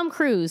you're Tom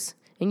Cruise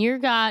and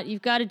you've got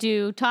to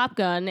do Top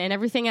Gun and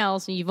everything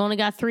else, and you've only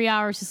got 3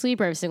 hours to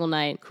sleep every single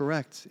night.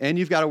 Correct. And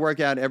you've got to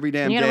work out every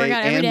damn You gotta day work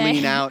out every and day.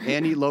 lean out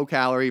and eat low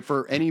calorie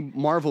for any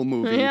Marvel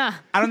movie. Yeah.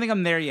 I don't think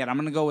I'm there yet. I'm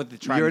gonna go with the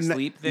try to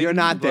sleep thing. You're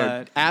not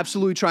there. but-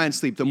 Absolutely try and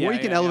sleep. The more Yeah,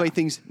 you can yeah, elevate yeah.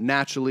 things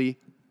naturally,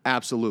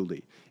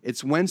 absolutely.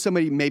 It's when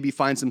somebody maybe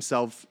finds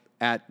themselves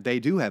they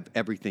do have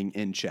everything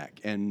in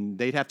check and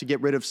they'd have to get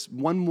rid of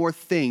one more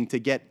thing to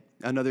get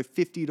another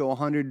 50 to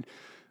 100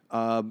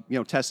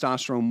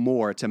 testosterone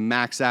more to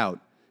max out.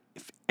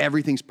 If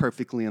everything's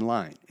perfectly in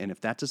line, and if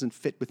that doesn't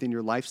fit within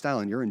your lifestyle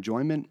and your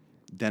enjoyment,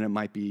 then it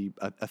might be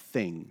a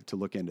thing to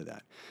look into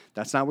that.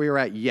 That's not where you're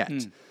at yet.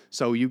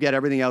 So you get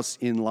everything else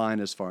in line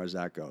as far as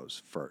that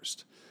goes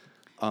first.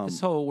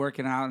 This whole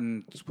working out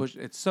and just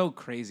it's so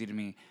crazy to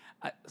me.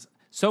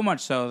 So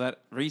much so that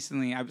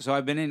recently,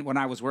 I've been in when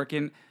I was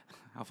working.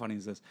 How funny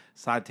is this?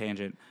 Side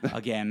tangent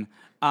again.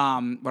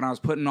 When I was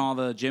putting all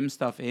the gym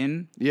stuff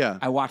in, Yeah.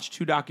 I watched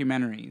 2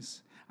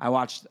 documentaries. I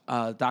watched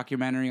a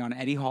documentary on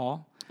Eddie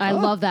Hall. I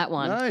love that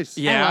one. Nice.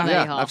 Yeah. I love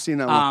Eddie Hall. I've seen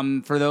that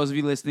one. For those of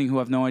you listening who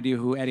have no idea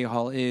who Eddie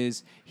Hall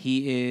is,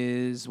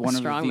 he is one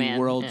of the strongman,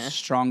 world's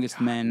strongest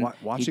men.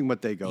 Watching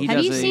what they go He through.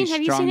 Have does you a seen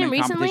him strongman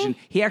recently? competition.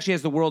 He actually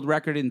has the world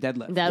record in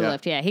deadlift.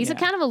 Deadlift, yeah. He's a Yeah.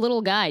 kind of a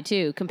little guy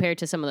too, compared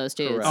to some of those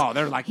dudes. Correct. Oh,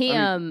 they're like He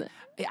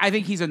I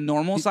think he's a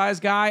normal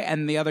sized guy,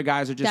 and the other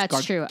guys are just.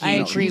 That's true. I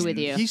gargantuan. agree with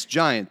you. He's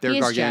giant. They're He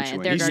is gargantuan.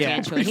 giant. They're He's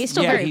gargantuan. He's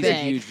still yeah, very he's big. a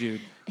huge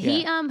dude.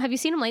 He Yeah. have you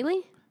seen him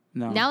lately?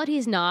 No. Now that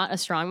he's not a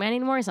strongman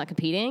anymore, he's not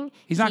competing.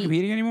 He's not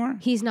competing anymore?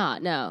 He's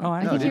not. No. Oh,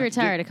 I I know. think he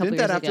retired a couple Didn't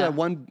years that after ago. that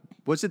one?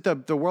 Was it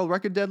the world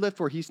record deadlift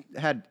where he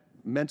had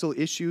mental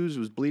issues,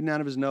 was bleeding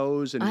out of his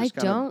nose, and I just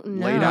kind don't of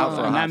laid know. out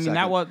for a And hot I mean, second?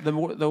 that was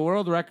the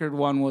world record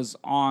one was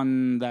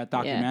on that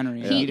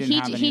documentary. Yeah. He didn't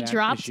have any He of that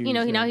dropped. issues, You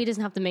know, now yeah. he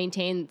doesn't have to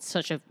maintain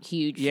such a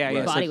huge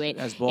Yeah, body such- weight.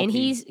 as bulky. And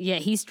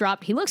he's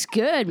dropped. He looks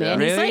good, man.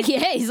 Really?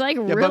 He's like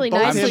but really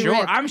both nicely him-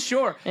 ripped. I'm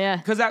sure. Yeah.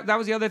 Because that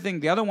was the other thing.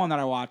 The other one that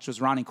I watched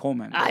was Ronnie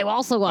Coleman. I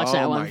also watched Oh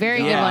that one. my Very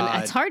good one.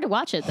 God. It's hard to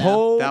watch it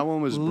though. That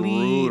one was Holy-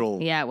 brutal.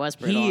 Yeah, it was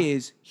brutal. He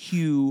is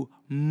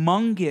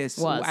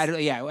humongous. Was. At his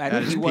peak,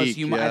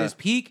 at yeah. his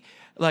peak.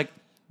 Like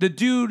the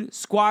dude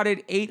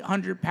squatted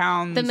 800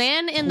 pounds. The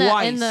man in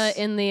twice.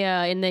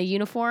 the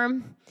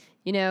uniform,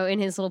 you know, in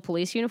his little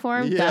police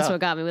uniform. Yeah. That's what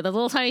got me with the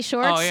little tiny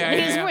shorts. Oh, yeah, and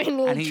yeah, he's yeah. wearing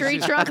little And he's tree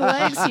just- trunk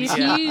legs. He's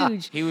Yeah.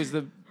 huge. He was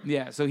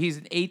so he's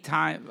an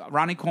 8-time.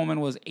 Ronnie Coleman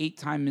was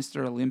 8-time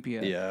Mr.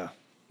 Olympia. Yeah.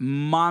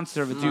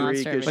 Monster of a dude.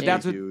 Monster of a But dude.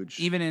 that's what, Huge.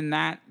 even in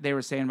that, they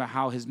were saying about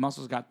how his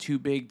muscles got too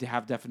big to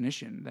have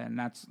definition. Then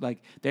that's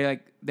they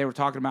were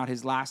talking about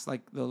his last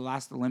the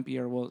last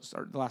Olympia or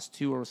the last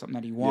two or something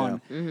that he won.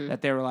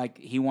 That they were like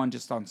he won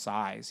just on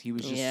size. He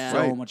was just Yeah. so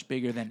Right. much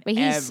bigger than But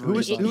he's- everybody.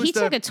 Who was- He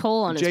took a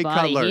toll on his Jay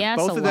body. Cutler. He asked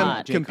Both a of them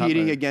lot. Jay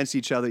competing Cutler. against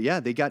each other. Yeah,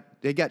 they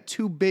got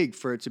too big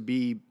for it to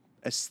be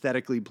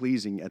aesthetically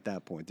pleasing at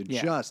that point. They're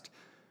Yeah. just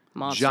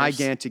Monsters.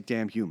 gigantic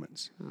damn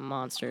humans.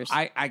 Monsters.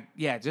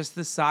 Yeah, just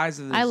the size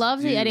of this. I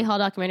love the dude. Eddie Hall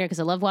documentary because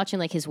I love watching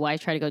like his wife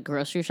try to go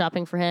grocery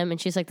shopping for him, and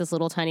she's like this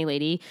little tiny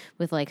lady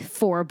with like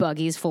 4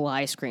 buggies full of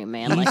ice cream.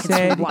 Man, He like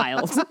said- it's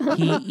wild.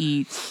 He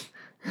eats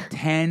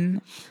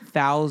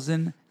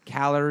 10,000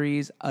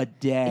 calories a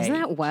day. Isn't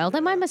that wild?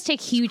 That man must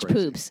take huge crazy.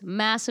 poops,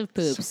 massive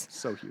poops.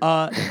 So huge.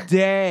 a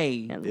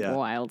day? That's Yeah.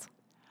 wild.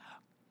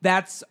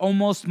 That's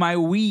almost my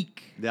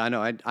week. Yeah, I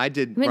know. I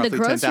did mean, the roughly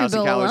grocery 10,000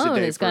 bill calories a alone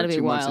day has for gotta be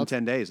 2 months and wild.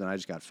 10 days, and I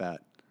just got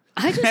fat.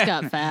 I just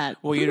got fat.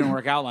 Well, you didn't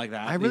work out like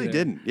that. I really either.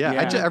 didn't. Yeah,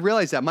 I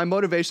realized that my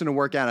motivation to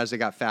work out as I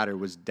got fatter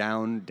was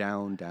down,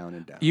 down, down,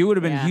 and down. You would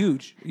have been Yeah.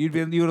 huge. You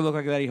would have looked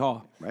like Eddie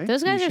Hall. right?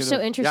 Those guys You are so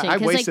should've- interesting Yeah, I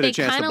because like wasted a they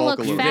chance to kind of bulk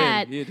look a little.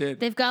 fat. You did.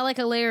 They've got like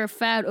a layer of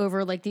fat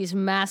over like these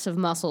massive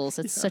muscles.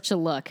 It's such a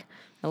look.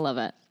 I love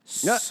it.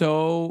 Yeah.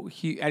 So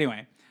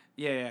anyway,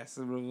 yeah.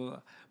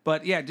 So,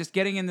 but yeah, just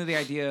getting into the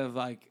idea of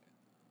like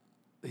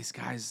these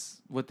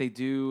guys, what they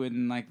do,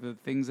 and like the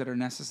things that are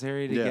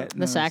necessary to Yeah. get in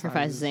The those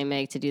sacrifices sizes. they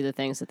make to do the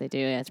things that they do.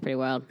 Yeah, it's pretty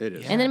wild. It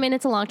is. And then I mean,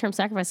 it's a long-term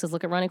sacrifice. Because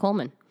look at Ronnie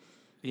Coleman.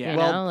 Yeah. You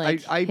Well, know,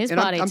 like, his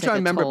and body I'm took trying a to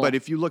remember, toll. but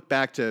if you look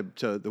back to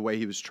the way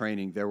he was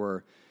training, there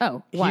were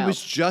Oh, he wild.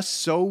 was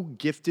just so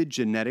gifted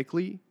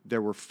genetically.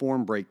 There were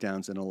form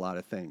breakdowns in a lot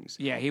of things.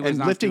 Yeah, he was and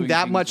not lifting doing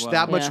that things much well.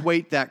 that much Yeah.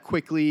 weight that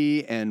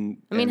quickly, and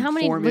I mean, and how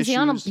many form was he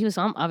on? issues. He was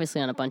obviously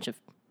on a bunch of.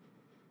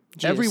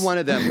 Juice. Every one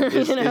of them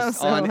is, You know, is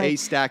so, on a like-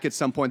 stack at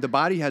some point. The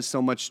body has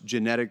so much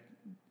genetic,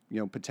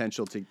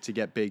 potential to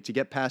get big, to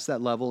get past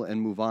that level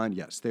and move on.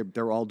 Yes,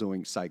 they're all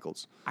doing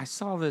cycles. I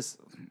saw this,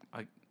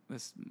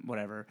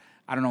 whatever.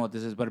 I don't know what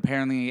this is, but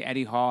apparently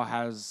Eddie Hall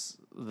has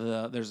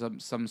there's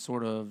some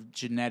sort of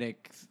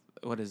genetic,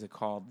 what is it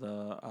called?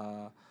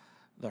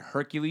 The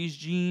Hercules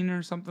gene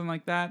or something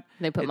like that.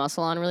 They put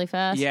muscle on really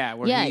fast. Yeah,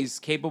 where he's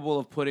capable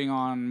of putting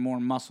on more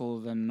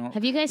muscle than normal.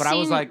 Have you guys But I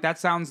was seen- like, that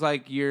sounds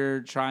like you're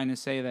trying to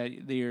say that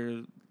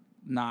you're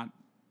not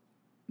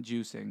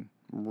juicing.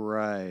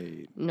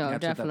 Right. No, That's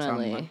what that sounded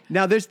definitely. like.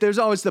 Now, there's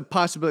always the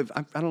possibility.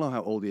 I don't know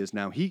how old he is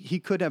now. He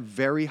could have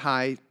very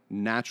high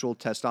natural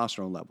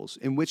testosterone levels,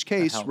 in which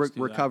case helps do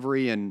that.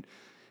 recovery and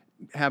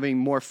having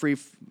more free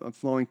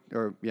flowing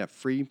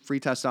free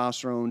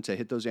testosterone to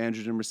hit those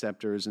androgen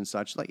receptors and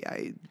such. Like,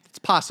 it's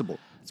possible.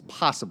 It's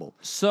possible.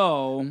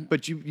 So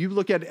But you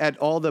look at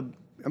all the.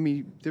 I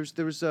mean, there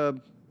was a.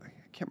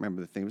 I can't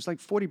remember the thing. It was like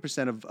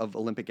 40% of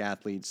Olympic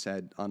athletes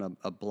said on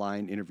a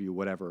blind interview,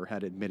 whatever,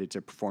 had admitted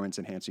to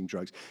performance-enhancing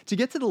drugs. To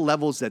get to the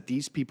levels that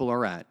these people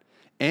are at,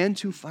 and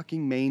to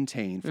fucking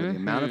maintain for the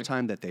amount of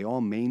time that they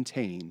all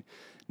maintain,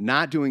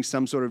 not doing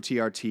some sort of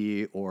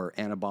TRT or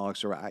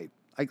anabolics, or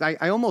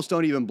I almost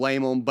don't even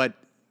blame them, but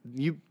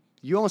you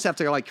almost have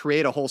to like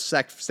create a whole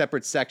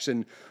separate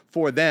section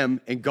for them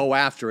and go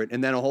after it,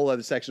 and then a whole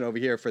other section over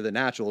here for the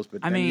naturals.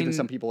 But then even mean,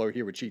 some people over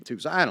here would cheat too.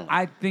 So I don't know.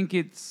 I think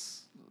it's.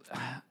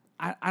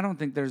 I don't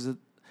think there's a.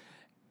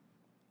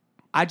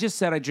 I just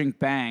said I drink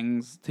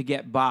bangs to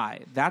get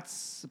by.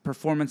 That's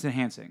performance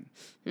enhancing.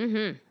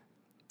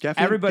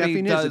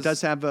 everybody does. It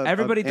does have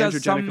everybody does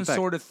androgenic some effect.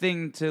 sort of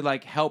thing to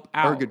like help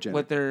out Ergogenic.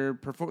 with their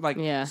like.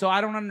 Yeah. So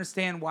I don't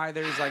understand why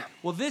there's like,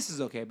 well, this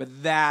is okay, but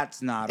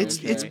that's not. It's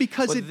okay.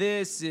 because but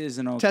this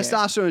isn't okay.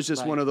 Testosterone is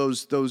just Like- one of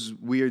those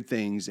weird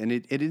things, and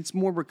it's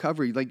more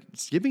recovery. Like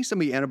giving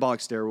somebody anabolic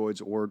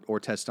steroids or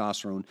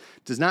testosterone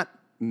does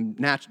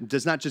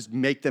not just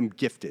make them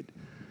gifted.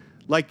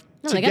 Like to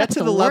they gotta get put to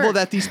the the level work.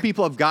 that these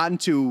people have gotten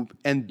to,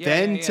 and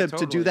then to do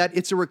totally. that,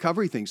 it's a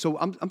recovery thing. So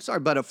I'm sorry,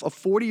 but a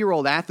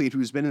 40-year-old athlete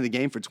who's been in the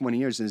game for 20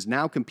 years and is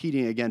now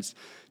competing against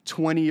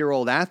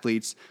 20-year-old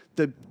athletes,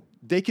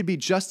 they could be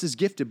just as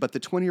gifted, but the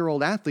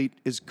 20-year-old athlete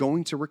is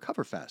going to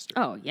recover faster.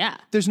 Oh, yeah.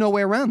 There's no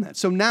way around that.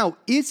 So now,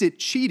 is it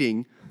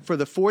cheating for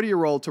the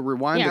 40-year-old to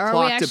rewind Yeah, the are we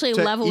clock actually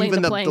to leveling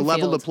even the the level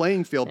playing the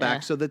playing field Yeah.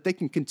 back so that they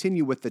can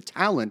continue with the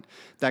talent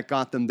that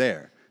got them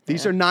there?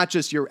 These are not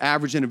just your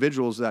average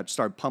individuals that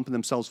start pumping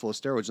themselves full of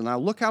steroids. And now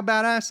look how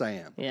badass I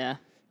am. Yeah.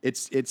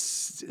 It's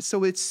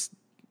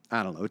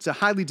I don't know. It's a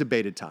highly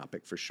debated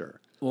topic for sure.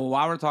 Well,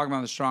 while we're talking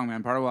about the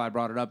strongman, part of why I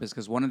brought it up is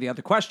because one of the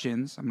other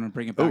questions, I'm going to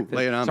bring it back.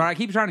 lay it on Sorry, me. I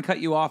keep trying to cut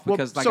you off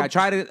because so- I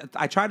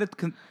try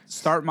to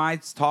start my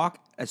talk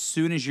as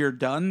soon as you're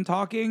done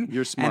talking.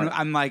 You're smart. And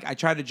I'm like, I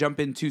try to jump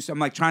into, so I'm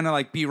like trying to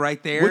like be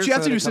right there. What you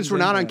have so to that do it since comes we're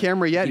not in, on but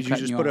camera yet keep is you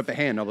cutting just you put off. up a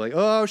hand. I'll be like,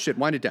 oh shit,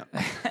 wind it down.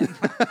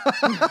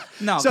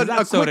 No, so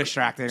that's so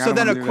distracting. I So don't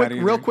then wanna do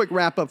that real either. quick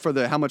wrap up for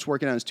the how much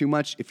working out is too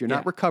much. If you're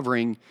not Yeah.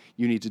 recovering,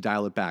 you need to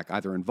dial it back,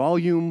 either in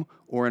volume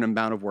or an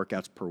amount of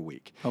workouts per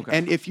week. Okay.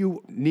 And if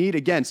you need,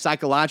 again,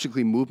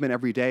 psychologically movement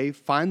every day,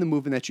 find the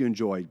movement that you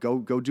enjoy. Go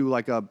do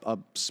like a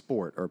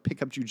sport or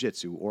pick up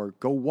jujitsu or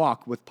go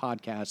walk with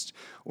podcasts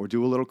or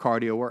do a little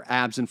cardio or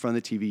abs in front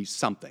of the TV,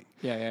 something.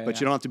 But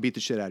you don't have to beat the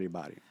shit out of your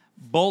body.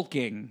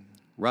 Bulking.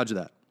 Roger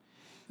that.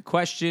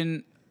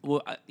 Question.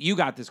 Well, you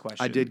got this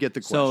question. I did get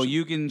the So question.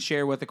 you can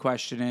share what the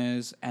question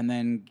is and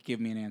then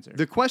give me an answer.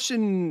 The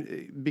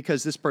question,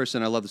 because this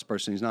person, I love this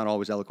person, he's not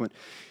always eloquent.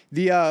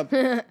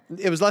 It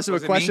was less of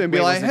Was a it question me? and be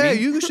Wait, like, was it hey,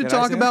 me? you should Did I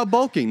talk say about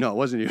bulking. No, it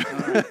wasn't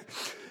you.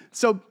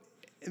 So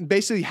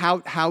basically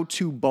how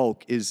to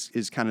bulk is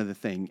kind of the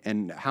thing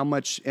and how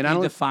much, and I Can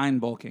you don't define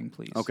bulking,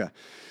 please. Okay.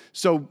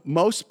 So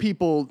most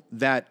people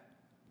that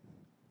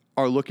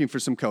are looking for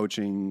some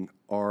coaching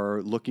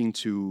are looking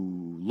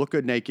to look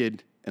good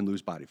naked and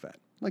lose body fat.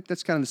 Like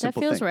that's kind of the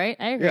simple feels thing. right.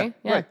 I agree.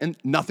 Yeah. Right. And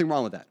nothing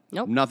wrong with that.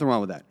 Nope. Nothing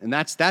wrong with that. And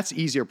that's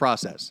easier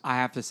process. I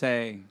have to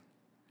say,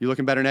 You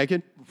looking better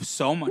naked?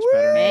 so much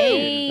better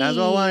naked. That's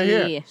what I want to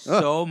hear. Hey.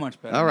 So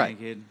much better All right.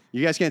 naked.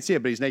 You guys can't see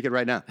it, but he's naked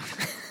right now.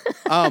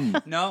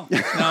 No,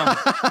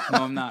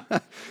 I'm not.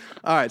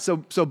 All right, so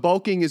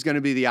bulking is going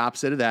to be the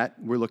opposite of that.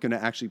 We're looking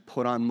to actually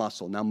put on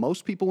muscle. Now,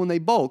 most people, when they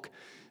bulk,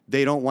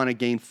 they don't want to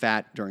gain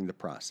fat during the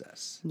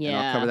process. And I'll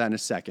Yeah. cover that in a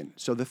second.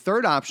 So the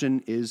third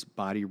option is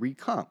body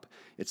recomp.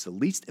 It's the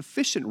least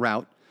efficient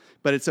route,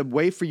 but it's a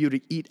way for you to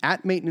eat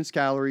at maintenance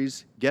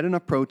calories, get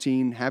enough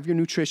protein, have your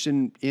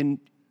nutrition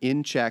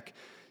in check,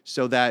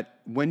 so that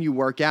when you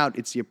work out,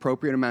 it's the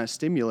appropriate amount of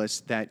stimulus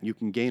that you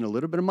can gain a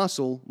little bit of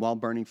muscle while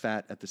burning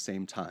fat at the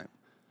same time.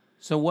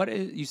 So what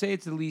is, you say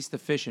it's the least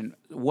efficient.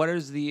 What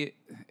is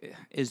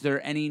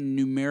there any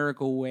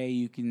numerical way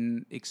you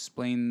can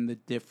explain the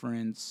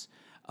difference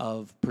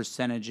of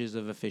percentages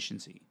of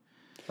efficiency?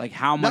 Like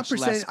how Not much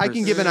percent- less? I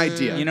can give an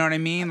idea. You know what I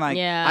mean? Like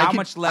Yeah. how I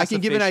much less? I can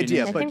give an efficient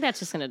idea, is I it? but- think that's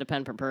just going to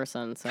depend per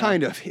person. So.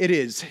 Kind of, it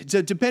is.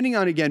 So depending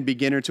on, again,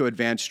 beginner to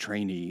advanced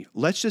trainee,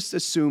 let's just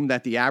assume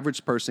that the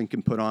average person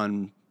can put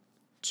on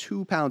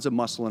 2 pounds of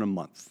muscle in a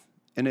month.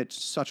 And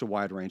it's such a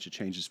wide range of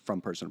changes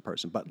from person to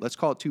person, but let's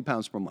call it 2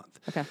 pounds per month.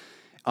 Okay.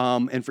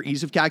 And for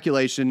ease of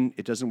calculation,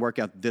 it doesn't work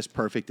out this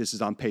perfect. This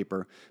is on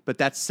paper, but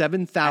that's At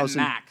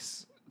 7,000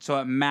 max. So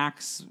at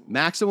max,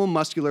 maximum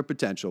muscular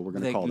potential, we're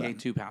going to they call can that. gain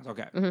 2 pounds.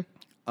 Okay.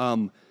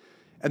 Mm-hmm.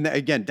 And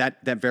again,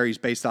 that varies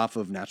based off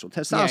of natural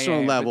yeah,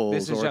 testosterone but levels,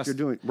 this is or if just- you're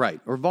doing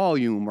right, or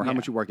volume, or how Yeah.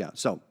 much you work out.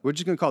 So we're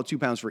just going to call it 2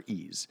 pounds for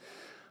ease.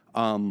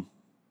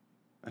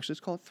 Actually, let's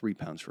call it 3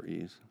 pounds for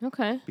ease,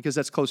 Okay. because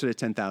that's closer to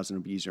 10,000.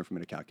 It'll be easier for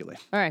me to calculate.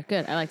 All right.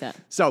 Good. I like that.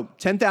 So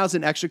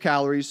 10,000 extra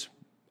calories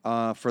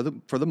for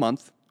the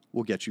month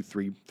will get you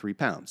 3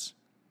 pounds,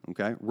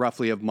 okay,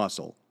 roughly of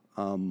muscle.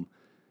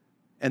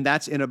 And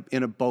that's in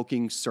a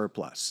bulking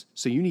surplus.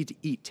 So you need to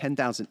eat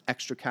 10,000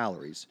 extra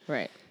calories.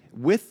 Right.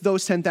 With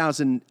those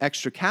 10,000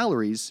 extra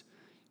calories,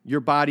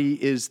 your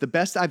body is the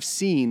best I've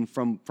seen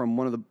from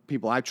one of the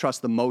people I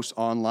trust the most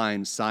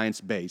online,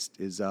 science-based,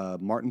 is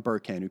Martin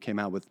Burkhan, who came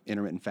out with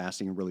intermittent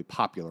fasting and really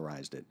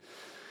popularized it.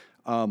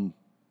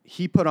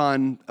 He put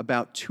on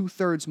about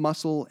 2/3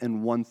 muscle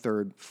and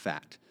 1/3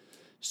 fat.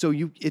 So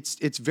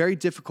it's very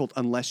difficult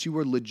unless you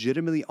were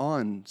legitimately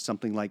on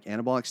something like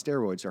anabolic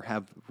steroids or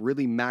have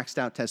really maxed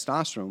out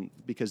testosterone,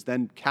 because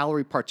then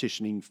calorie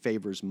partitioning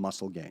favors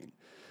muscle gain.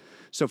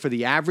 So for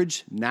the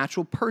average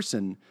natural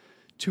person,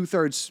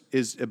 2/3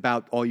 is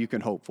about all you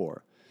can hope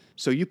for.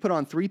 So you put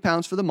on 3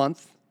 pounds for the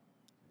month.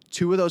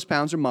 2 of those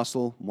pounds are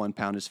muscle, 1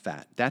 pound is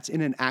fat. That's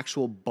in an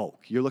actual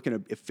bulk. You're looking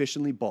to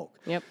efficiently bulk.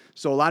 Yep.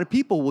 So a lot of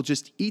people will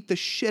just eat the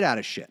shit out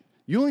of shit.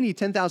 You only need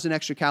 10,000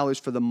 extra calories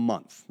for the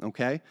month,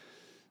 okay?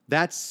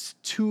 That's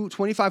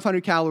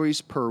 2,500 calories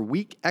per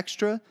week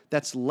extra.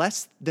 That's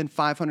less than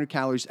 500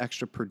 calories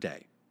extra per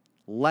day.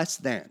 Less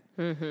than.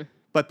 Mm-hmm.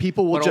 But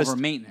people will just... over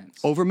maintenance.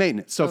 Over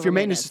maintenance. So if your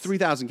maintenance is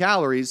 3,000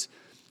 calories,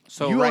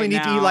 so you right only need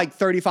now, to eat like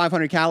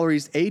 3,500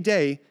 calories a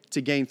day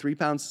to gain 3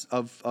 pounds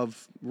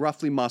of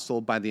roughly muscle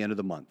by the end of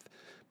the month.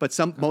 But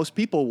most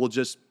people will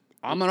just,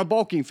 I'm on a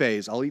bulking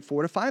phase. I'll eat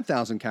 4,000 to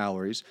 5,000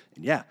 calories.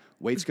 And yeah,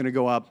 weight's going to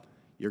go up.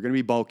 You're going to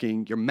be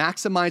bulking. You're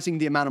maximizing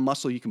the amount of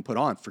muscle you can put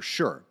on for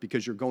sure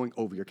because you're going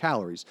over your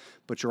calories,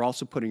 but you're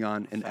also putting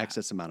on an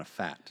excess amount of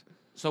fat.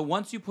 So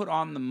once you put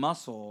on the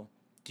muscle,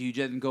 do you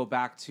then go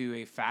back to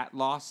a fat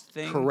loss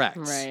thing? Correct.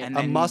 Right. And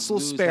A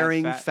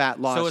muscle-sparing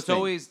fat loss So it's thing.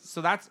 always,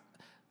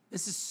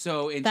 this is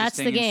so interesting That's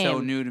the and game. so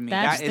new to me.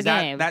 That's the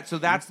game. So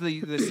that's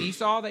the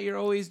seesaw that you're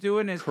always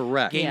doing is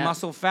Correct. gain Yeah.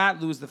 muscle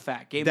fat, lose the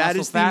fat. Gain That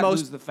muscle is fat, the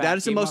lose the fat. That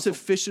is the Gain most muscle-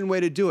 efficient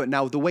way to do it.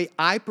 Now, the way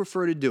I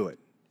prefer to do it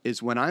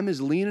is when I'm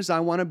as lean as I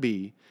want to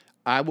be,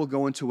 I will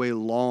go into a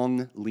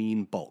long,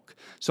 lean bulk.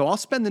 So I'll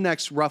spend the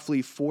next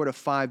roughly 4 to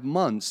 5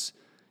 months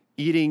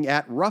eating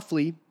at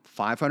roughly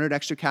 500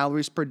 extra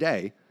calories per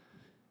day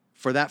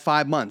for that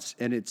 5 months.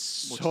 And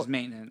it's Which is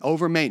maintenance.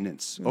 Over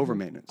maintenance. Over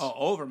maintenance. Oh,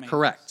 over maintenance.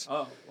 Correct.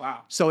 Oh,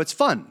 wow. So it's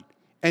fun.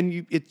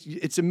 And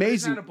it's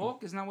amazing. Isn't that a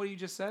bulk? Isn't that what you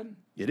just said?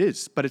 It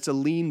is, but it's a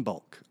lean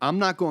bulk. I'm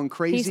not going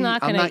crazy. He's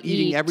not I'm gonna not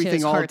eating eat to everything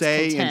his all heart's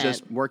day and content.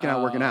 just working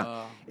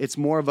out. It's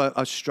more of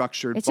a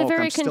structured It's a bulk.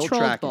 very I'm still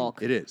controlled tracking.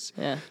 bulk. It is.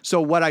 Yeah.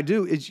 So what I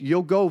do is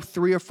you'll go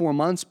 3 or 4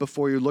 months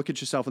before you look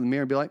at yourself in the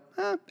mirror and be like,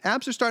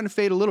 abs are starting to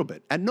fade a little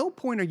bit. At no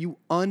point are you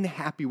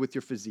unhappy with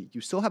your physique.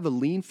 You still have a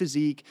lean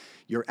physique.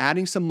 You're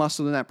adding some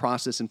muscle in that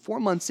process. And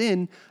 4 months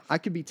in, I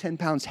could be 10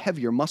 pounds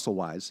heavier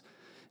muscle-wise.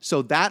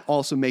 So that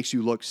also makes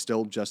you look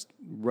still just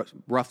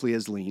roughly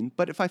as lean.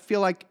 But if I feel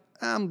like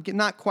I'm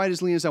not quite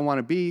as lean as I want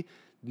to be,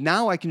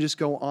 now I can just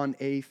go on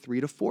a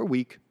 3 to 4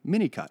 week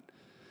mini cut.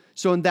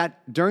 So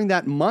during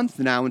that month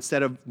now,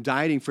 instead of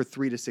dieting for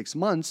 3 to 6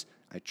 months,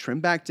 I trim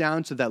back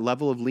down to that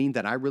level of lean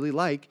that I really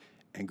like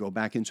and go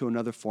back into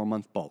another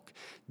 4-month bulk.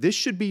 This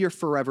should be your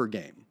forever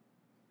game.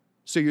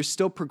 So you're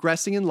still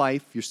progressing in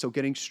life. You're still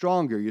getting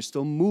stronger. You're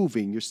still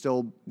moving. You're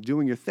still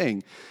doing your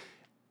thing.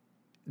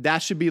 That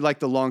should be like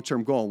the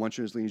long-term goal once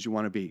you're as lean as you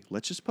want to be.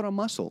 Let's just put on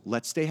muscle.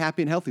 Let's stay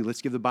happy and healthy.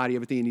 Let's give the body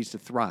everything it needs to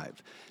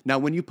thrive. Now,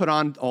 when you put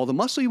on all the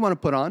muscle you want to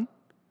put on,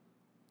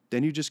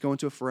 then you just go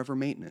into a forever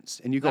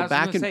maintenance. And you go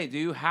back and... say, do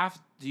you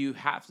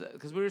have to,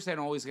 because we were saying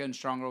always getting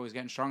stronger.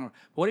 But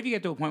what if you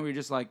get to a point where you're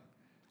just like,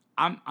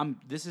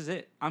 this is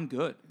it. I'm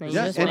good.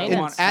 Yeah,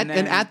 and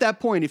at that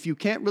point, if you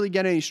can't really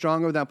get any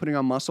stronger without putting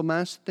on muscle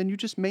mass, then you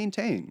just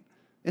maintain.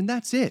 And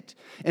that's it.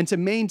 And to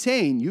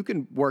maintain, you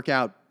can work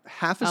out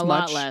half as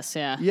much. A lot less,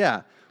 yeah.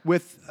 Yeah.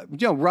 With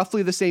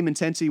roughly the same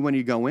intensity when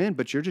you go in,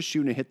 but you're just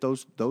shooting to hit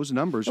those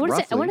numbers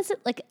roughly. I want to say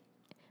like,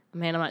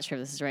 man, I'm not sure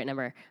if this is the right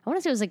number. I want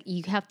to say it was like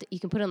you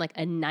can put in like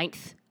a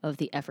ninth of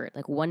the effort,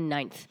 like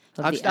 1/9 of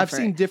the effort. I've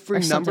seen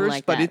different numbers,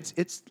 like but that.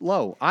 it's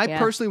low. I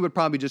personally would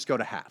probably just go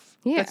to half.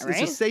 Yeah, It's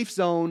right? a safe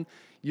zone.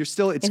 It's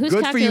good who's for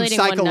you calculating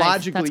 1/9?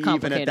 psychologically That's even at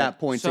complicated. that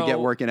point to get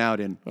working out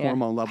in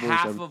hormone levels.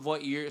 Half of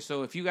what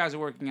so if you guys are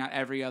working out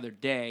every other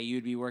day,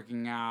 you'd be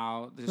working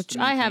out. Which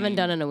I haven't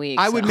done in a week.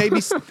 I would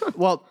maybe,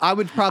 I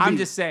would probably. I'm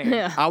just saying.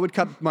 Yeah. I would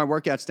cut my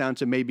workouts down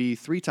to maybe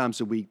 3 times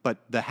a week, but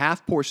the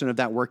half portion of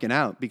that working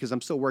out, because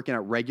I'm still working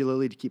out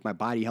regularly to keep my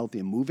body healthy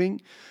and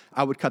moving,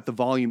 I would cut the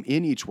volume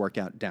in each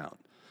workout down.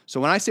 So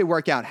when I say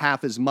work out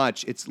half as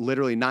much, it's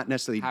literally not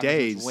necessarily Half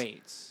days. as much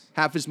weights.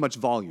 Half as much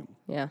volume.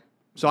 Yeah.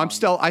 So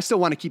I still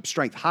want to keep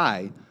strength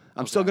high.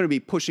 I'm still going to be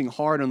pushing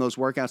hard on those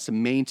workouts to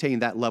maintain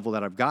that level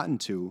that I've gotten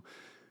to,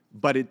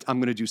 but I'm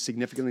going to do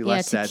significantly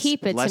less sets, to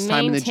keep it, less to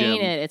time in the gym.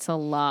 maintain it, it's a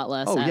lot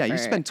less effort. Yeah, you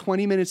spend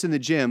 20 minutes in the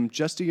gym,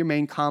 just do your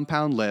main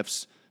compound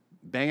lifts,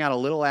 bang out a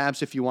little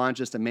abs if you want,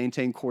 just to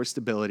maintain core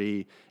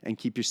stability, and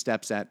keep your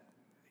steps at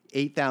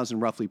 8,000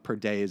 roughly per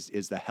day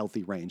is the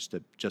healthy range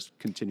to just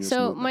continuous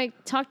movement. Mike,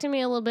 talk to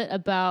me a little bit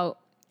about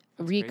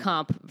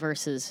recomp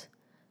versus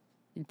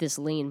this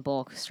lean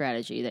bulk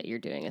strategy that you're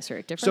doing. Is there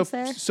a difference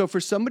there? So for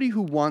somebody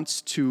who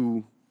wants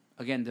to...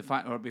 Again,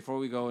 before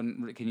we go,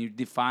 can you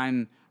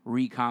define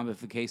recomp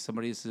if in case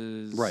somebody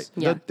says... Right.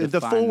 Yeah. The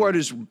full word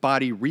is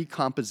body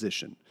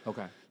recomposition.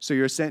 Okay. So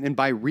you're saying, and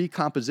by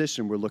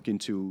recomposition, we're looking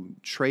to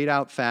trade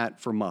out fat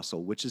for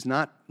muscle, which is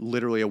not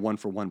literally a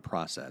 1-for-1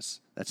 process.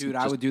 That's Dude,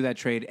 I would do that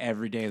trade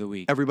every day of the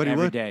week. Everybody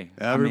every would. Day.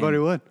 Everybody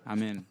would.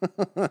 I'm in.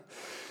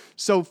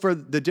 So for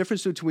the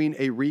difference between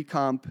a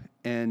recomp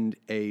and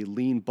a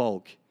lean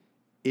bulk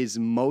is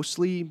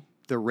mostly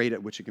the rate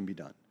at which it can be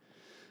done.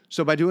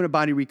 So by doing a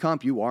body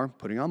recomp, you are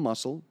putting on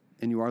muscle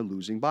and you are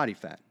losing body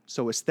fat.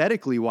 So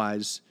aesthetically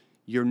wise,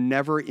 you're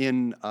never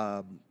in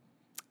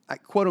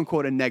quote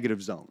unquote a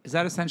negative zone. Is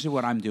that essentially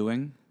what I'm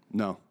doing?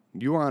 No.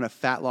 You are on a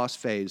fat loss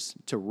phase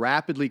to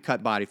rapidly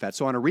cut body fat.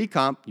 So on a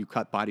recomp, you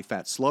cut body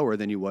fat slower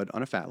than you would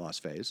on a fat loss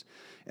phase.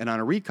 And on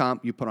a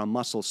recomp, you put on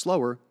muscle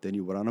slower than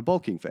you would on a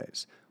bulking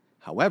phase.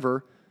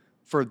 However,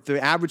 for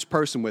the average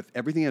person with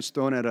everything that's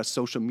thrown at us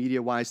social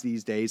media-wise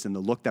these days and the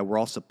look that we're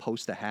all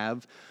supposed to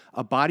have,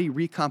 a body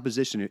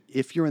recomposition,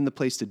 if you're in the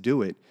place to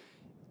do it,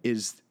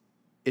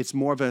 it's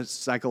more of a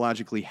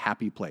psychologically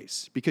happy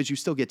place because you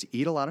still get to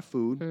eat a lot of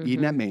food,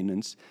 eating at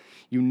maintenance.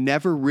 You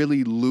never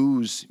really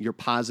lose your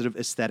positive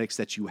aesthetics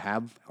that you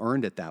have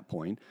earned at that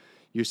point.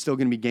 You're still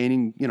going to be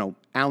gaining,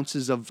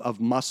 ounces of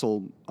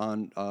muscle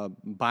on a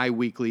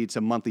bi-weekly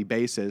to monthly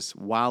basis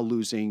while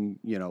losing,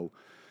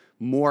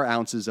 more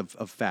ounces of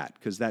fat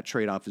because that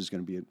trade-off is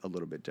going to be a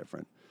little bit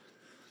different.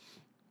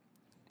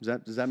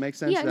 Does that make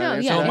sense? Yeah, Did I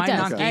answer So that? am I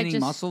not Okay. gaining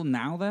muscle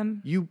now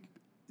then?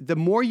 The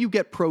more you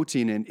get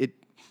protein in it,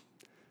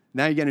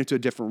 now you get into a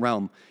different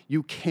realm.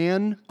 You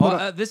can put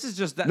Well, this is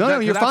just that. No,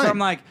 you're that's fine. Where I'm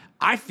like,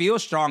 I feel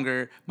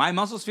stronger. My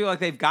muscles feel like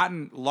they've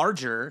gotten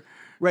larger.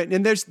 Right,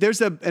 and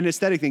there's an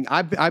aesthetic thing.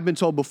 I've been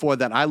told before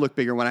that I look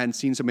bigger when I hadn't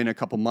seen somebody in a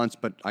couple months,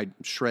 but I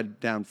shred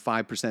down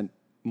 5%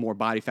 more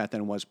body fat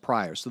than it was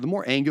prior. So the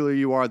more angular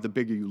you are, the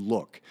bigger you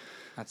look.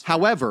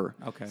 However,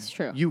 Okay. It's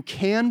true. you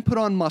can put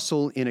on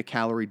muscle in a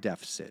calorie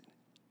deficit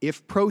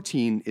if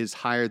protein is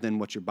higher than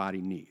what your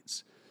body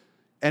needs.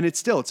 And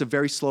it's a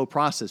very slow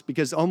process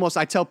because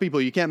I tell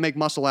people you can't make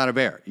muscle out of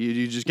air.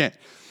 You just can't.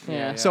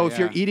 Yeah. So if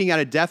you're eating at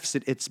a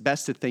deficit, it's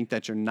best to think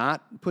that you're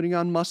not putting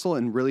on muscle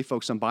and really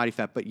focus on body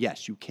fat. But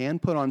yes, you can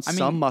put on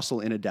some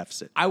muscle in a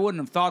deficit. I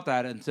wouldn't have thought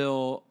that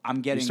until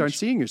I'm getting You start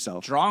seeing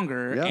yourself.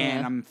 stronger Yeah.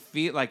 and I'm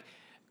feel like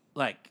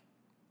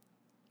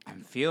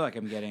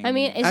I'm getting. I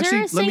mean, is Actually, there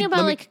a let thing me- about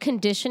let me- like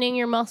conditioning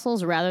your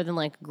muscles rather than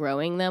like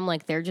growing them?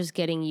 Like they're just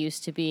getting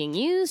used to being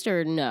used,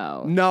 or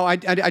no? No, I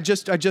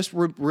just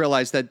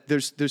realized that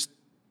there's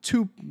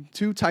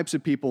two types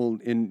of people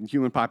in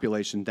human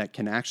population that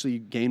can actually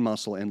gain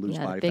muscle and lose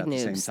Yeah, the body big fat at the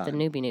noobs, same the time.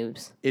 newbie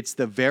noobs. It's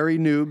the very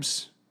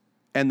noobs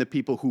and the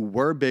people who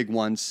were big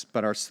once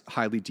but are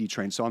highly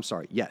detrained. So I'm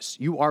sorry. Yes,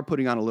 you are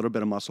putting on a little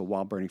bit of muscle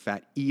while burning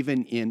fat,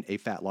 even in a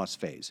fat loss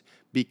phase,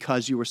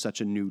 because you were such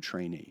a new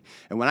trainee.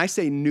 And when I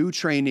say new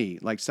trainee,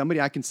 like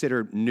somebody I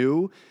consider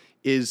new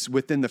is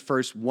within the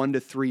first 1 to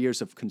 3 years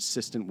of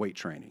consistent weight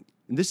training.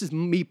 And this is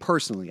me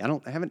personally. I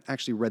haven't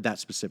actually read that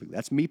specifically.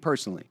 That's me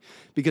personally,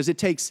 because it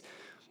takes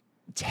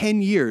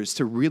 10 years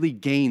to really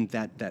gain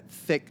that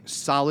thick,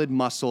 solid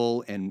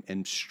muscle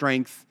and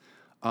strength.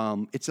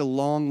 It's a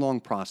long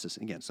process.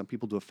 Again, some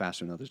people do it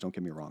faster than others. Don't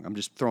get me wrong. I'm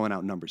just throwing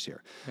out numbers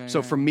here.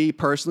 So for me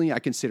personally, I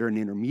consider an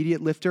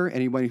intermediate lifter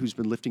anybody who's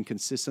been lifting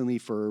consistently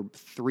for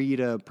 3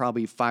 to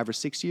probably 5 or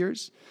 6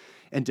 years.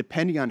 And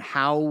depending on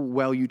how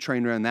well you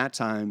train around that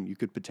time, you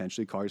could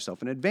potentially call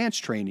yourself an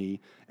advanced trainee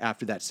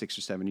after that 6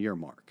 or 7 year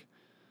mark.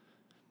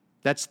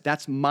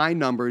 That's my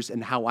numbers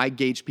and how I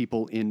gauge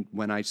people in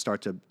when I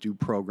start to do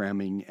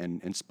programming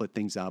and split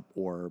things up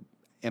or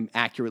am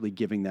accurately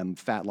giving them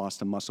fat loss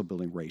to muscle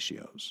building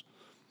ratios.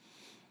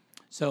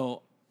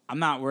 So I'm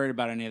not worried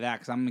about any of that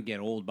because I'm gonna get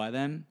old by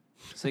then.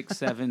 6,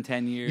 7,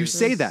 10 years. You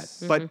say that,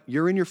 but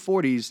you're in your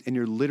 40s and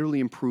you're literally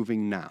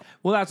improving now.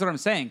 Well, that's what I'm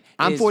saying.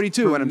 I'm is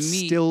 42 for and I'm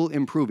me- still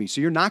improving.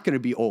 So you're not going to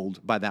be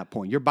old by that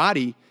point. Your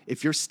body,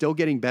 if you're still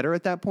getting better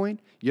at that point,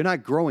 you're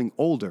not growing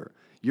older.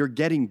 You're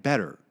getting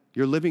better.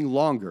 You're living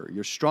longer.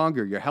 You're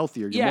stronger. You're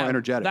healthier. You're more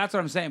energetic. That's what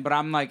I'm saying. But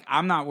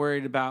I'm not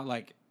worried about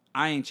like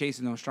I ain't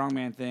chasing no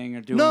strongman thing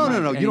or doing No,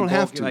 like, you don't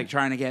have bulky, to. like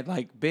trying to get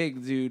like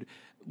big, dude.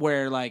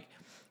 Where like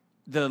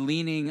the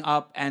leaning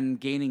up and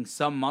gaining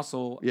some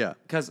muscle. Yeah.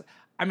 Because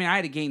I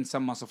had to gain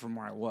some muscle from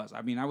where I was.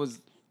 I was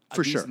a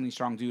For sure. decently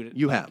strong dude.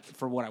 You like, have.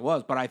 for what I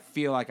was, but I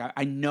feel like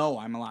I know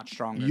I'm a lot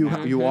stronger. You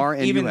now. you are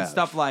and Even you have.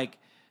 stuff like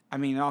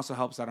it also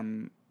helps that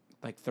I'm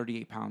like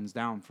 38 pounds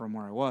down from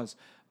where I was,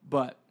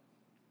 but.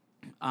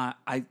 I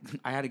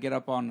had to get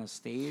up on a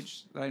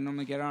stage that I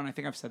normally get on. I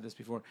think I've said this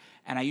before,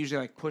 and I usually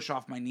like push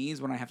off my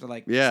knees when I have to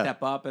like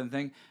step up and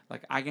thing.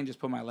 Like I can just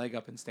put my leg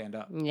up and stand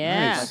up.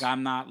 Yeah. Nice. Like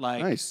I'm not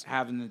like Nice.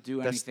 having to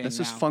do anything. That's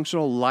just now.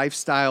 functional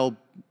lifestyle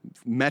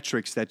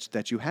metrics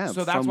that you have.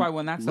 So that's from why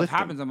when that stuff lifting.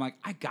 happens, I'm like,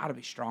 I gotta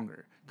be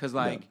stronger because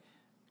like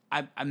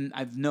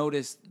I've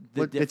noticed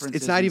the But difference.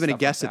 it's not even a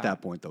guess at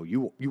that point, though.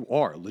 You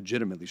are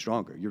legitimately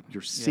stronger.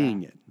 You're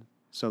seeing it.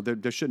 So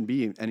there shouldn't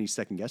be any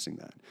second guessing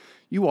that.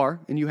 You are,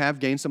 and you have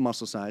gained some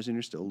muscle size, and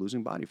you're still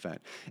losing body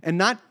fat.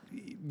 And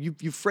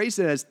you phrased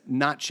it as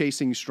not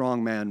chasing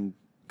strongman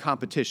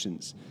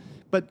competitions,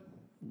 but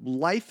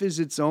life is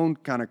its own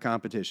kind of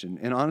competition.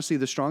 And honestly,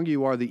 the stronger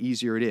you are, the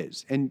easier it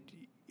is. And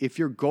if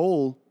your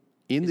goal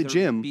in the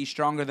gym, be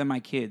stronger than my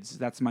kids.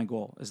 That's my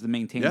goal: is to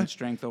maintain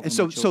strength over. And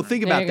so my children.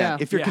 think There about you that.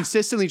 go. If you're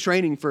consistently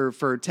training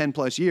for 10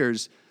 plus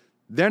years,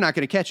 they're not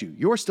going to catch you.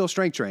 You're still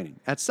strength training.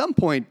 At some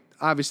point,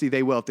 obviously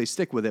they will if they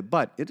stick with it,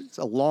 but it's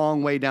a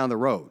long way down the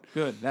road.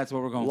 Good. That's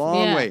what we're going Long for.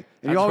 Yeah. way. And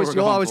That's you'll what always we're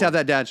going for. have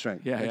that dad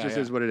strength. Yeah, It yeah, just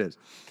yeah. is what it is.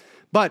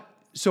 But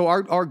so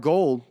our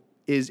goal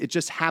is it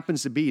just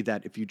happens to be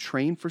that if you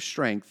train for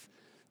strength,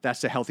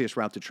 that's the healthiest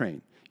route to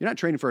train. You're not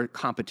training for a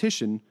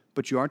competition,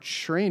 but you are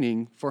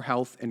training for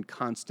health and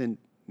constant,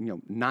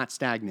 not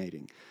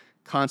stagnating.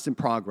 constant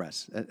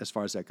progress as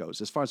far as that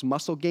goes. As far as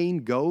muscle gain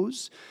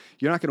goes,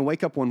 you're not going to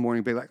wake up one morning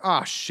and be like,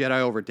 oh shit,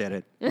 I overdid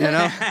it. You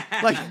know,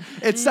 like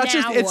it's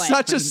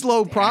such a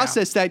slow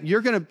process that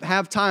you're going to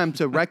have time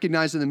to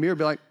recognize in the mirror,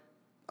 be like,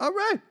 all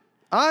right,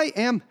 I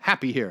am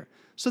happy here.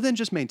 So then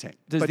just maintain.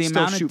 Does the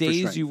amount of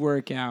days you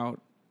work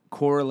out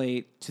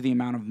correlate to the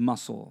amount of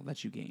muscle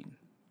that you gain?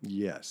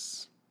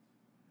 Yes.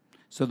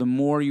 So the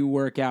more you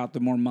work out, the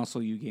more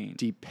muscle you gain.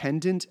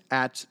 Dependent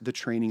at the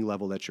training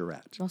level that you're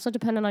at. Also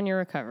dependent on your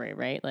recovery,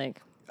 right?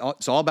 Like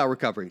it's all about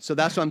recovery. So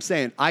that's what I'm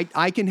saying.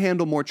 I can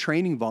handle more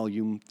training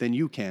volume than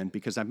you can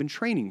because I've been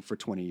training for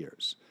 20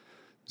 years.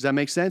 Does that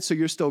make sense? So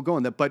you're still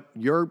going there, but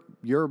your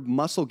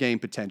muscle gain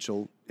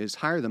potential is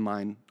higher than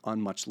mine on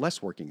much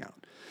less working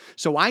out.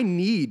 So I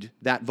need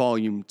that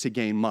volume to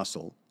gain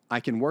muscle.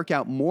 I can work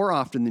out more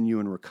often than you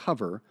and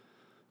recover,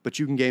 but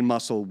you can gain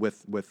muscle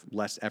with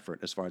less effort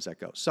as far as that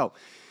goes. So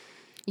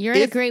you're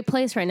in a great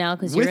place right now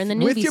because you're in the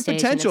newbie with your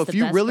stage, potential. If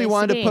you really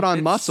wanted to put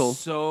on muscle,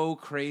 so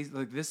crazy.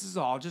 Like this is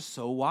all just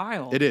so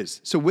wild. It is.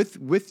 So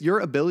with your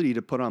ability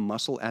to put on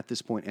muscle at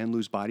this point and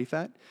lose body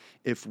fat,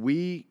 if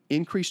we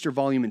increased your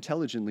volume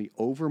intelligently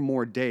over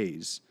more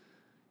days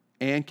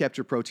and kept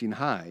your protein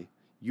high,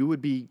 you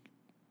would be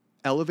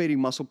elevating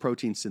muscle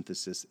protein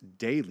synthesis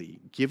daily,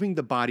 giving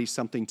the body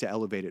something to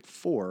elevate it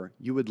for.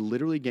 You would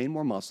literally gain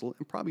more muscle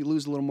and probably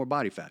lose a little more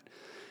body fat.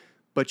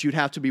 But you'd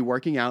have to be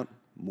working out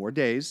more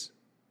days.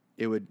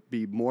 It would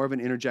be more of an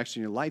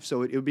interjection in your life.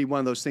 So it would be one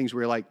of those things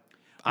where you're like,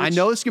 I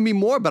know it's going to be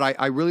more, but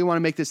I really want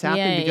to make this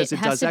happen because it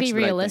does expedite things. It has to be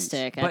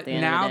realistic. But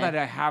now that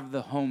I have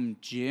the home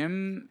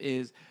gym,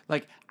 is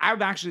like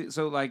I've actually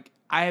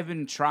I have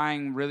been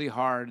trying really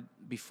hard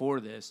before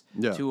this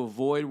to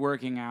avoid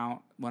working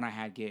out when I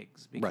had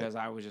gigs because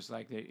I was just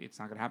like, it's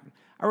not going to happen.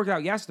 I worked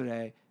out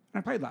yesterday and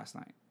I played last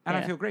night and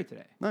I feel great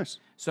today. Nice.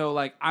 So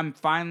like I'm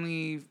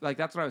finally like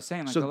that's what I was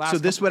saying. Like so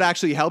this would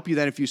actually help you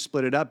then if you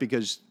split it up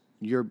because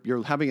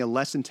you're having a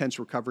less intense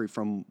recovery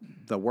from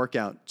the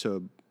workout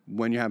to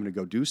when you're having to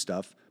go do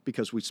stuff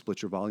because we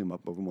split your volume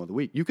up over more of the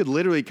week. You could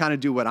literally kind of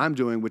do what I'm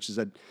doing, which is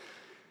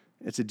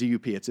it's a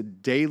DUP. It's a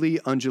daily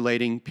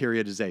undulating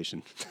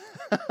periodization.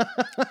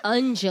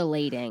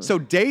 Undulating. So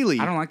daily.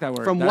 I don't like that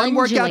word. From one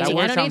workout that to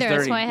word I don't sounds either. dirty.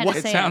 That's why I had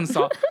to say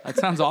That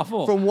sounds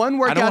awful. From one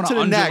workout to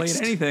the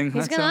next. Anything.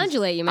 He's going to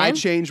undulate you, man. I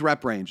change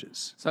rep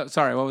ranges. So,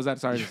 sorry, what was that?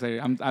 Sorry to say.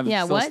 I'm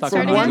Yeah, still what? stuck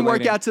Start on From one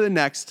undulating. workout to the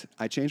next,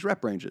 I change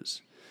rep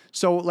ranges.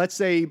 So let's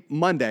say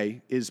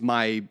Monday is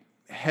my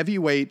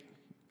heavyweight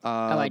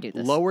I do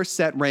this. lower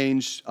set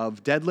range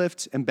of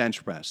deadlift and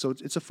bench press. So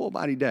it's a full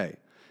body day.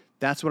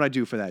 That's what I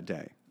do for that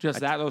day.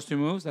 Just those two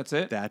moves? That's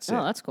it? That's it.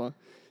 Oh, that's cool.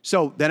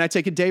 So then I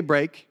take a day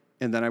break,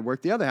 and then I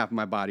work the other half of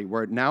my body,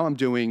 where now I'm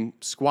doing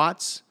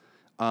squats,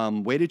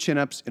 weighted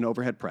chin-ups, and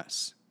overhead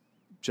press.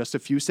 Just a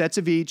few sets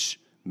of each,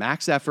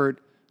 max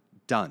effort,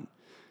 done.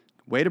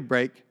 Wait a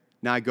break.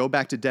 Now I go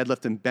back to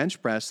deadlift and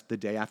bench press the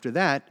day after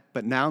that,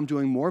 but now I'm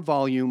doing more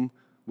volume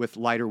with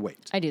lighter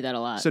weight. I do that a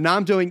lot. So now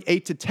I'm doing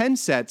 8 to 10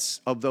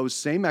 sets of those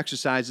same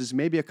exercises,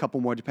 maybe a couple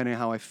more depending on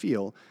how I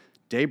feel.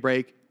 Day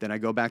break, then I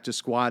go back to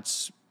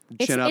squats,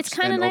 chin-ups, it's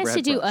kind of and nice to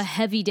overhead do press. a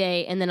heavy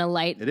day and then a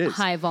light,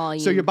 high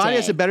volume. So your body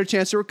has day. a better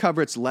chance to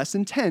recover. It's less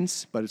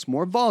intense, but it's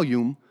more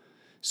volume.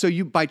 So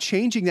you, by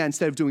changing that,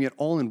 instead of doing it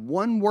all in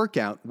one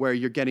workout where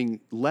you're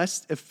getting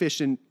less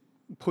efficient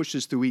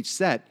pushes through each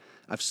set,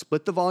 I've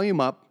split the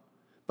volume up,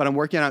 but I'm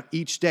working out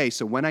each day.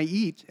 So when I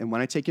eat and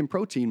when I take in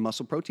protein,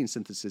 muscle protein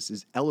synthesis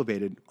is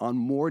elevated on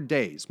more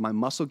days. My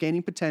muscle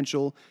gaining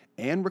potential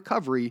and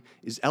recovery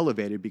is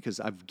elevated because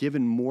I've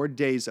given more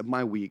days of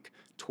my week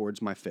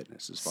towards my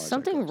fitness as far as that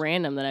Something goes.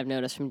 random that I've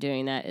noticed from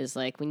doing that is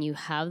like when you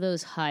have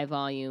those high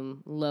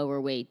volume, lower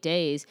weight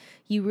days,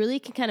 you really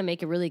can kind of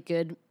make a really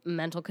good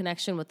mental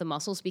connection with the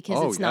muscles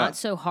because it's not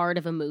so hard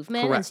of a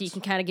movement. Correct. And so you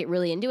can kind of get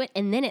really into it.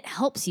 And then it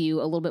helps you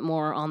a little bit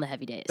more on the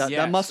heavy days.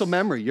 That muscle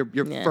memory,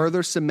 you're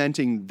further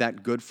cementing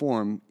that good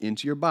form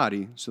into your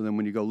body. So then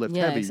when you go lift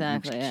heavy,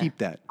 you keep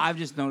that. I've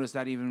just noticed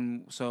that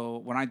even so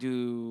when I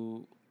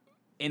do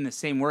in the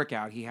same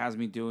workout, he has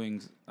me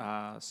doing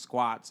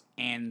squats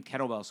and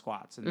kettlebell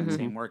squats in the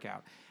same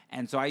workout.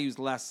 And so I use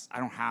less. I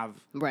don't have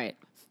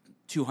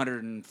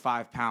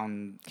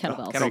 205-pound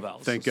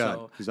kettlebells. Thank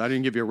God, because I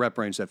didn't give you a rep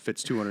range that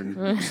fits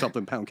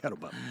 200-something pound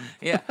kettlebell.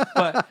 Yeah,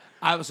 but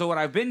so what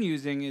I've been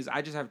using is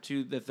I just have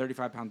the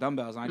 35-pound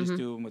dumbbells, and I just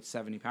do them with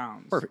 70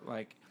 pounds. Perfect.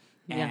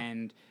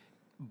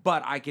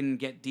 But I can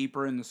get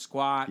deeper in the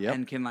squat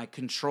and can like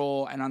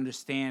control and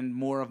understand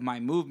more of my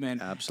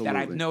movement. Absolutely. That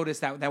I've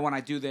noticed that when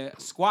I do the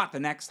squat the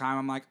next time,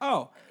 I'm like,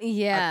 I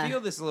feel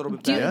this a little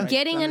bit better.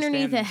 Getting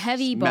underneath a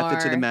heavy bar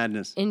Method to the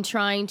madness. and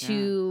trying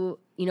to,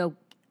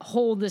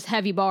 hold this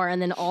heavy bar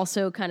and then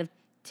also kind of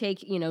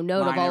take,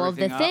 note of all of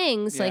the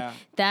things, like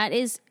that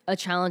is a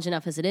challenge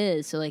enough as it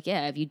is. So like,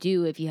 if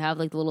you have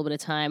like a little bit of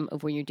time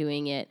of when you're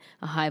doing it,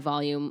 a high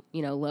volume,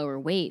 lower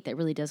weight, that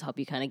really does help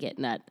you kind of get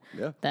in that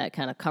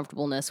kind of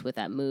comfortableness with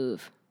that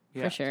move.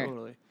 Yeah, for sure.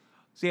 Totally.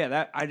 So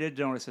that I did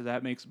notice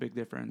that makes a big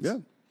difference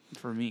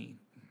for me.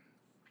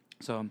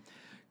 So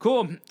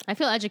Cool. I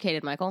feel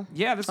educated, Michael.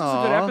 Yeah, this was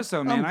a good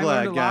episode, man. I'm I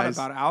learned a glad, lot guys.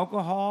 about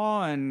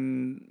alcohol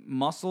and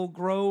muscle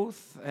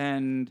growth,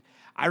 and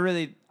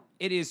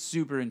it is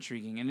super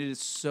intriguing, and it is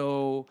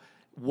so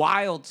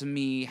wild to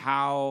me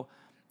how,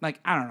 like,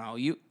 I don't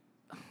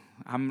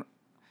know,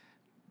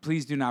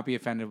 please do not be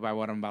offended by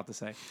what I'm about to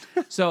say.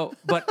 So,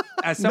 but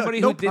as somebody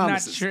No who did not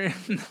promises. train,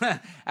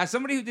 as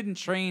somebody who didn't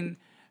train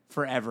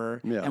forever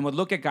Yeah. and would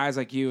look at guys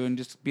like you and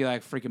just be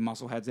like freaking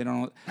muscleheads. They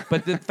don't know.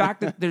 But the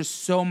fact that there's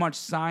so much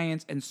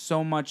science and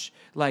so much,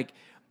 like,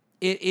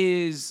 it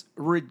is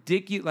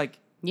ridiculous. Like,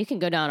 You can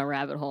go down a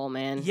rabbit hole,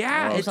 man.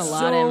 yeah, There's it's a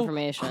lot so of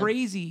information.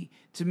 crazy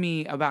to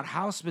me about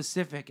how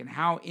specific and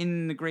how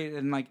integrated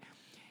and like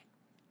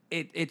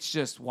it's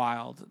just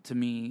wild to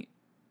me,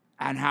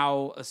 and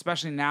how,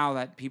 especially now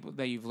that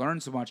you've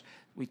learned so much.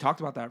 We talked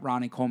about that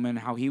Ronnie Coleman,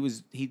 how he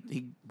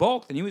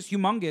bulked and he was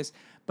humongous,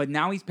 but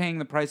now he's paying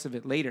the price of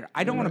it later.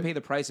 I don't want to pay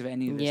the price of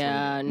any of this.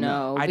 Yeah, later.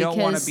 no, I don't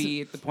want to because-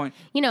 be at the point.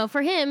 You know,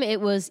 for him, it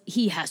was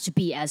he has to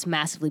be as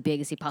massively big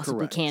as he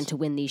possibly Correct. can to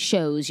win these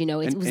shows. You know,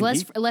 it And- was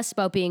and less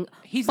about being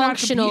He's not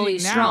functionally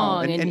competing now.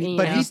 strong. But you he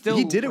know. still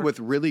he did it worked. with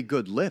really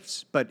good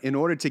lifts. But in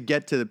order to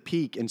get to the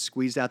peak and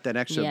squeeze out that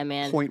extra Yeah,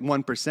 man.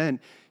 0.1%,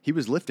 he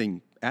was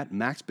lifting at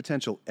max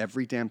potential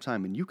every damn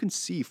time. And you can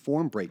see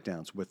form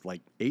breakdowns with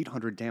like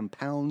 800 damn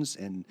pounds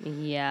and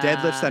Yeah.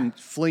 deadlifts and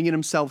flinging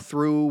himself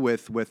through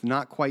with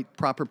not quite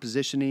proper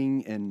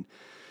positioning. And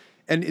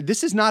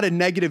this is not a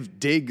negative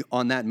dig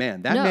on that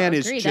man. That No, man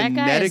is agreed. That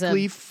guy is a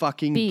genetically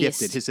fucking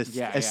beast. gifted. His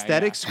Yeah.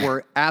 aesthetics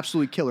were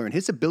absolutely killer. And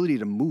his ability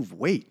to move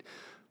weight,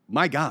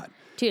 my God.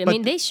 Dude, I But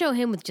mean, they show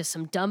him with just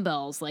some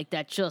dumbbells like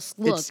that. Just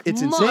look, It's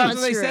insane. Well, that's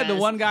what they said. The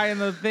monstrous. one guy in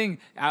the thing.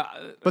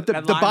 But the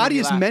body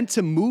is meant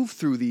to move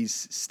through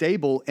these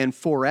stable and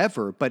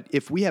forever. But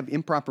if we have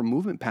improper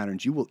movement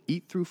patterns, you will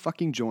eat through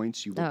fucking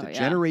joints. You will Oh, yeah.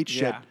 degenerate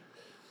shit. Yeah.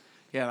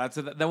 Yeah, that's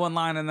the one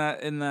line in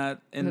the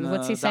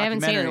What's he say? I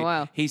haven't seen it in a documentary.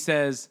 while. He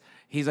says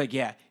he's like,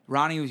 yeah,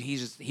 Ronnie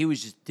he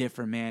was just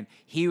different, man.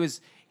 He was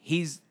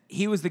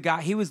the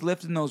guy. He was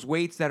lifting those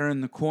weights that are in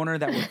the corner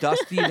that were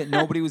dusty that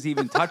nobody was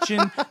even touching.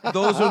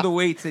 Those are the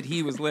weights that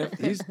he was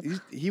lifting.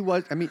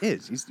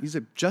 He's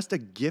just a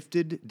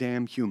gifted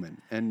damn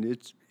human, and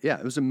it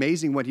was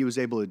amazing what he was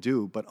able to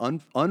do. But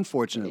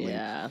unfortunately,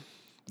 Yeah.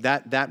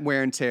 that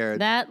wear and tear,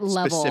 That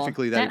level,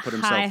 specifically that he put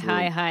himself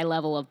through. high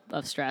level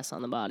of stress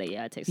on the body.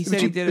 Yeah, it takes. He some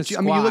said he did a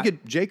I mean, you look squat.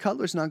 at Jay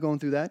Cutler's not going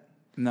through that.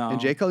 No. And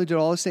Jay Cutler did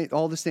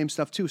all the same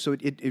stuff too. So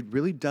it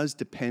really does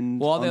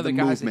depend Well, all on the other the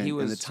guys that movement he and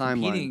was the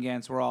competing timeline.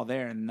 against were all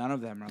there, and none of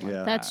them are like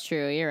that. That's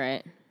true. You're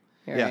right.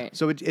 You're Yeah. right.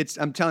 So it's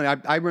I'm telling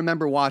you, I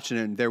remember watching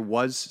it, and there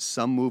was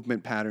some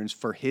movement patterns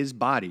for his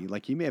body.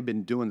 Like he may have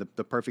been doing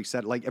the perfect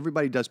set. Like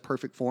everybody does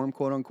perfect form,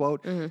 quote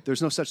unquote. Mm-hmm.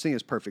 There's no such thing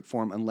as perfect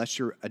form unless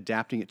you're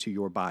adapting it to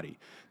your body.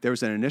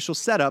 There's an initial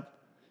setup,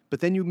 but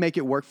then you make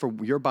it work for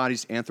your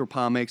body's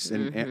anthropomics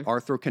and Mm-hmm.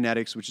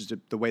 arthrokinetics, which is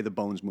the way the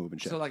bones move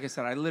and shit. So, like I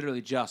said, I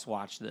literally just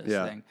watched this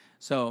Yeah. thing.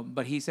 So,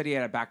 but he said he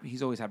had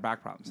he's always had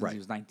back problems since Right. he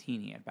was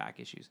 19. He had back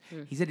issues.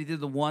 He said he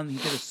did a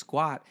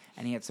squat,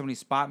 and he had somebody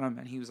spotting him,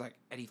 and he was like,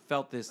 and he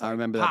felt this. I Like,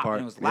 remember that pop, part.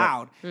 And it was Yep.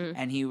 loud,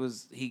 and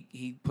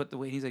he put the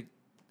weight. He's like,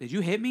 "Did you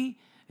hit me?"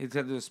 He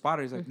said to the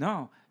spotter. He's like,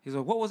 "No." He's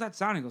like, "What was that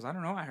sound?" He goes, "I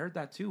don't know. I heard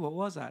that too. What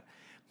was that?"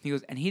 He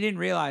goes, and he didn't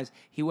realize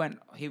he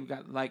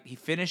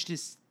finished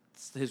his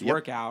Yep.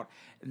 workout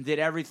and did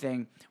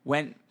everything.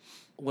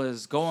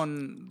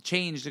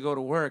 Changed to go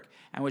to work,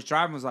 and was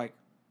driving. Was like,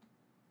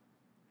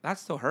 that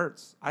still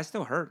hurts. I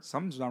still hurt.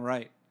 Something's not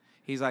right.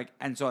 He's like,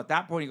 and so at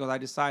that point he goes, I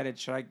decided,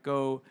 should I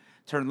go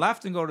turn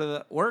left and go to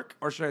the work,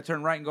 or should I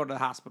turn right and go to the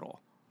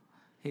hospital?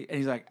 And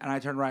he's like, and I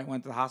turned right and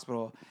went to the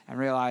hospital and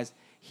realized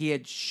he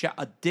had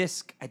a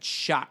disc had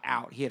shot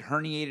out. He had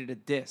herniated a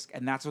disc,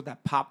 and that's what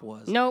that pop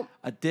was. Nope.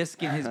 A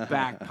disc in his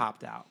back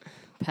popped out.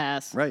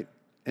 Pass. Right.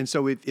 And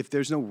so if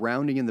there's no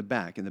rounding in the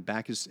back, and the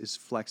back is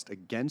flexed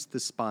against the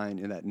spine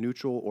in that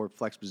neutral or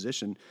flexed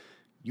position,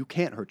 you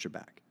can't hurt your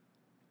back.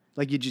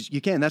 Like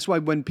you can. That's why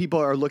when people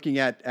are looking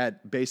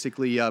at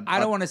basically, I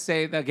don't want to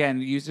say, again,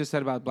 you just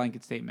said about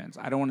blanket statements.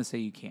 I don't want to say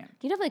you can't.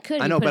 You definitely could.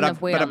 If I know, you put but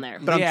enough weight I'm- on there.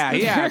 but I'm-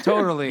 Yeah,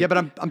 totally. yeah, but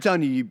I'm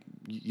telling you, you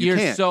You're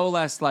can't. so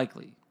less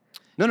likely.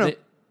 No. The-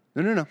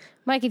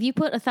 Mike, if you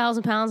put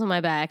 1,000 pounds on my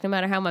back, no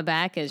matter how my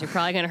back is, you're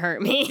probably gonna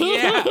hurt me.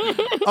 Yeah.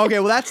 Okay,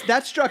 well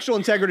that's structural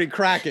integrity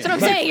cracking.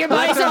 That's what I'm saying. Your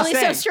body's what I'm only so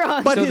saying.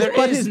 strong. But So there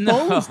is his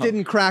no- bones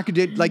didn't crack.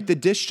 Like the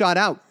disc shot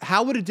out.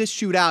 How would a disc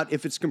shoot out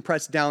if it's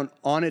compressed down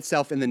on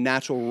itself in the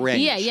natural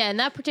range? yeah. In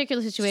that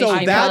particular situation, So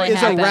you that probably is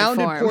had a bad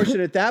rounded form.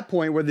 portion at that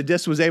point where the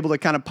disc was able to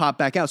kind of pop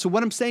back out. So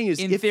what I'm saying is,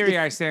 In if, theory, if-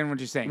 I understand what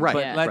you're saying. Right, But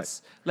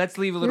Yeah. let's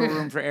leave a little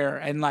room for error.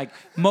 And like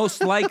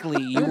most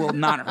likely you will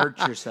not hurt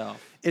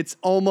yourself. it's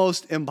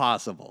almost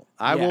impossible.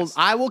 Yes.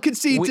 I will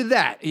concede to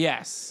that.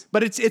 Yes.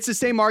 But it's the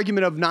same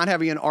argument of not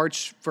having an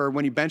arch for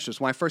when you bench this.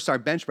 When I first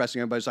started bench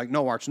pressing, everybody's like,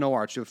 no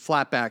arch, you're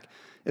flat back.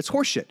 It's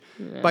horseshit.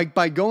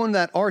 By going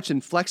that arch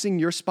and flexing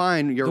your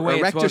spine, your The way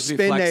it's erector supposed to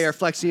be spinae flexed. are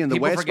flexing in the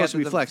People way it's forget supposed to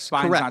be that the flexed.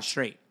 spine's Correct. not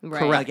straight. Right.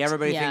 Correct. Like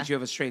everybody Yeah. thinks you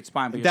have a straight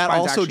spine, but your That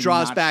spine's also actually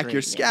draws not back straight.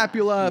 your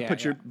scapula, Yeah,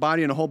 puts yeah. your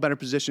body in a whole better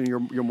position.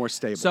 You're more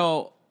stable.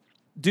 So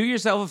do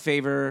yourself a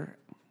favor.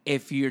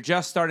 If you're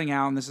just starting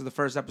out and this is the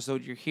first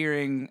episode you're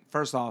hearing,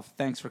 first off,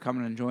 thanks for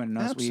coming and joining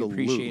us. Absolutely.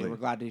 We appreciate it. We're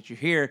glad that you're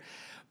here.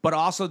 But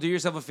also do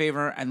yourself a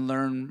favor and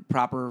learn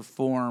proper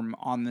form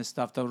on this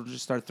stuff. Don't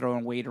just start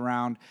throwing weight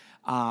around.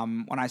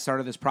 When I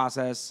started this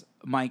process,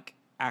 Mike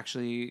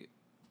actually,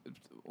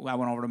 I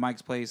went over to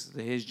Mike's place,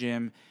 to his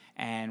gym,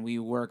 and we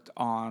worked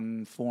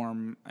on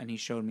form, and he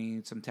showed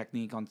me some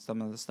technique on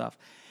some of the stuff.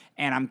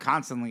 And I'm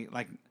constantly,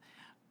 like,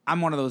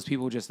 I'm one of those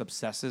people who just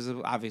obsesses.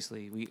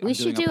 Obviously, we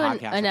should do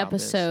an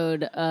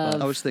episode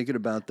of. I was thinking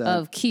about that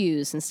of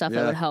cues and stuff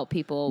that would help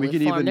people with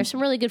form. There's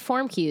some really good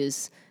form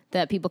cues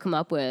that people come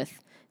up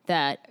with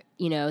that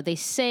they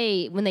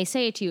say when they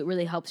say it to you, it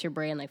really helps your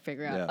brain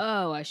figure out.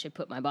 Oh, I should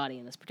put my body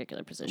in this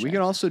particular position. We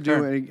can also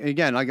do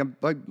again.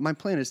 My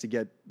plan is to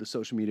get the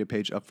social media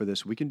page up for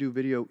this. We can do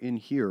video in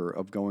here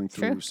of going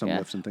through some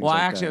lifts and things. Well,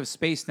 like I actually that. have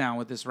space now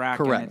with this rack,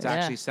 and it's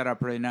actually set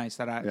up really nice.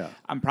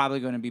 I'm probably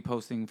going to be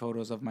posting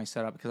photos of my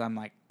setup because I'm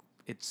like,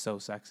 it's so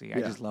sexy. I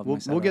just love my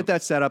setup. We'll get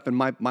that set up, and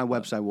my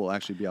website will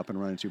actually be up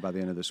and running too by the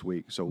end of this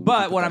week. So,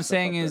 but what I'm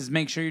saying is,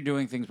 make sure you're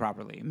doing things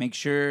properly. Make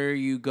sure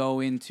you go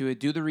into it,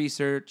 do the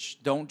research.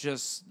 Don't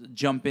just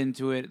jump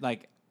into it.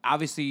 Like,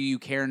 obviously, you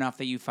care enough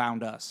that you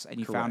found us and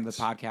you found the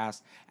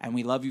podcast, and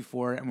we love you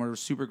for it, and we're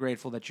super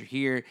grateful that you're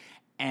here.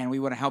 And we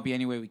want to help you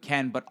any way we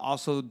can, but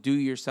also do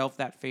yourself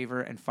that favor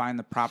and find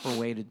the proper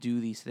way to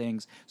do these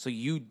things so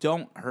you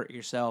don't hurt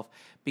yourself,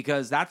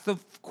 because that's the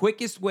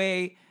quickest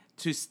way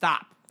to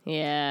stop.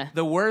 Yeah.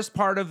 The worst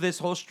part of this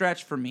whole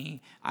stretch for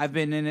me, I've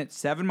been in it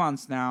 7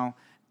 months now.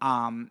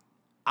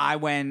 I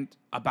went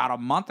about a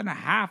month and a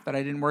half that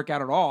I didn't work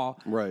out at all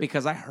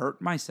because I hurt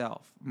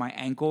myself. My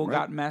ankle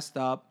got messed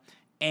up,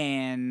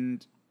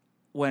 and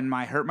when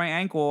I hurt my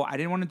ankle, I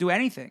didn't want to do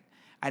anything.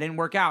 I didn't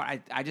work out.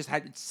 I just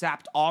had it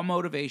sapped all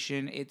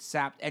motivation. It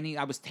sapped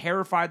I was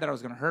terrified that I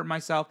was going to hurt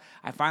myself.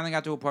 I finally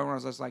got to a point where I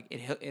was just like,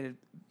 it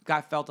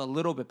felt a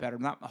little bit better,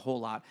 not a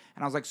whole lot.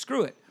 And I was like,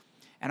 screw it.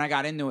 And I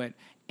got into it.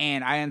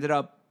 And I ended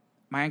up,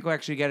 my ankle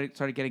actually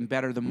started getting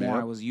better the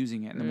more I was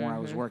using it and the more I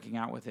was working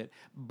out with it.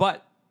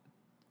 But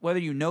whether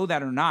you know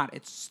that or not,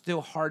 it's still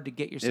hard to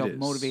get yourself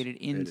motivated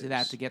into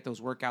that to get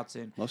those workouts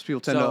in. Most people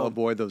tend to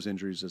avoid those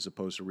injuries as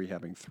opposed to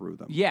rehabbing through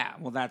them. Yeah,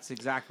 well, that's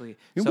exactly.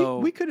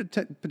 We could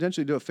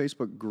potentially do a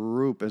Facebook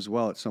group as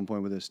well at some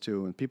point with this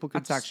too, and people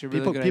could. That's actually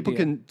a really good people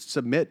idea. can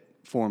submit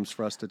forms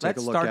for us to take a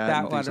look at.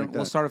 Let's start that.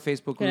 We'll start a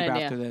Facebook group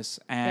after this,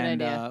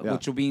 and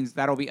which will be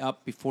that'll be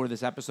up before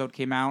this episode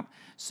came out.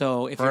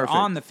 So if you're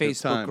on the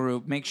Facebook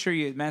group, make sure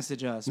you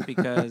message us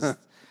because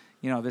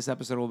this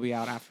episode will be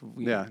out after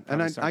we. Yeah,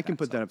 and I can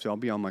put that up too. I'll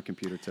be on my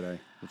computer today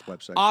with the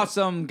website.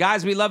 Awesome,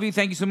 guys. We love you.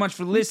 Thank you so much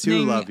for listening.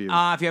 We love you.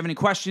 If you have any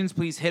questions,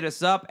 please hit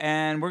us up,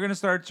 and we're gonna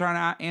start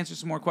trying to answer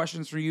some more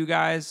questions for you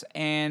guys.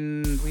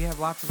 And we have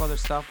lots of other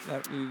stuff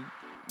that we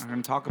are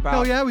going to talk about.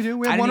 Oh yeah, we do.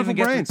 We have wonderful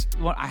brains.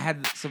 I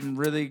had some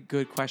really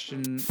good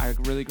question. A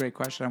really great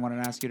question I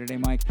wanted to ask you today,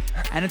 Mike.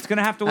 And it's going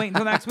to have to wait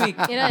until next week.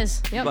 It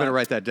is. Yep. I'm going to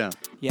write that down.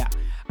 Yeah.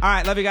 All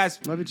right. Love you guys.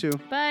 Love you too.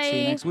 Bye.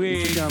 See you next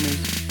week.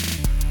 Dummies.